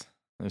badass.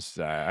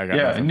 I got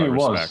nothing but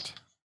respect.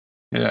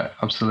 Yeah,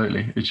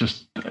 absolutely. It's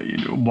just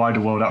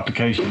wider world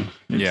application.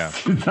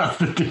 That's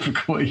the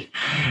difficulty.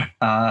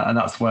 And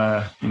that's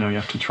where, you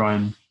have to try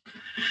and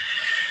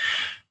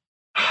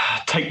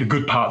take the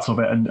good parts of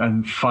it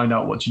and find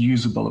out what's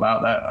usable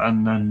about that,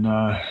 and then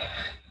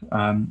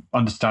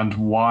understand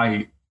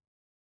why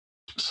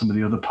some of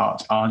the other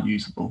parts aren't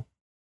usable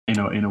in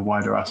a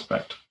wider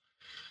aspect.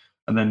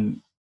 And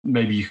then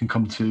maybe you can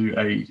come to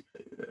a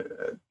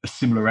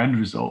similar end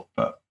result,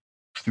 but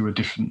through a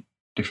different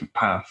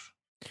path.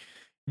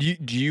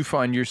 Do you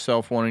find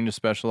yourself wanting to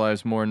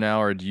specialize more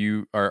now, or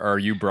are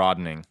you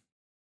broadening?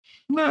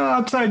 No,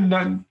 I'd say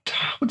no.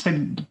 I would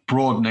say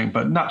broadening,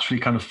 but naturally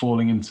kind of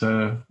falling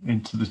into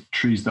the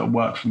trees that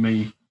work for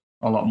me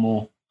a lot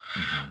more,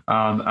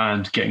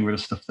 and getting rid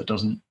of stuff that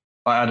doesn't.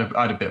 I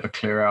had a bit of a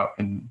clear out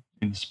in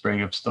the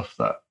spring of stuff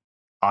that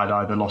I'd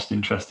either lost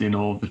interest in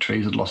or the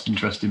trees had lost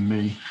interest in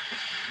me.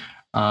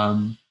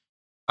 And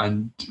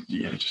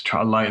just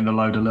try to lighten the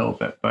load a little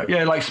bit. But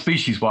like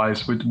species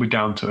wise, we're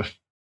down to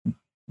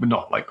we're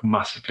not like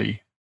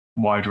massively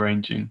wide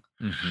ranging.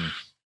 Mm-hmm.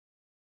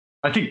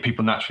 I think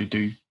people naturally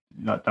do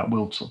that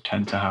will sort of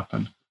tend to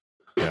happen.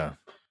 Yeah.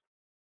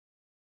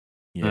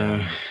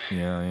 Because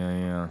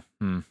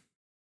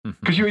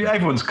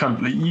everyone's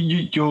kind of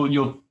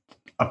your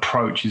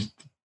approach is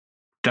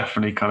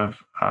definitely kind of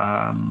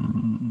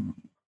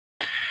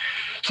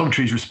some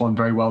trees respond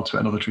very well to it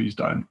and other trees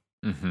don't.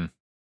 Mm-hmm.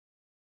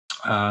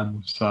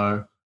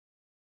 So,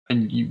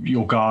 and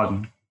your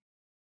garden,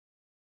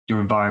 your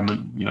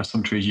environment,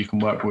 some trees you can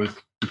work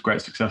with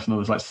great success, and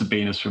others like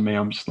Sabinas for me,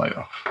 I'm just like,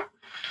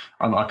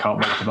 I can't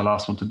wait for the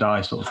last one to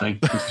die, sort of thing.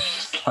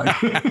 It's just like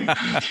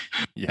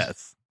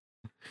yes,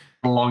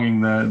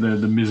 prolonging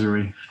the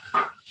misery,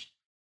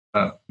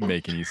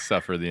 making you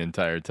suffer the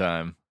entire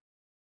time.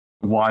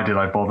 Why did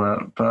I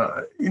bother?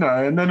 But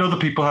and then other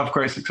people have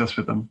great success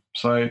with them,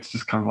 so it's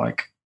just kind of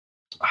like,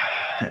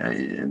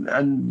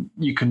 and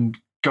you can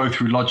go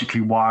through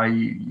logically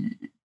why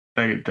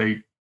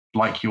they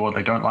like you or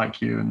they don't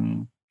like you,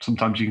 and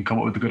sometimes you can come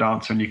up with a good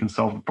answer and you can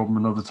solve the problem,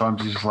 and other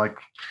times it's just like,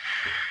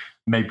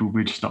 maybe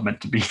we're just not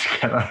meant to be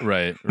together.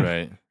 Right.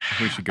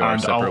 We should go our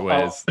separate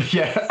ways.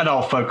 And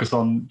I'll focus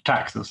on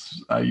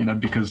taxus,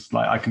 because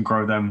like I can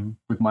grow them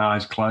with my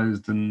eyes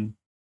closed, and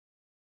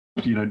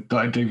I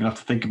don't even have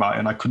to think about it,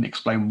 and I couldn't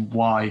explain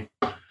why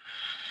a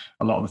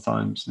lot of the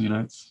times.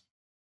 It's.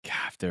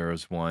 God,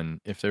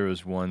 if there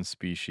was one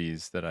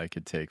species that I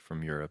could take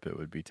from Europe, it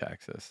would be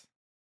Taxus.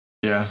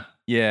 Yeah,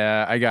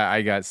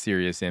 I got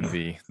serious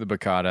envy. The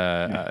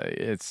Baccata,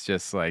 it's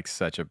just like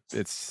such a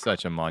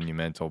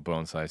monumental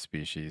bonsai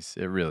species.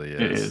 It really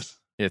is.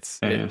 It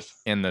is.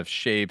 And the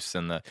shapes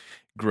and the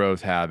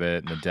growth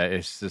habit and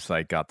it's just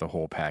like got the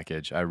whole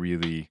package.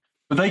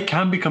 But they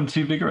can become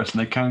too vigorous, and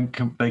they can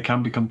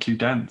become too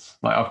dense.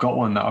 Like I've got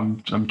one that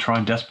I'm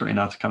trying desperately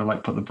now to kind of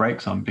like put the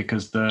brakes on,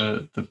 because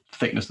the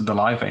thickness of the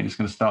live vein is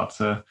going to start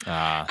to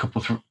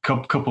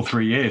couple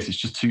 3 years.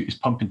 It's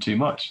pumping too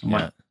much.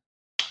 Like,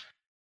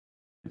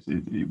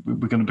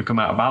 we're going to become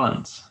out of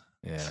balance.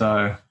 Yeah.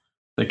 So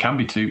they can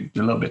be a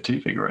little bit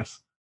too vigorous.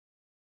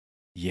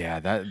 Yeah,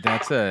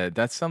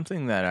 that's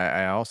something that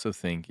I also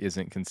think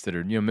isn't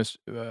considered.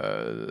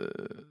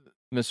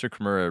 Mr.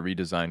 Kimura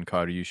redesigned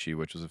Karyushi,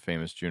 which was a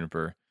famous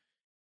juniper,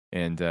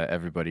 and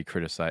everybody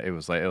criticized. It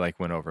was like it like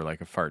went over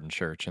like a fart in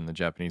church in the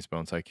Japanese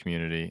bonsai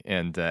community,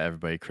 and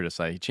everybody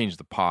criticized. He changed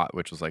the pot,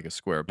 which was like a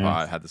square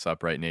pot, Yes. had this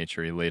upright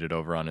nature. He laid it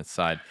over on its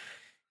side.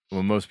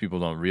 What most people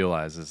don't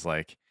realize is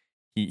like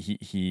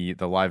he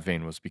the live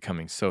vein was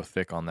becoming so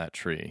thick on that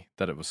tree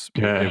that it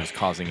Yeah. was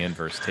causing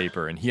inverse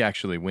taper, and he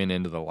actually went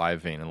into the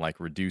live vein and like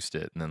reduced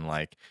it, and then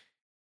like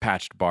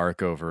patched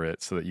bark over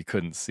it so that you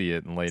couldn't see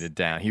it and laid it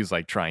down. He was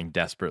like trying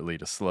desperately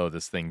to slow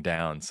this thing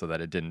down so that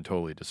it didn't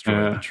totally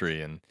destroy the Yeah.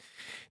 tree. And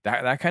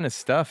that kind of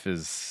stuff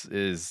is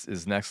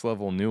next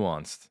level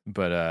nuanced.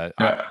 But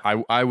Yeah.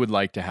 I would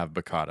like to have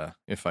Bakata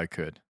if I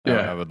could. I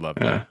Yeah. would love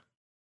that.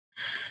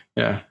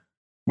 Yeah. Yeah.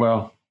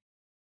 Well,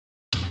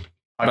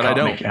 I But I can't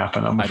don't. make it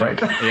happen, I'm I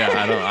don't. afraid. Yeah,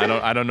 I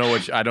don't know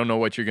I don't know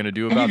what you're gonna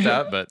do about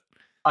that. But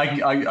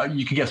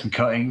You can get some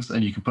cuttings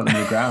and you can put them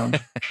in the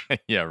ground.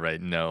 yeah,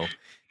 right.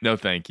 No,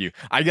 thank you.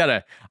 I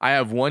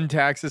have one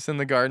Taxus in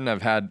the garden.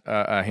 I've had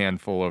a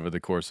handful over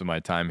the course of my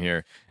time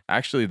here.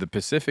 Actually, the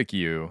Pacific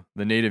yew,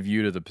 the native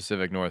yew to the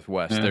Pacific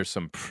Northwest, Yeah. there's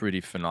some pretty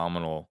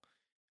phenomenal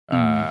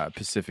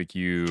Pacific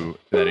yew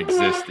that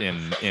exist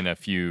in a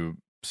few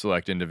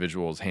select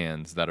individuals'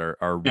 hands that are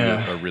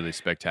Yeah. really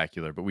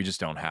spectacular. But we just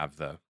don't have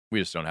the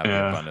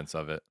Yeah. abundance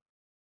of it.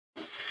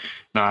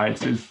 No,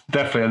 it's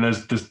definitely, and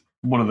there's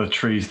one of the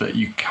trees that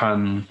you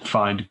can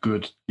find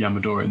good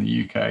Yamadora in the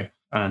UK,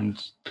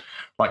 and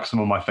like some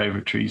of my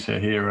favorite trees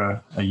here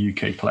are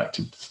UK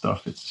collected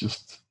stuff. It's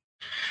just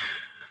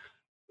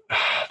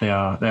they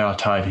are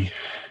tidy.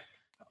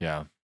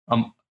 Yeah.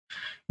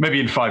 Maybe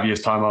in 5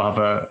 years' time I'll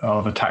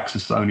have a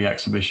Taxus only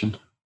exhibition.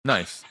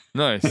 Nice.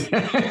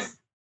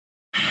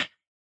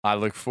 I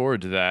look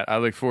forward to that.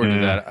 To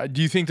that.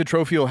 Do you think the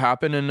trophy will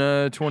happen in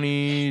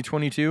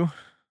 2022?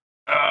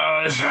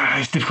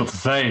 It's difficult to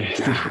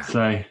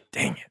say.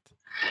 Dang it.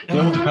 It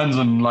all depends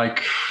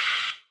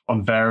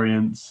on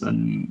variants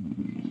and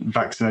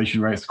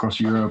vaccination rates across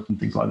Europe and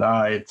things like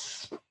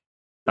that.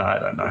 I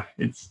don't know.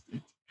 It's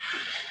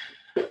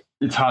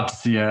hard to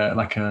see a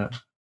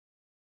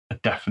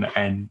definite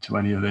end to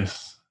any of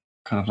this.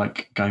 Kind of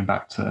like going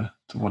back to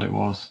what it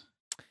was.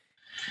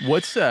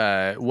 What's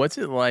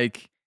it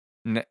like?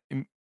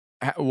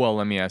 Well,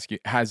 let me ask you: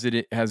 has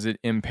it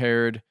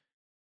impaired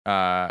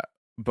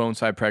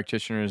bonsai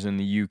practitioners in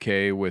the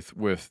UK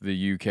with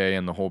the UK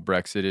and the whole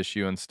Brexit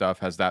issue and stuff?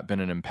 Has that been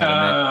an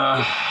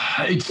impediment?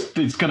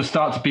 It's going to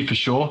start to be for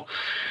sure.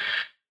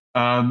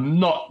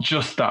 Not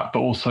just that, but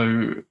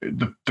also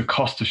the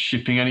cost of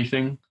shipping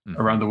anything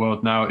around the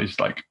world now is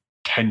like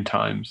 10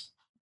 times,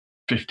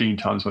 15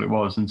 times what it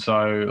was. And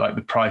so like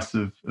the price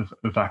of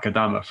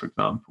Akadama, for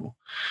example,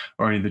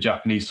 or any of the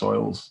Japanese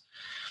soils,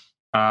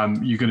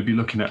 you're going to be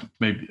looking at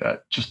maybe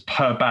just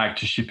per bag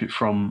to ship it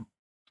from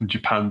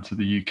Japan to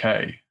the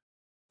UK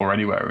or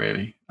anywhere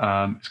really.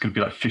 It's going to be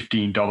like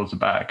 $15 a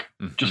bag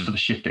just for the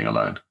shipping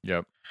alone.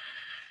 Yep.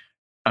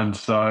 And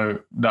so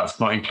that's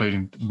not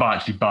including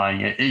actually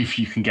buying it if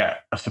you can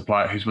get a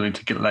supplier who's willing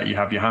to let you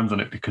have your hands on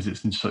it, because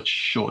it's in such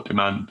short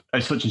demand.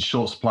 It's such in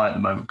short supply at the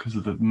moment because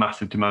of the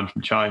massive demand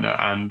from China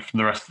and from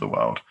the rest of the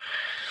world.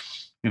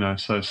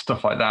 So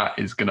stuff like that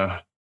is going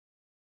to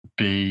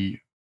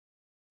be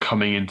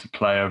coming into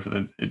play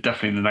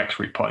definitely in the next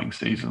repotting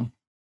season.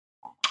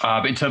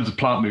 But in terms of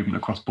plant movement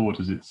across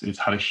borders, it's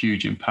had a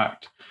huge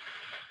impact.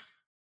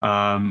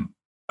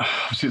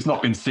 Obviously, it's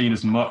not been seen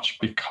as much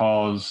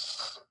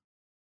because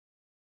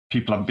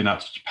people haven't been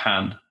out to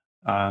Japan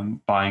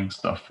buying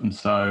stuff, and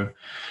so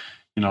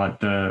like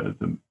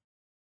the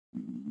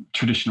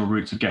traditional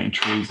routes of getting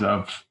trees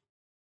have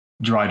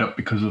dried up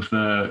because of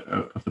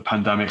the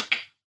pandemic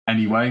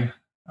anyway.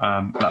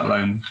 Let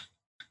alone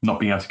not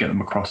being able to get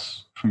them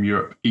across from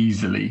Europe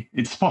easily.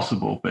 It's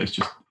possible, but it's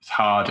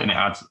hard and it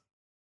adds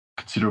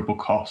considerable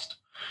cost.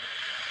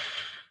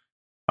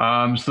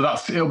 So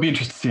it'll be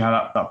interesting to see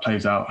how that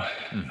plays out.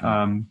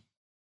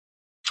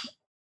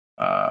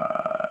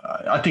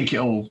 I think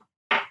it'll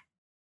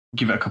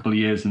give it a couple of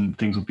years and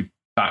things will be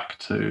back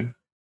to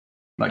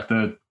like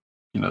the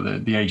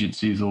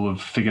agencies will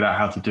have figured out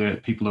how to do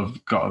it. People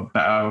have got a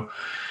better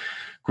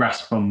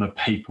grasp on the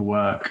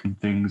paperwork and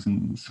things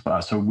and stuff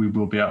like that. So we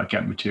will be able to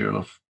get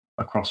material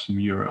across from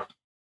Europe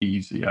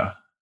easier.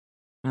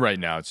 Right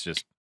now, it's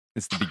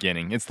the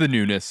beginning. It's the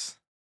newness.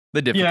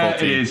 The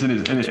difficulty. Yeah, it is, and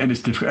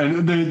it's difficult.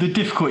 And the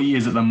difficulty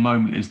is at the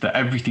moment is that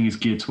everything is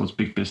geared towards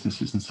big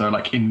businesses, and so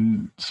like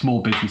in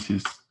small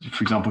businesses,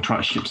 for example, trying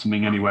to ship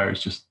something anywhere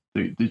is just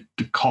the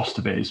cost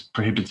of it is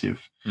prohibitive,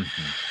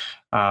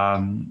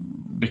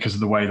 because of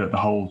the way that the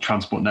whole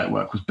transport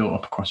network was built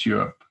up across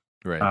Europe.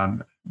 Right.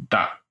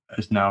 That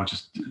has now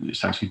just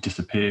essentially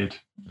disappeared,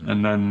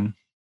 and then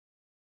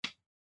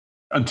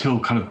until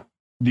kind of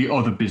the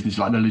other business,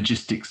 like the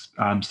logistics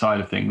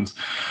side of things,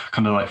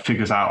 kind of like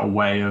figures out a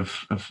way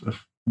of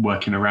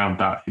working around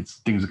that,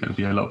 things are going to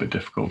be a little bit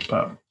difficult.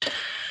 But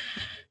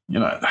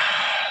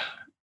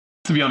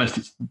to be honest,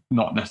 it's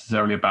not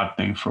necessarily a bad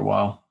thing for a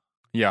while.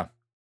 Yeah,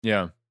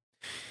 Yeah.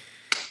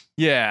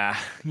 Yeah.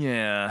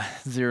 Yeah.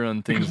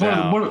 Zeroing Because things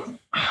out.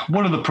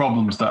 one of the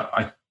problems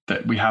that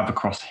we have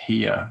across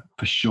here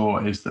for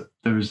sure is that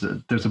there's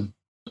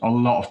a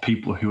lot of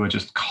people who are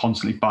just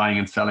constantly buying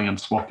and selling and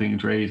swapping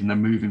trees, and they're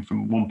moving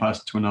from one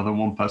person to another,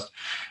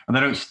 and they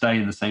don't stay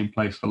in the same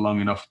place for long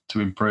enough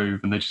to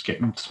improve, and they just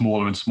get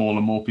smaller and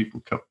smaller. More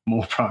people cut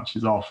more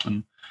branches off,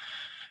 and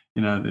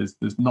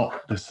there's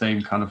not the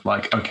same kind of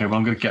like, okay, well,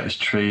 I'm going to get this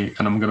tree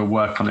and I'm going to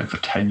work on it for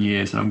 10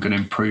 years and I'm going to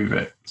improve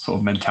it sort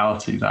of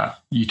mentality that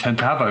you tend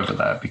to have over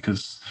there,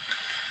 because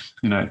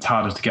it's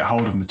harder to get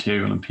hold of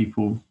material and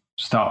people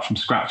start from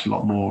scratch a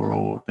lot more,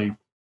 or they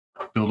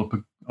build up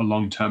a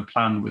long-term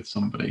plan with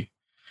somebody,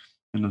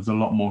 and there's a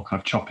lot more kind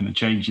of chopping and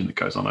changing that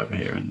goes on over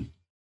here, and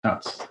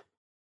that's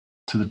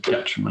to the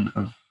detriment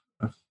of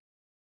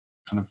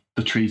kind of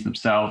the trees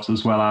themselves,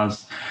 as well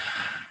as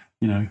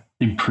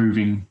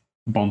improving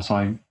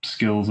bonsai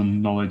skills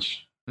and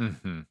knowledge.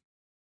 Mm-hmm.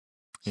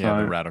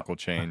 Yeah, the radical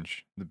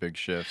change, the big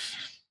shifts.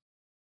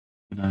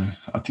 I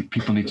think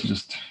people need to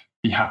just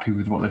be happy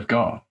with what they've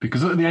got,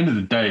 because at the end of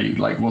the day,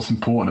 like, what's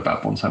important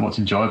about bonsai, what's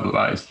enjoyable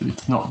about it, is that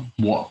it's not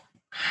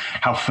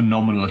how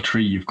phenomenal a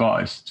tree you've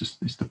got.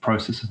 It's the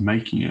process of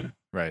making it.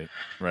 Right.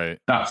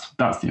 That's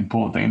the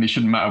important thing, and it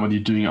shouldn't matter whether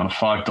you're doing it on a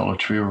 $5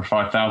 tree or a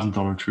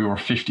 $5,000 tree or a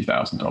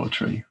 $50,000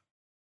 tree.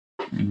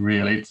 I mean,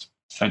 really, it's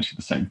essentially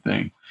the same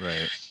thing.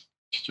 Right.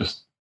 It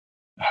just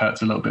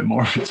hurts a little bit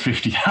more if it's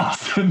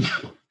 50,000.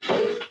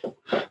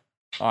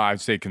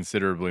 I'd say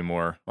considerably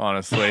more,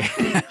 honestly.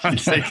 I'd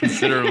say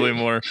considerably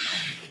more.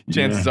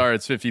 Chances are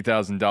it's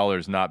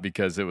 $50,000, not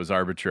because it was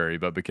arbitrary,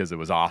 but because it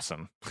was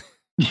awesome.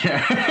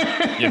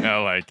 Yeah.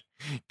 Like,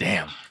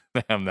 damn,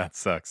 that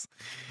sucks.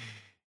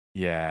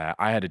 Yeah,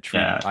 I had a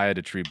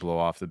tree blow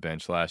off the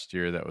bench last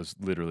year that was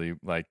literally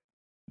like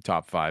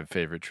top 5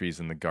 favorite trees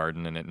in the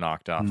garden, and it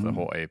knocked off the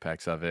whole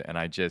apex of it. And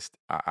I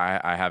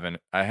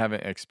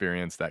haven't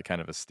experienced that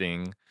kind of a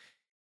sting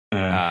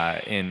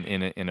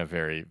in a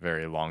very,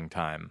 very long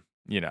time.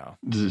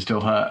 Does it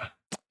still hurt?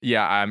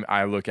 Yeah,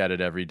 I look at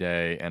it every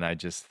day, and I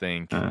just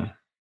think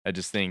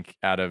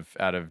out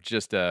of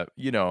just a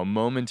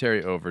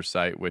momentary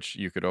oversight, which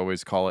you could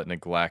always call it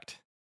neglect,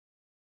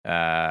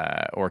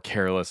 or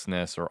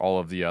carelessness, or all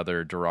of the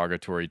other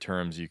derogatory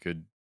terms you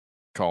could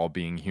call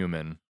being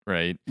human,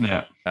 right?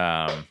 Yeah.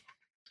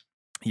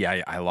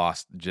 I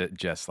lost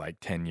just like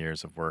 10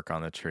 years of work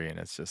on the tree, and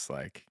it's just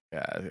like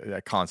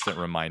a constant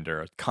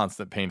reminder, a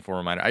constant painful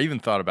reminder. I even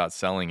thought about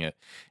selling it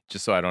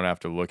just so I don't have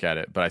to look at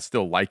it, but I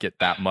still like it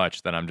that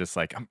much that I'm just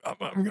like, I'm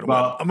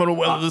gonna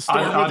weather the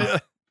storm with you.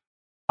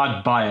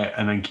 I'd buy it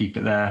and then keep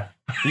it there.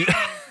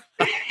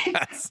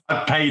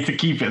 I'd pay to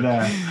keep it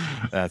there.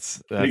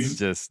 That's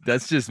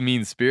just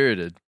mean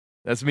spirited.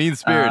 That's mean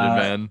spirited,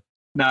 man.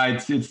 No,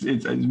 it's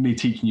me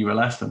teaching you a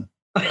lesson.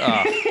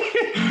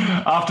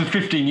 After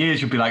 15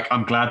 years, you'll be like,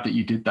 I'm glad that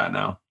you did that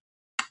now.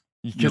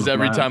 Because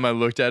every time I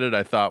looked at it,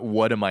 I thought,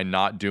 what am I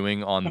not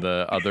doing on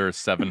the other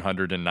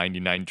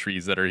 799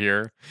 trees that are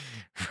here?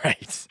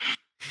 Right.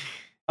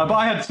 But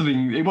I had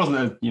something, it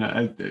wasn't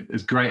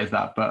as great as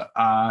that, but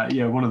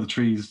one of the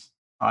trees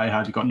I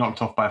had got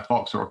knocked off by a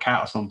fox or a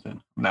cat or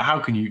something. Now, how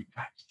can you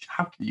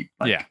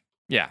like,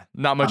 yeah,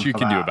 not much you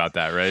can do about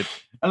that, right?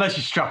 Unless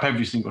you strap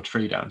every single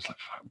tree down. It's like,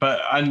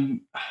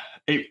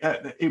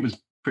 it was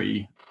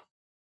pretty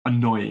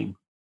annoying.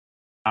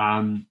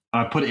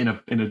 I put it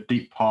in a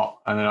deep pot,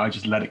 and then I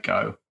just let it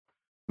go.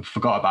 I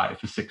forgot about it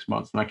for 6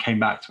 months, and I came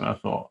back to it and I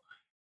thought,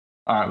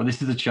 all right, well,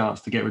 this is a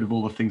chance to get rid of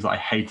all the things that I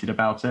hated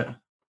about it,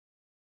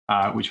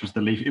 which was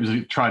the leaf. It was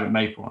a trident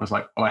maple. I was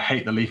like, well, I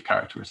hate the leaf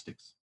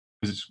characteristics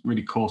because it's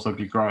really coarse,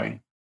 ugly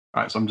growing.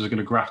 All right, so I'm just going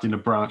to graft in a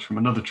branch from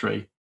another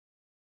tree,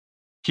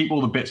 keep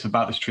all the bits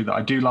about this tree that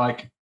I do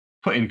like,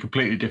 put in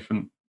completely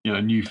different,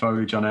 new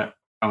foliage on it,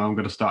 and I'm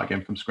going to start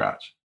again from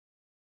scratch.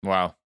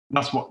 Wow.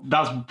 That's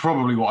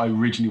probably what I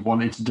originally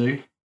wanted to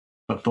do,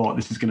 but thought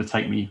this is going to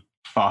take me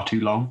far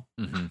too long.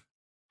 Mm-hmm.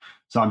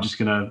 So I'm just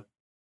going to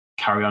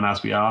carry on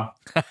as we are.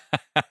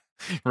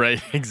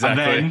 Right,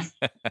 exactly.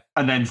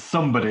 And then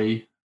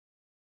somebody,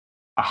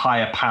 a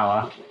higher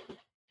power,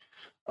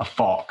 a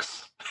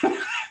fox,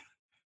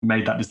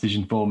 made that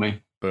decision for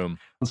me. Boom.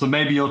 And so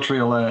maybe your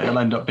tree will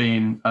end up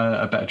being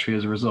a better tree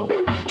as a result.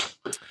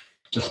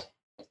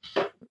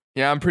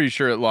 I'm pretty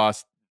sure it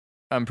lost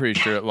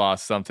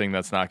something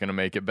that's not going to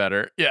make it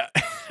better. Yeah.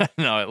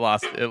 No, it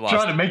lost.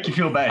 Trying to make you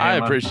feel better. I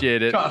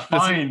appreciate it. Try to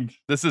find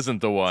this isn't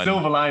the one.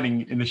 Silver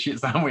lining in the shit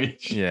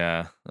sandwich.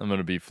 Yeah. I'm going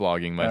to be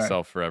flogging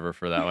myself forever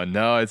for that one.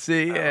 No,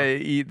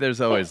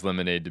 there's always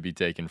lemonade to be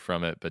taken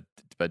from it,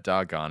 but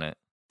doggone it.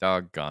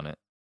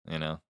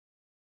 Never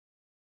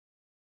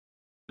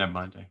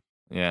mind.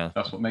 Yeah.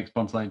 That's what makes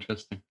bonsai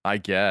interesting. I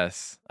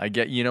guess.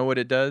 You know what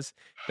it does?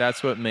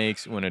 That's what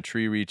makes, when a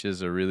tree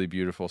reaches a really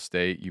beautiful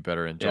state, you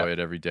better enjoy it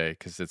every day,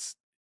 because it's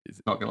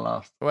not going to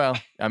last. Well,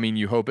 I mean,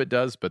 you hope it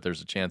does, but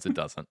there's a chance it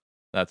doesn't.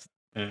 That's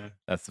the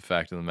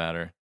fact of the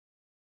matter.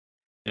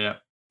 Yeah.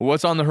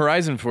 What's on the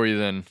horizon for you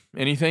then?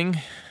 Anything?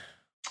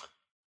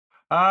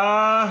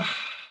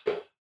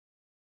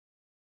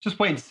 just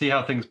waiting to see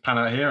how things pan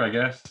out here, I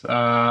guess.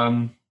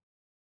 I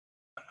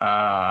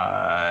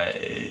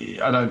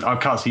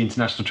can't see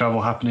international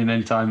travel happening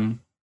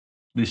anytime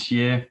this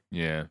year.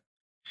 Yeah.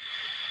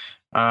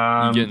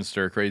 You getting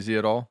stir crazy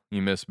at all?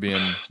 You miss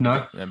being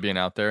No. being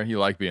out there? You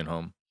like being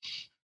home?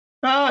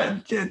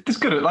 It's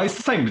good. Like, it's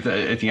the same with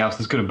anything else.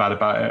 There's good and bad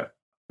about it.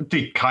 I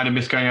did kind of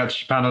miss going out to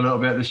Japan a little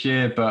bit this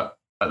year, but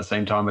at the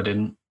same time, I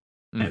didn't.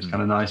 It's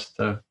kind of nice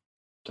to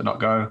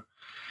not go.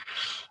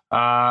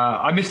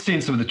 I miss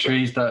seeing some of the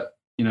trees that,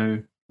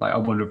 like I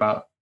wonder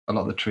about a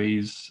lot of the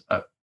trees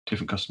at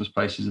different customers'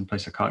 places and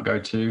places I can't go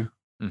to.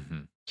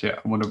 So yeah,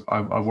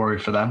 I worry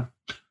for them,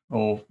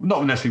 or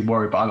not necessarily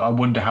worry, but I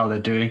wonder how they're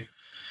doing.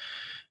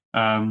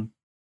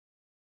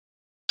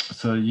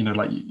 So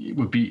like it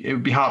would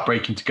be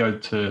heartbreaking to go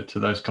to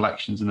those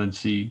collections and then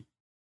see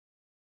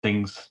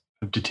things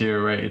have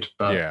deteriorated.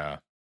 But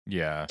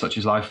yeah, such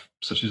is life.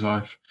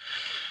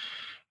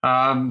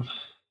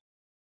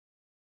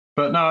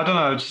 But no, I don't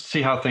know. Just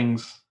see how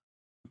things.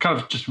 Kind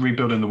of just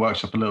rebuilding the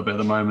workshop a little bit at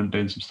the moment,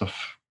 doing some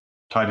stuff,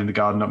 tidying the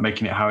garden up,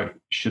 making it how it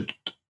should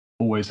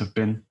always have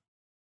been.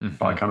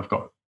 But I kind of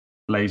got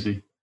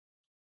lazy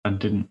and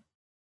didn't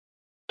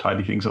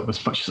tidy things up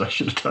as much as I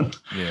should have done.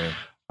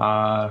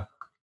 Yeah.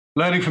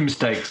 Learning from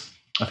mistakes,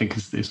 I think,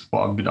 is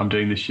what I'm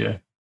doing this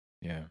year.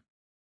 Yeah.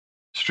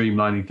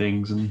 Streamlining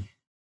things and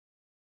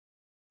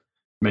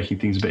making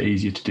things a bit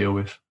easier to deal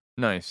with.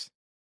 Nice.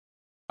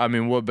 I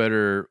mean, what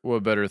better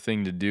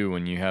thing to do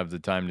when you have the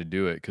time to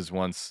do it? Because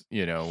once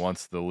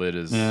the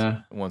lid's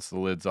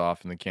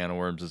off and the can of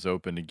worms is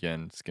opened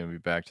again, it's gonna be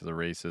back to the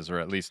races, or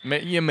at least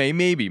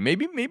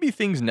maybe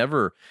things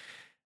never.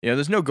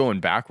 There's no going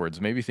backwards.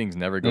 Maybe things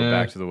never go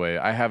back to the way.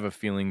 I have a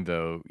feeling,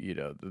 though,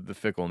 the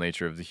fickle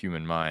nature of the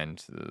human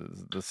mind.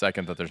 The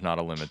second that there's not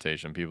a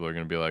limitation, people are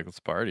gonna be like, "Let's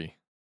party,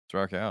 let's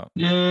rock out."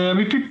 Yeah, I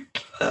mean,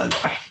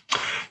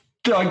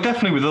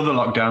 definitely with other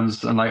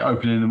lockdowns and like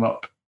opening them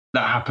up.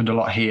 That happened a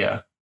lot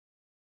here.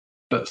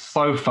 But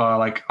so far,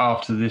 like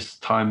after this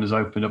time has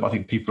opened up, I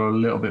think people are a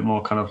little bit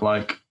more kind of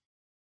like,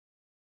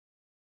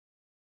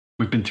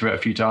 we've been through it a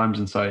few times,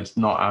 and so it's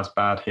not as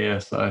bad here.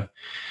 So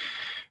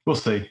we'll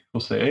see.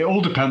 It all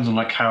depends on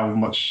like how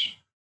much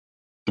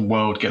the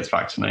world gets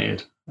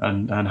vaccinated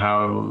and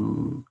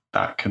how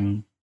that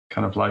can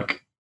kind of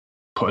like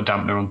put a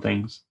dampener on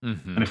things.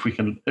 And if we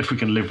can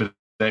live with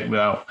it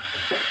without,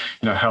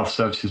 health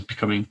services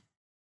becoming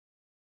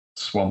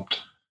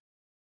swamped.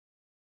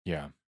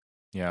 Yeah.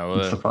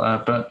 Well, stuff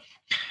like that, but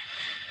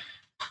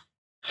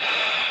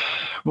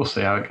we'll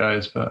see how it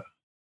goes. But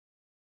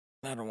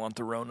I don't want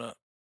the Rona.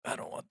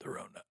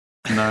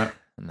 No,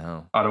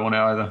 no, I don't want it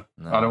either.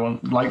 No. I don't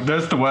want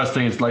that's the worst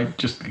thing. It's like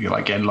just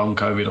like getting long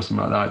COVID or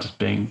something like that. Just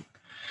being,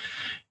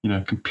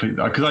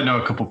 completely. Because I know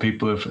a couple of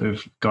people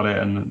who've got it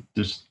and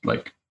just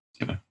like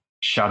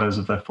shadows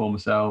of their former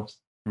selves.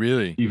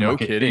 Really? Even no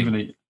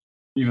kidding.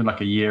 Even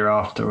like a year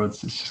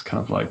afterwards, it's just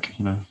kind of like,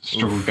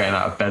 struggle getting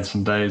out of bed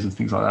some days and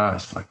things like that.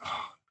 It's like,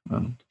 oh,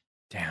 man.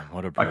 Damn,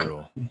 what a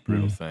brutal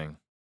thing.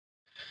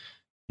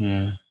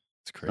 Yeah.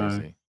 It's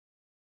crazy.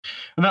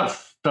 And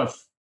that's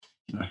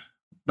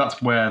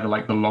where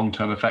the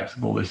long-term effects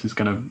of all this is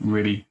going to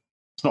really,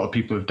 it's not that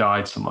people have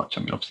died so much.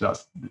 I mean, obviously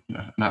that's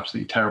an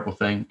absolutely terrible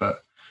thing,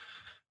 but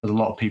there's a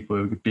lot of people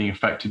who are being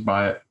affected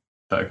by it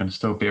that are going to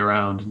still be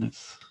around. And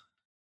it's,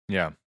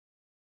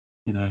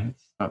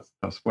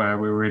 that's where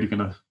we're really going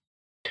to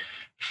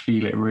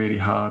feel it really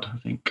hard, I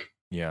think.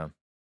 Yeah.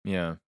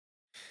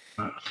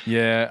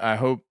 I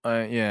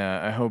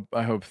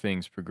hope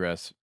things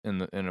progress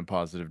in a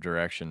positive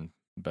direction.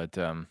 But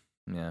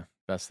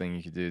best thing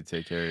you could do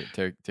to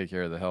take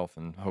care of the health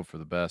and hope for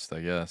the best,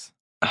 I guess.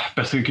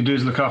 Best thing you can do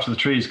is look after the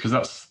trees, because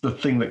that's the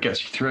thing that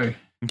gets you through.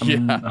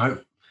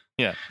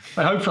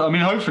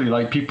 Hopefully,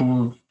 like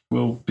people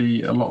will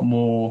be a lot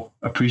more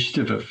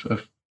appreciative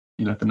of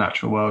the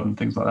natural world and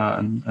things like that,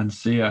 and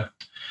see a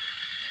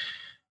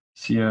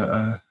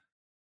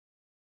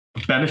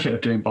benefit of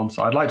doing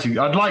bonsai. I'd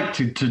like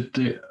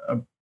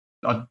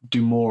to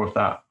do more of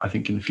that. I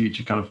think in the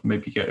future, kind of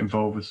maybe get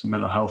involved with some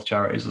mental health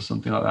charities or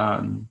something like that,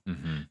 and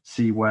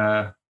see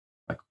where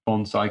like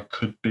bonsai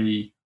could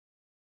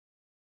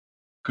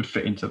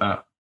fit into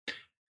that.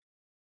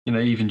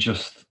 Even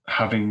just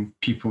having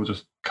people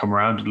just come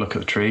around and look at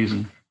the trees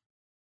and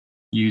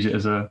use it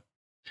as a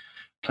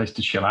place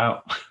to chill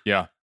out.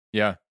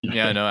 Yeah,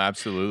 no,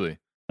 absolutely.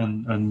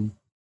 And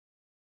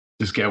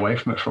just get away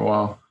from it for a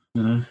while,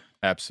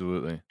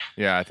 Absolutely.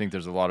 Yeah, I think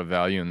there's a lot of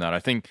value in that. I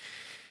think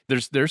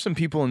there's some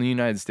people in the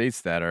United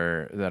States that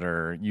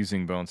are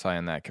using bonsai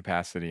in that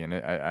capacity, and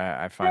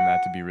I find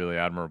that to be really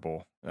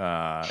admirable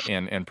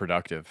and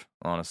productive,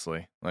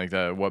 honestly. Like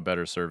what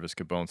better service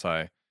could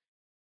bonsai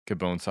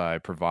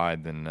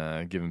provide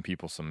than giving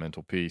people some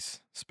mental peace,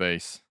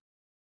 space,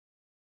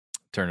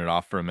 turn it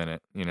off for a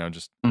minute,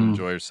 just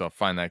enjoy yourself,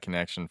 find that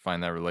connection,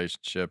 find that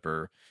relationship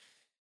or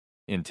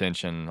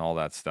intention, all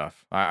that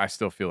stuff. I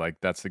still feel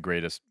like that's the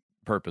greatest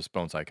purpose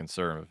bonsai can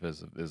serve,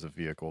 is a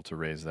vehicle to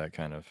raise that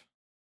kind of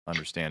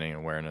understanding and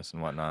awareness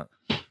and whatnot.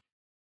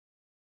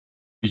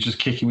 You're just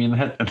kicking me in the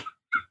head then.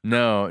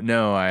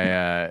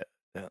 No.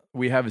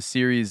 We have a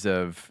series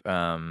of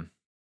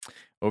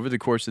over the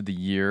course of the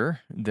year,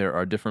 there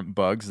are different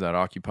bugs that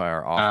occupy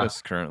our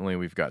office. Currently,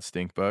 we've got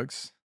stink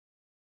bugs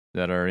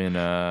that are in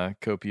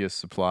copious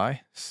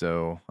supply.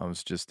 So I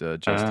was just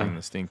adjusting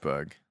the stink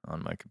bug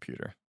on my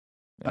computer.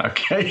 Yeah.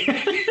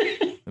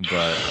 Okay.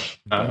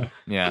 but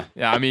yeah.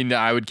 I mean,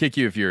 I would kick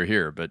you if you were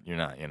here, but you're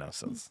not.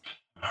 So it's,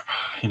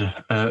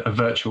 a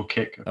virtual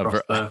kick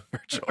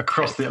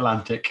across the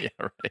Atlantic. Yeah,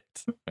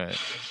 right.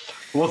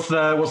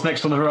 What's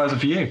next on the horizon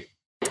for you?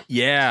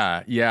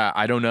 Yeah.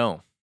 I don't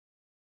know.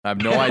 I have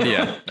no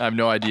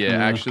idea.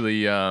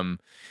 Actually,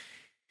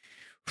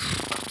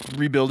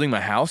 rebuilding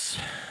my house.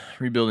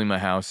 Rebuilding my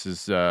house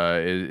is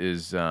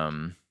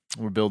we're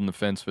building the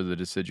fence for the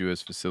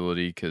deciduous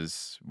facility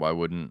because why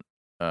wouldn't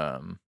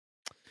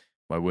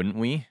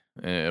we?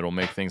 It'll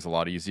make things a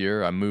lot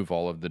easier. I move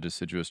all of the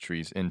deciduous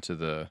trees into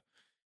the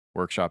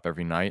workshop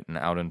every night and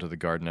out into the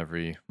garden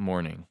every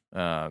morning.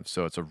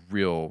 So it's a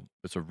real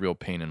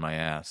pain in my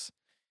ass.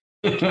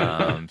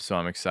 So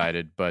I'm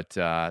excited, but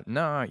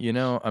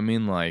no, I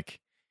mean, like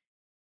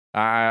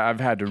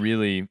I've had to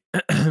really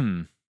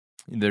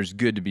there's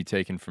good to be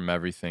taken from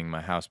everything.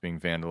 My house being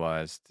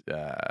vandalized,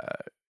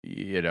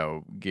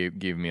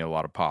 gave me a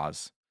lot of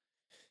pause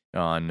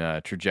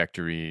on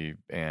trajectory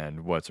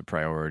and what's a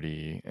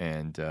priority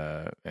and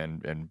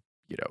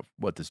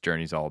what this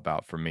journey's all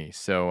about for me.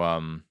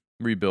 So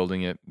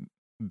rebuilding it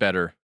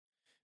better,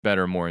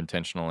 more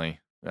intentionally,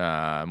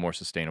 more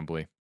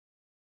sustainably.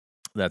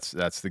 That's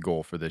the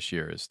goal for this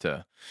year is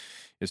to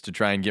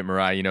try and get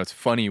Mirai. It's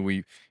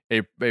funny.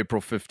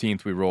 April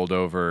 15th we rolled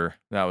over.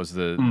 That was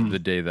the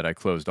day that I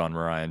closed on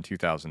Mirai in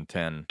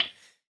 2010,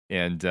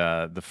 and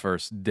the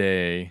first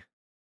day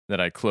that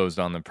I closed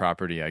on the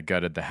property, I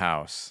gutted the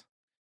house.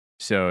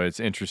 So it's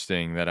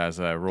interesting that as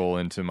I roll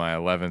into my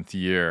 11th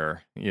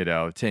year,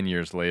 10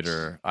 years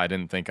later, I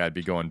didn't think I'd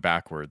be going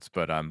backwards,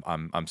 but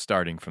I'm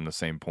starting from the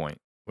same point,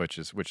 which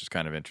is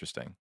kind of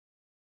interesting.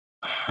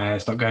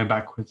 It's not going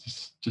backwards.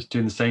 It's just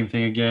doing the same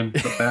thing again.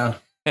 Put down.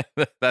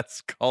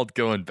 That's called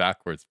going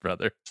backwards,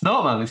 brother. It's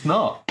not, man. It's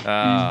not.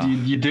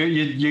 You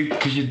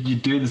because you're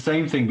doing the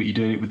same thing, but you're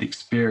doing it with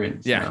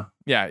experience. Yeah,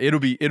 yeah. It'll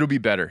be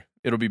better.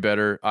 It'll be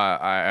better.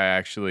 I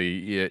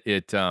actually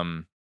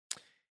 10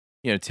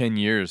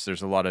 years.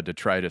 There's a lot of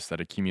detritus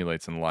that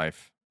accumulates in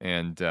life,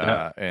 and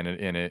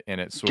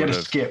it sort of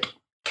skip.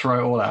 Throw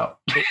it all out.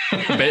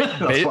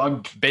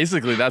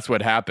 Basically, that's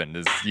what happened.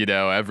 Is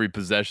every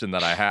possession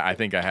that I had, I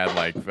think I had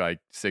like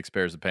 6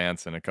 pairs of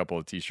pants and a couple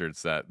of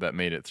t-shirts that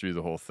made it through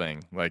the whole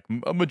thing. Like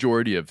a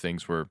majority of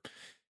things were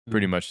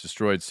pretty much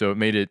destroyed. So it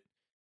made it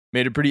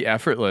pretty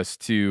effortless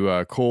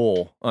to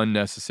cull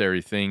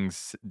unnecessary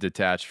things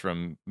detached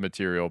from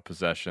material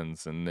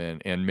possessions, and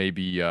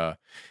maybe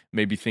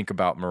think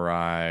about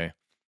Mirai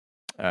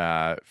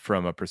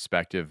from a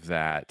perspective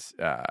that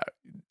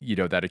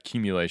that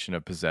accumulation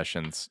of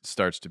possessions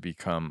starts to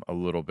become a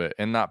little bit,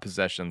 and not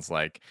possessions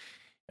like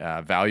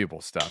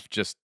valuable stuff,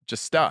 just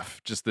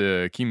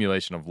the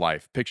accumulation of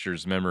life,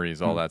 pictures,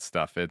 memories, all that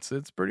stuff. It's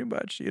pretty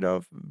much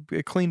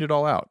it cleaned it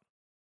all out.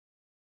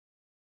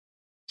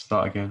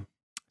 Start again,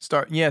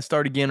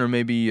 or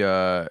maybe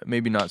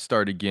not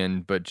start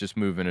again, but just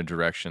move in a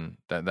direction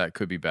that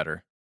could be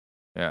better.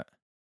 Yeah.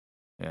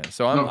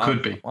 So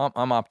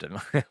I'm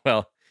optimistic.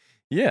 Well.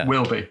 Yeah.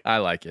 Will be. I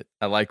like it.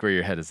 I like where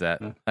your head is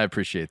at. Yeah. I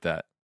appreciate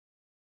that.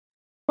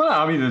 Well,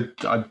 I mean,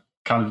 I'm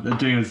kind of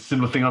doing a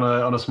similar thing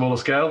on a smaller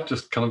scale.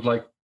 Just kind of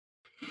like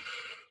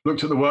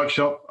looked at the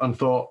workshop and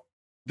thought,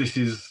 I've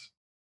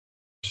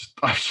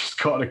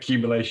just got an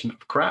accumulation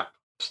of crap,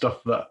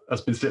 stuff that has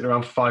been sitting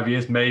around for 5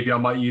 years. Maybe I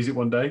might use it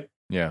one day.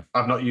 Yeah.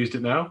 I've not used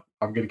it now.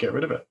 I'm going to get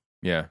rid of it.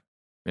 Yeah.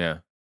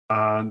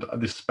 And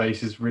this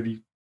space is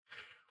really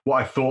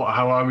what I thought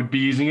how I would be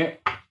using it.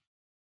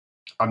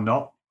 I'm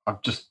not.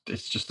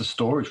 It's just a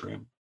storage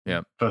room.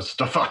 Yeah. For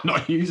stuff I'm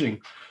not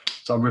using.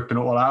 So I'm ripping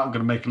it all out. I'm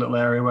going to make a little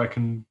area where I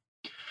can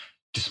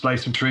display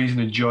some trees and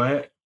enjoy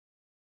it,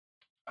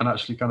 and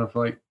actually kind of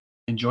like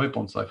enjoy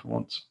bonsai for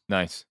once.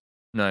 Nice.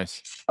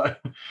 So,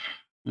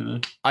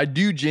 I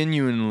do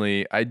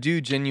genuinely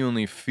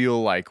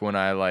feel like when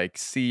I like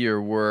see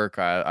your work,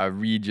 I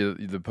read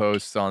the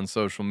posts on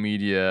social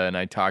media and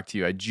I talk to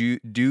you, I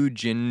do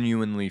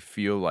genuinely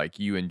feel like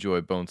you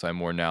enjoy bonsai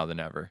more now than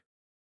ever.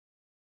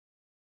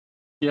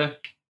 Yeah.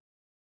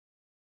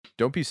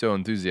 Don't be so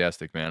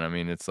enthusiastic, man. I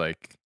mean, it's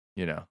like,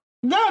 No.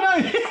 No,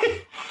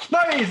 it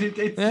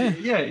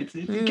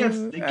gets.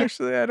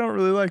 Actually, I don't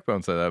really like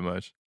bonsai that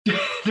much.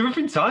 There have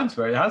been times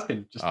where it has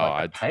been just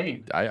like a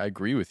pain. I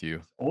agree with you.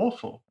 It's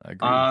awful. I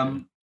agree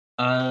with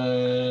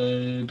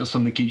you. But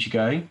something keeps you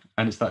going,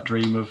 and it's that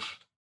dream of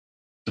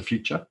the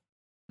future.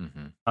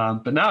 Mm-hmm.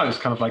 But now it's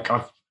kind of like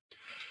I've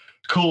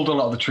culled a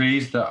lot of the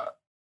trees that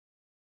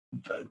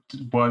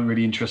weren't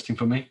really interesting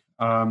for me.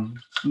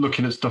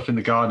 Looking at stuff in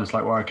the garden, it's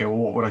like, well, okay, well,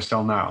 what would I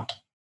sell now?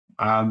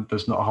 And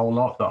there's not a whole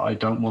lot that I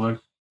don't want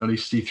to at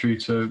least see through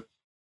to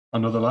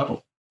another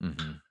level.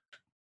 Mm-hmm.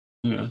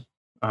 Yeah.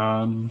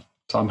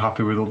 So I'm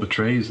happy with all the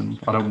trees, and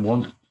I don't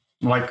want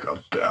Like,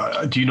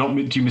 do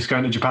you miss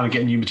going to Japan and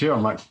getting new material?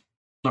 I'm like,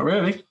 not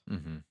really.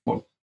 Mm-hmm.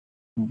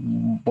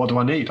 What do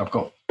I need? I've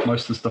got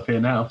most of the stuff here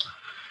now.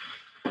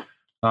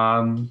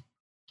 I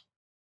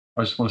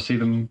just want to see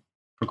them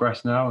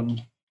progress now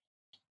and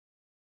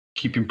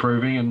keep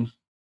improving and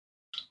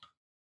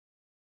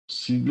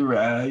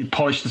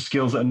polish the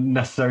skills that are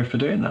necessary for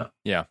doing that.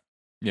 Yeah.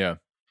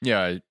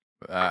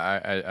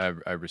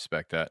 I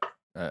respect that.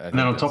 And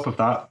then on top of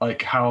that,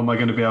 like, how am I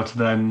going to be able to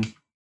then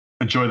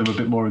enjoy them a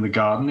bit more in the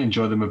garden,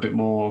 enjoy them a bit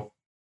more,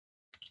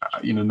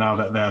 now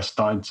that they're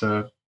starting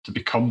to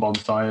become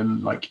bonsai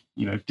and, like,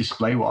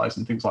 display wise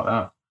and things like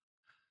that.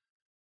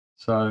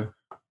 So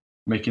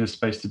making a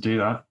space to do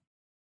that.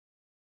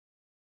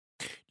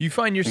 You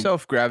find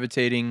yourself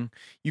gravitating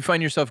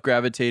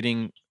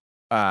in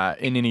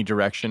any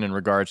direction in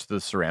regards to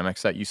the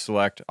ceramics that you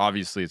select?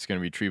 Obviously, it's going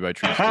to be tree by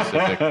tree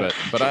specific,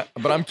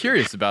 but I'm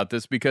curious about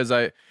this because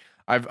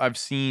I've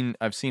seen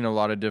a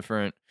lot of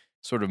different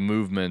sort of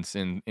movements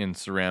in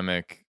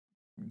ceramic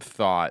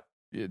thought.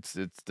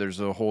 There's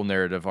a whole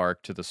narrative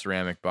arc to the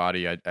ceramic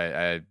body.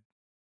 I'm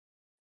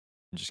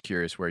just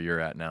curious where you're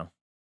at now.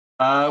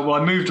 Well,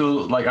 I moved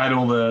I had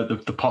all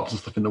the pots and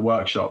stuff in the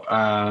workshop,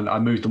 and I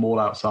moved them all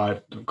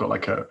outside. I've got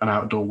like an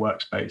outdoor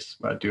workspace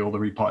where I do all the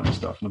repotting and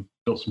stuff, and I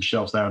built some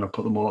shelves there, and I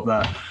put them all up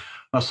there. And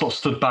I sort of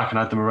stood back and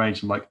had them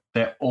arranged. I'm like,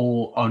 they're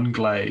all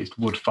unglazed,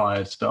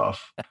 wood-fired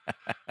stuff.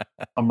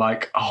 I'm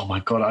like, oh my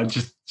god, I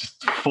just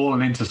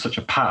fallen into such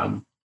a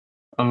pattern.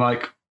 I'm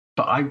like,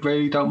 but I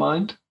really don't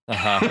mind.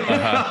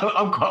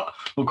 I'm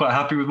quite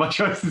happy with my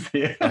choices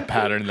here. A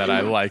pattern that I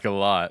like a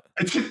lot.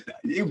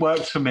 It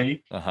works for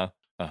me.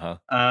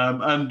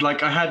 And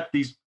like I had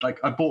these,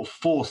 like I bought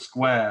 4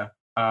 square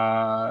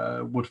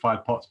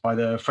wood-fired pots by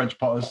the French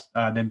potters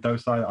named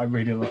Dosai. I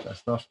really love their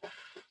stuff.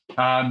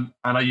 And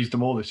I used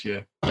them all this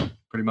year,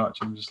 pretty much.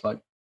 I'm just like,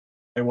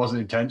 it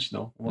wasn't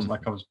intentional. It wasn't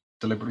like I was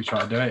deliberately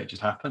trying to do it. It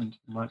just happened.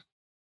 I'm like,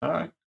 all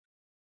right.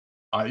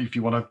 If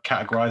you want to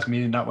categorize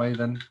me in that way,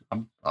 then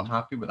I'm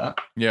happy with that.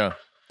 Yeah.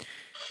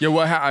 Yeah,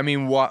 well, I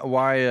mean, why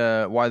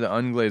the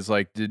unglazed?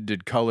 Like,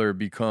 did color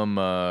become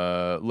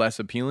less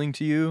appealing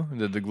to you?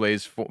 Did the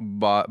glazed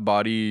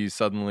body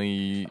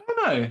suddenly? I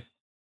don't know.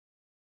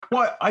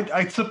 Well,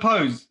 I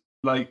suppose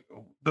like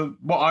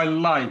what I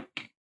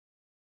like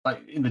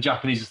in the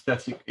Japanese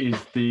aesthetic is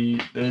the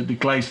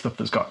glazed stuff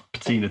that's got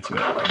patina to it,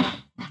 like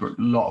a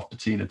lot of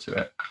patina to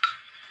it.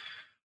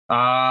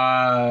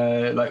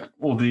 Like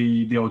all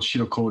the old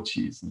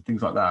shinokochis and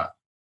things like that,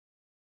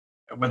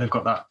 where they've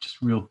got that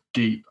just real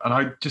deep. And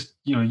I just,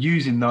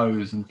 using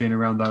those and being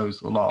around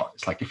those a lot,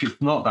 it's like, if it's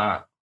not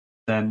that,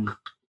 then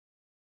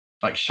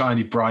like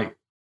shiny, bright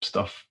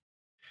stuff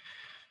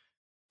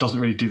doesn't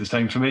really do the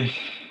same for me.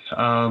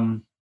 I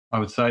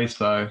would say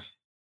so.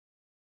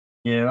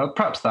 Yeah,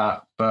 perhaps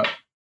that, but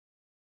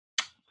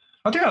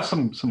I do have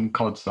some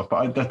coloured stuff,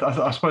 but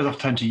I suppose I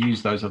tend to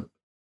use those.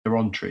 They're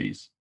on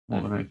trees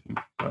more than anything.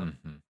 But,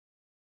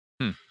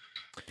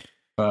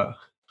 but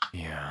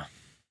yeah.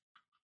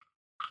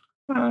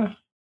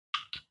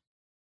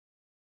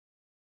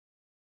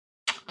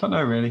 Don't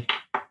know really.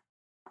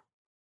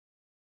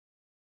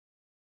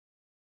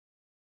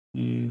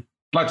 I'd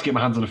like to get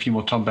my hands on a few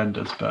more Tom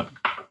Benders, but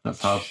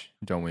that's hard.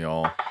 Don't we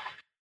all?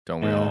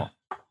 Don't we all?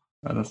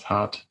 That's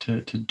hard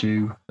to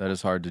do. That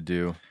is hard to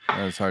do.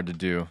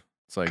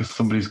 It's like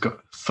somebody's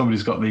got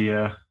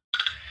the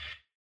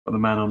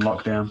man on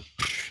lockdown.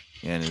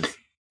 And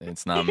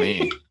it's not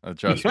me.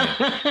 Trust me.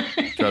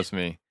 Trust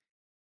me.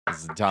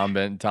 It's Tom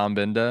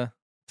Benda.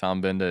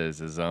 Tom Benda is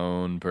his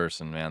own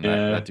person, man.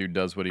 That dude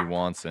does what he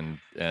wants, and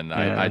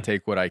I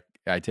take what I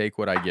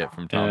get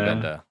from Tom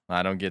Benda.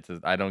 I don't get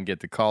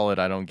to call it.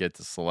 I don't get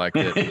to select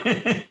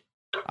it.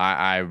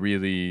 I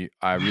really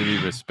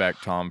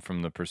respect Tom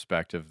from the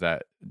perspective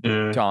that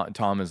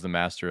Tom is the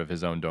master of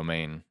his own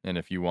domain, and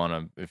if you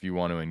want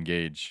to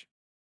engage,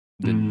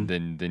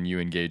 then you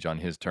engage on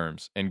his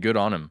terms, and good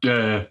on him.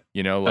 Yeah.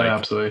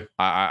 Absolutely.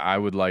 I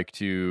would like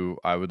to.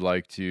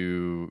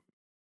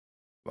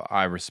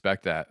 I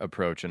respect that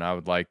approach, and I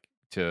would like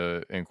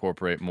to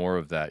incorporate more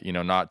of that.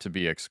 Not to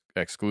be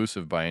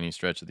exclusive by any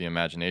stretch of the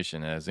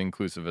imagination. As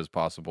inclusive as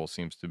possible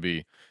seems to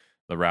be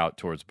the route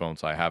towards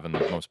bonsai having the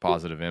most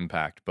positive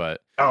impact.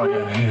 But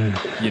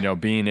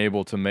being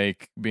able to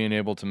make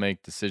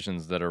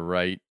decisions that are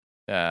right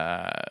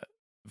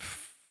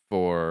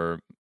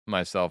for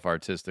myself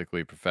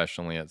artistically,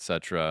 professionally,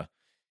 etc.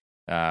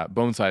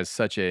 Bonsai is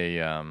such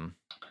a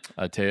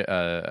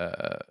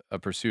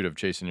pursuit of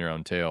chasing your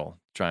own tail.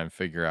 Try and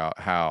figure out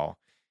how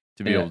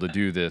to be able to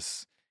do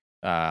this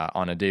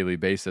on a daily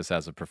basis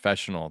as a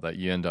professional, that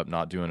you end up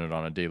not doing it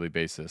on a daily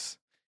basis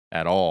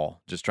at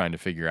all, just trying to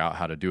figure out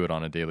how to do it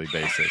on a daily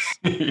basis.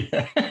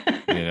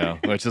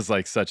 Which is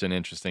like such an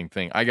interesting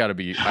thing. I gotta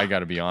be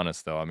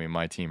honest though. I mean,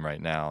 my team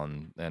right now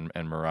and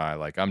Mirai,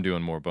 like, I'm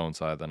doing more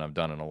bonsai than I've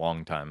done in a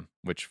long time,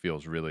 which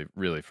feels really,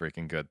 really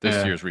freaking good.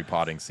 This year's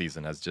repotting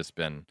season has just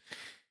been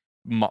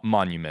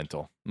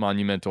monumental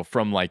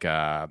from like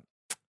a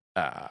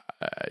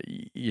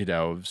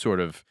sort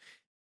of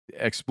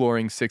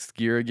exploring sixth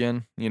gear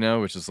again, you know,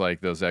 which is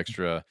like those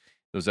extra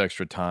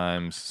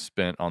times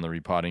spent on the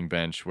repotting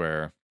bench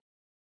where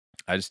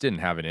I just didn't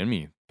have it in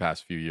me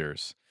past few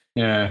years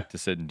Yeah. to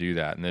sit and do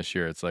that. And this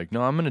year it's like,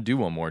 no, I'm going to do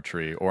one more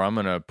tree, or I'm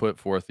going to put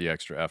forth the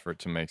extra effort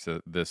to make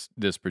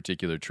this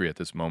particular tree at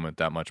this moment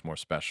that much more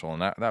special.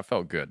 And that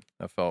felt good.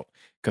 That felt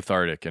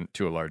cathartic and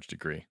to a large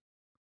degree.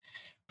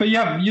 But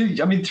yeah,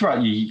 I mean,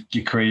 throughout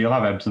your career, you'll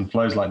have ebbs and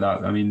flows like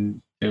that. I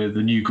mean, the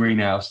new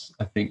greenhouse,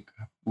 I think,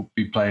 will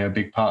be playing a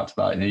big part to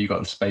that. You know, you got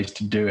the space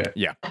to do it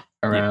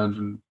around.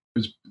 And it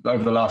was,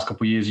 over the last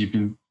couple of years, you've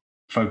been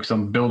focused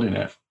on building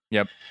it.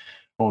 Yep.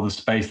 Or the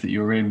space that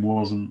you were in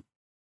wasn't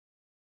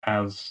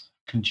as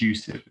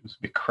conducive. It was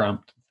a bit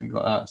cramped and things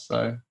like that.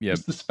 So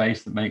it's the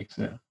space that makes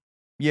it.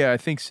 Yeah, I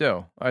think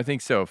so.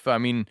 I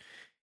mean,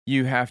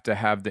 you have to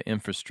have the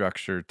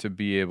infrastructure to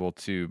be able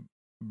to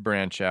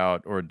branch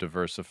out or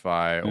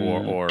diversify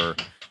or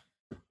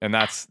and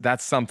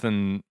that's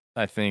something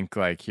I think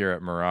like here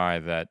at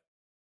Mirai, that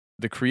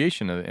the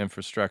creation of the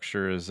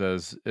infrastructure is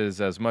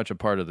as much a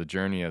part of the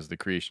journey as the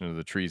creation of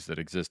the trees that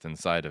exist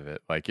inside of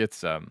it. Like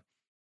it's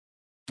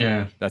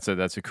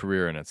that's a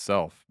career in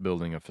itself,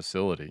 building a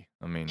facility.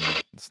 I mean,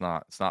 it's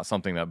not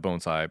something that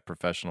bonsai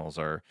professionals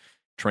are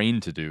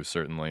trained to do.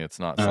 Certainly, it's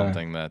not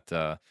something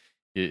that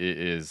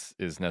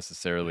is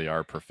necessarily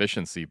our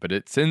proficiency, but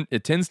it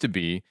tends to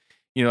be.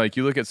 You know, like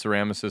you look at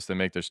ceramicists, they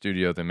make their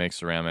studio, they make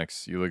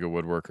ceramics. You look at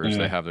woodworkers,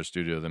 they have their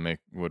studio, they make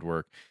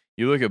woodwork.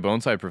 You look at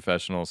bonsai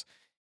professionals,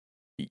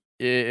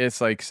 it's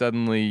like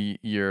suddenly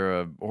you're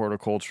a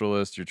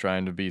horticulturalist, you're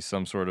trying to be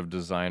some sort of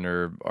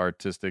designer,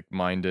 artistic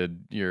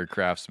minded, you're a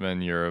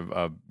craftsman, you're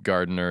a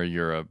gardener,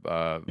 you're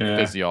a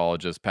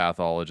physiologist,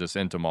 pathologist,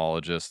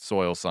 entomologist,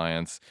 soil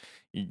science.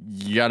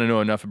 You got to know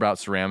enough about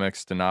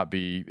ceramics to not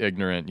be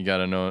ignorant. You got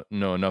to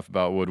know enough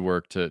about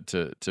woodwork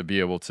to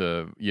be able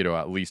to, you know,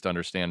 at least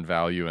understand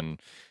value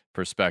and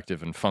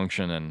perspective and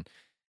function. And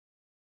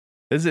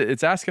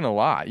it's asking a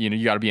lot. You know,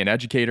 you got to be an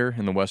educator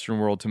in the Western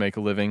world to make a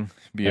living,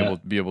 be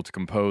able to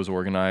compose,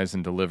 organize,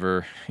 and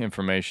deliver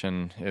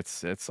information.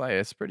 It's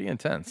pretty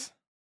intense.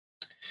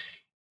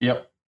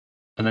 Yep.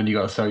 And then you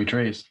got to sell your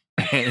trees.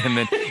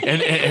 and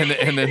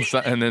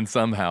then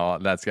somehow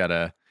that's got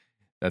to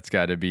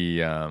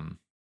be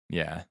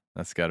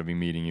that's got to be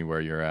meeting you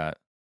where you're at.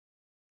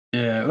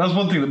 Yeah, that's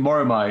one thing that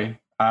Moromai,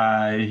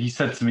 he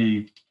said to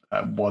me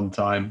at one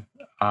time.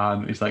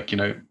 He's like, you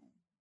know,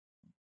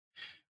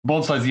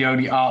 bonsai is the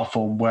only art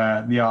form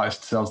where the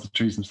artist sells the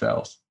trees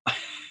themselves.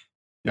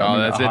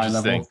 That's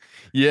interesting.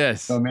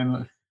 Yes, so, I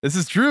mean, this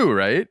is true,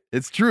 right?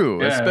 It's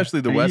true,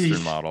 especially the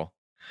Western model.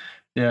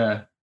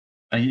 Yeah,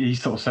 and he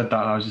sort of said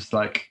that, and I was just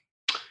like,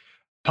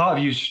 part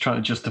of you is just trying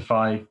to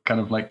justify kind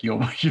of like your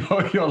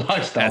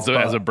lifestyle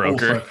as a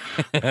broker,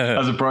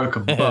 as a broker,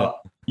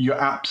 but you're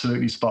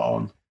absolutely spot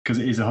on because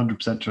it is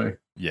 100% true.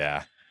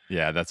 Yeah,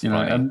 that's funny.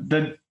 Know, and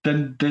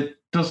then there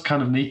does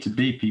kind of need to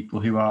be people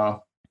who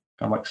are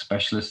kind of like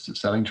specialists at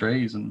selling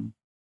trees and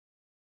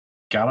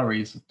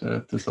galleries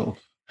to sort of.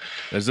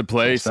 There's a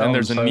place and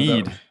there's a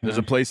need. There's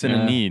a place and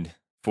a need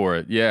for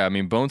it. Yeah, I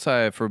mean, for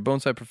a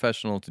bonsai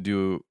professional to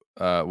do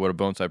what a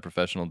bonsai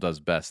professional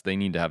does best, they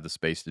need to have the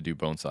space to do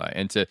bonsai.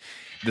 And to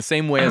the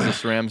same way as a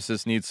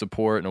ceramicist needs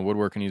support and a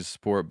woodworker needs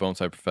support,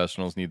 bonsai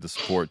professionals need the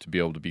support to be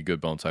able to be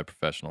good bonsai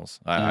professionals.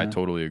 I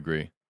totally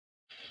agree.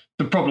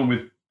 The problem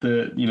with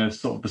the, you know,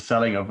 sort of the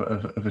selling of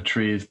a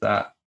tree is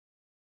that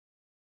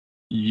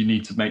you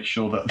need to make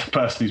sure that the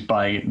person who's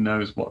buying it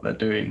knows what they're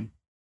doing,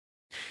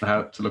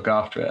 how to look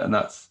after it. And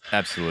that's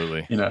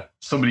absolutely, you know,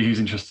 somebody who's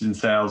interested in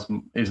sales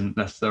isn't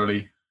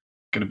necessarily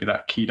going to be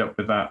that keyed up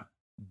with that.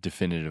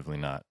 Definitively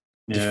not.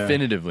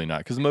 Definitively not,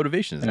 because the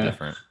motivation is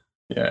different.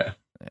 Yeah.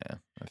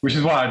 Which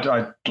is why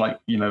I like,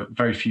 you know,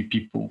 very few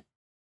people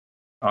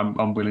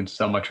I'm willing to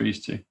sell my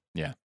trees to.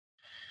 Yeah.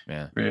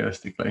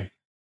 Realistically.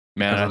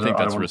 Man, I think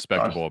that's a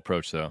respectable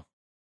approach, though.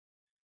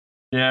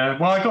 Yeah.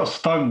 Well, I got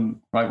stung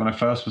right when I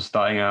first was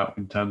starting out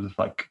in terms of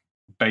like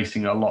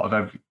basing a lot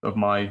of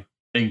my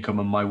income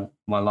and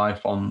my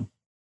life on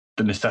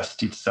the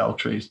necessity to sell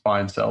trees, buy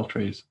and sell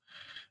trees.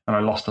 And I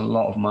lost a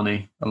lot of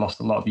money. I lost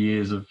a lot of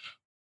years of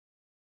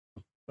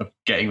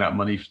getting that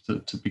money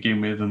to begin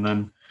with, and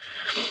then,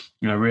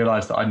 you know,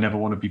 realized that I never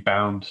want to be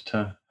bound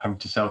to having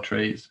to sell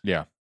trees.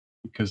 Yeah,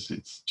 because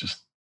it's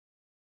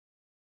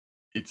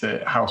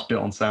a house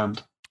built on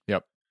sand.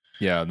 Yep.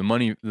 Yeah, the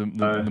money,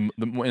 and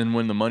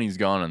when the money's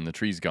gone and the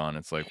tree's gone,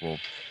 it's like, well,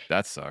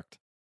 that sucked.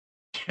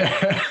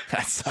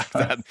 That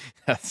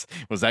sucked.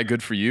 Was that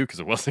good for you? Because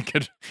it wasn't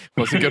good.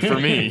 Wasn't good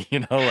for me. You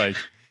know, like.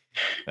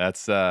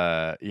 That's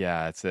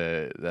that's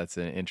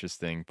an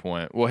interesting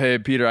point. Well, hey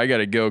Peter, I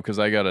gotta go because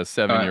I got a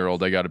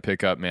 7-year-old I gotta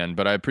pick up, man.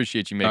 But I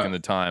appreciate you making the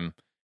time.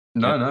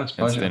 No, it's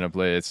pleasure. Staying up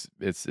late.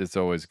 It's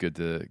always good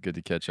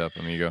to catch up,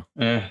 amigo.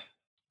 Yeah,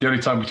 the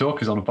only time we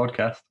talk is on a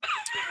podcast.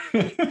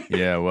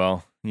 Yeah,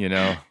 well, you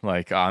know,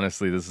 like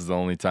honestly, this is the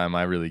only time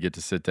I really get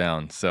to sit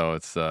down. So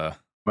it's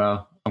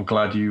well, I'm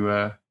glad you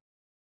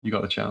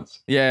got the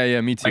chance.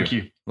 Yeah, me too. Thank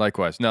you.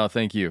 Likewise. No,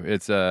 thank you.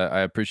 It's I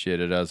appreciate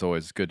it as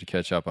always. It's good to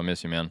catch up. I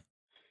miss you, man.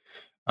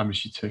 I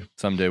miss you too.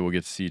 Someday we'll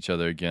get to see each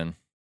other again.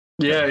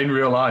 Yeah, in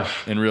real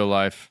life. In real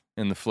life,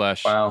 in the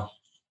flesh. Wow.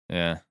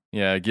 Yeah.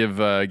 Yeah. Give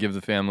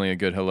the family a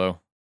good hello.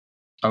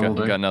 I will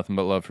do. Got nothing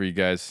but love for you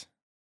guys.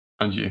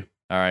 And you.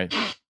 All right.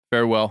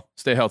 Farewell.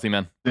 Stay healthy,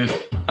 man.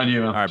 And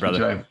you. All right,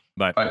 brother.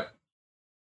 Bye. Bye.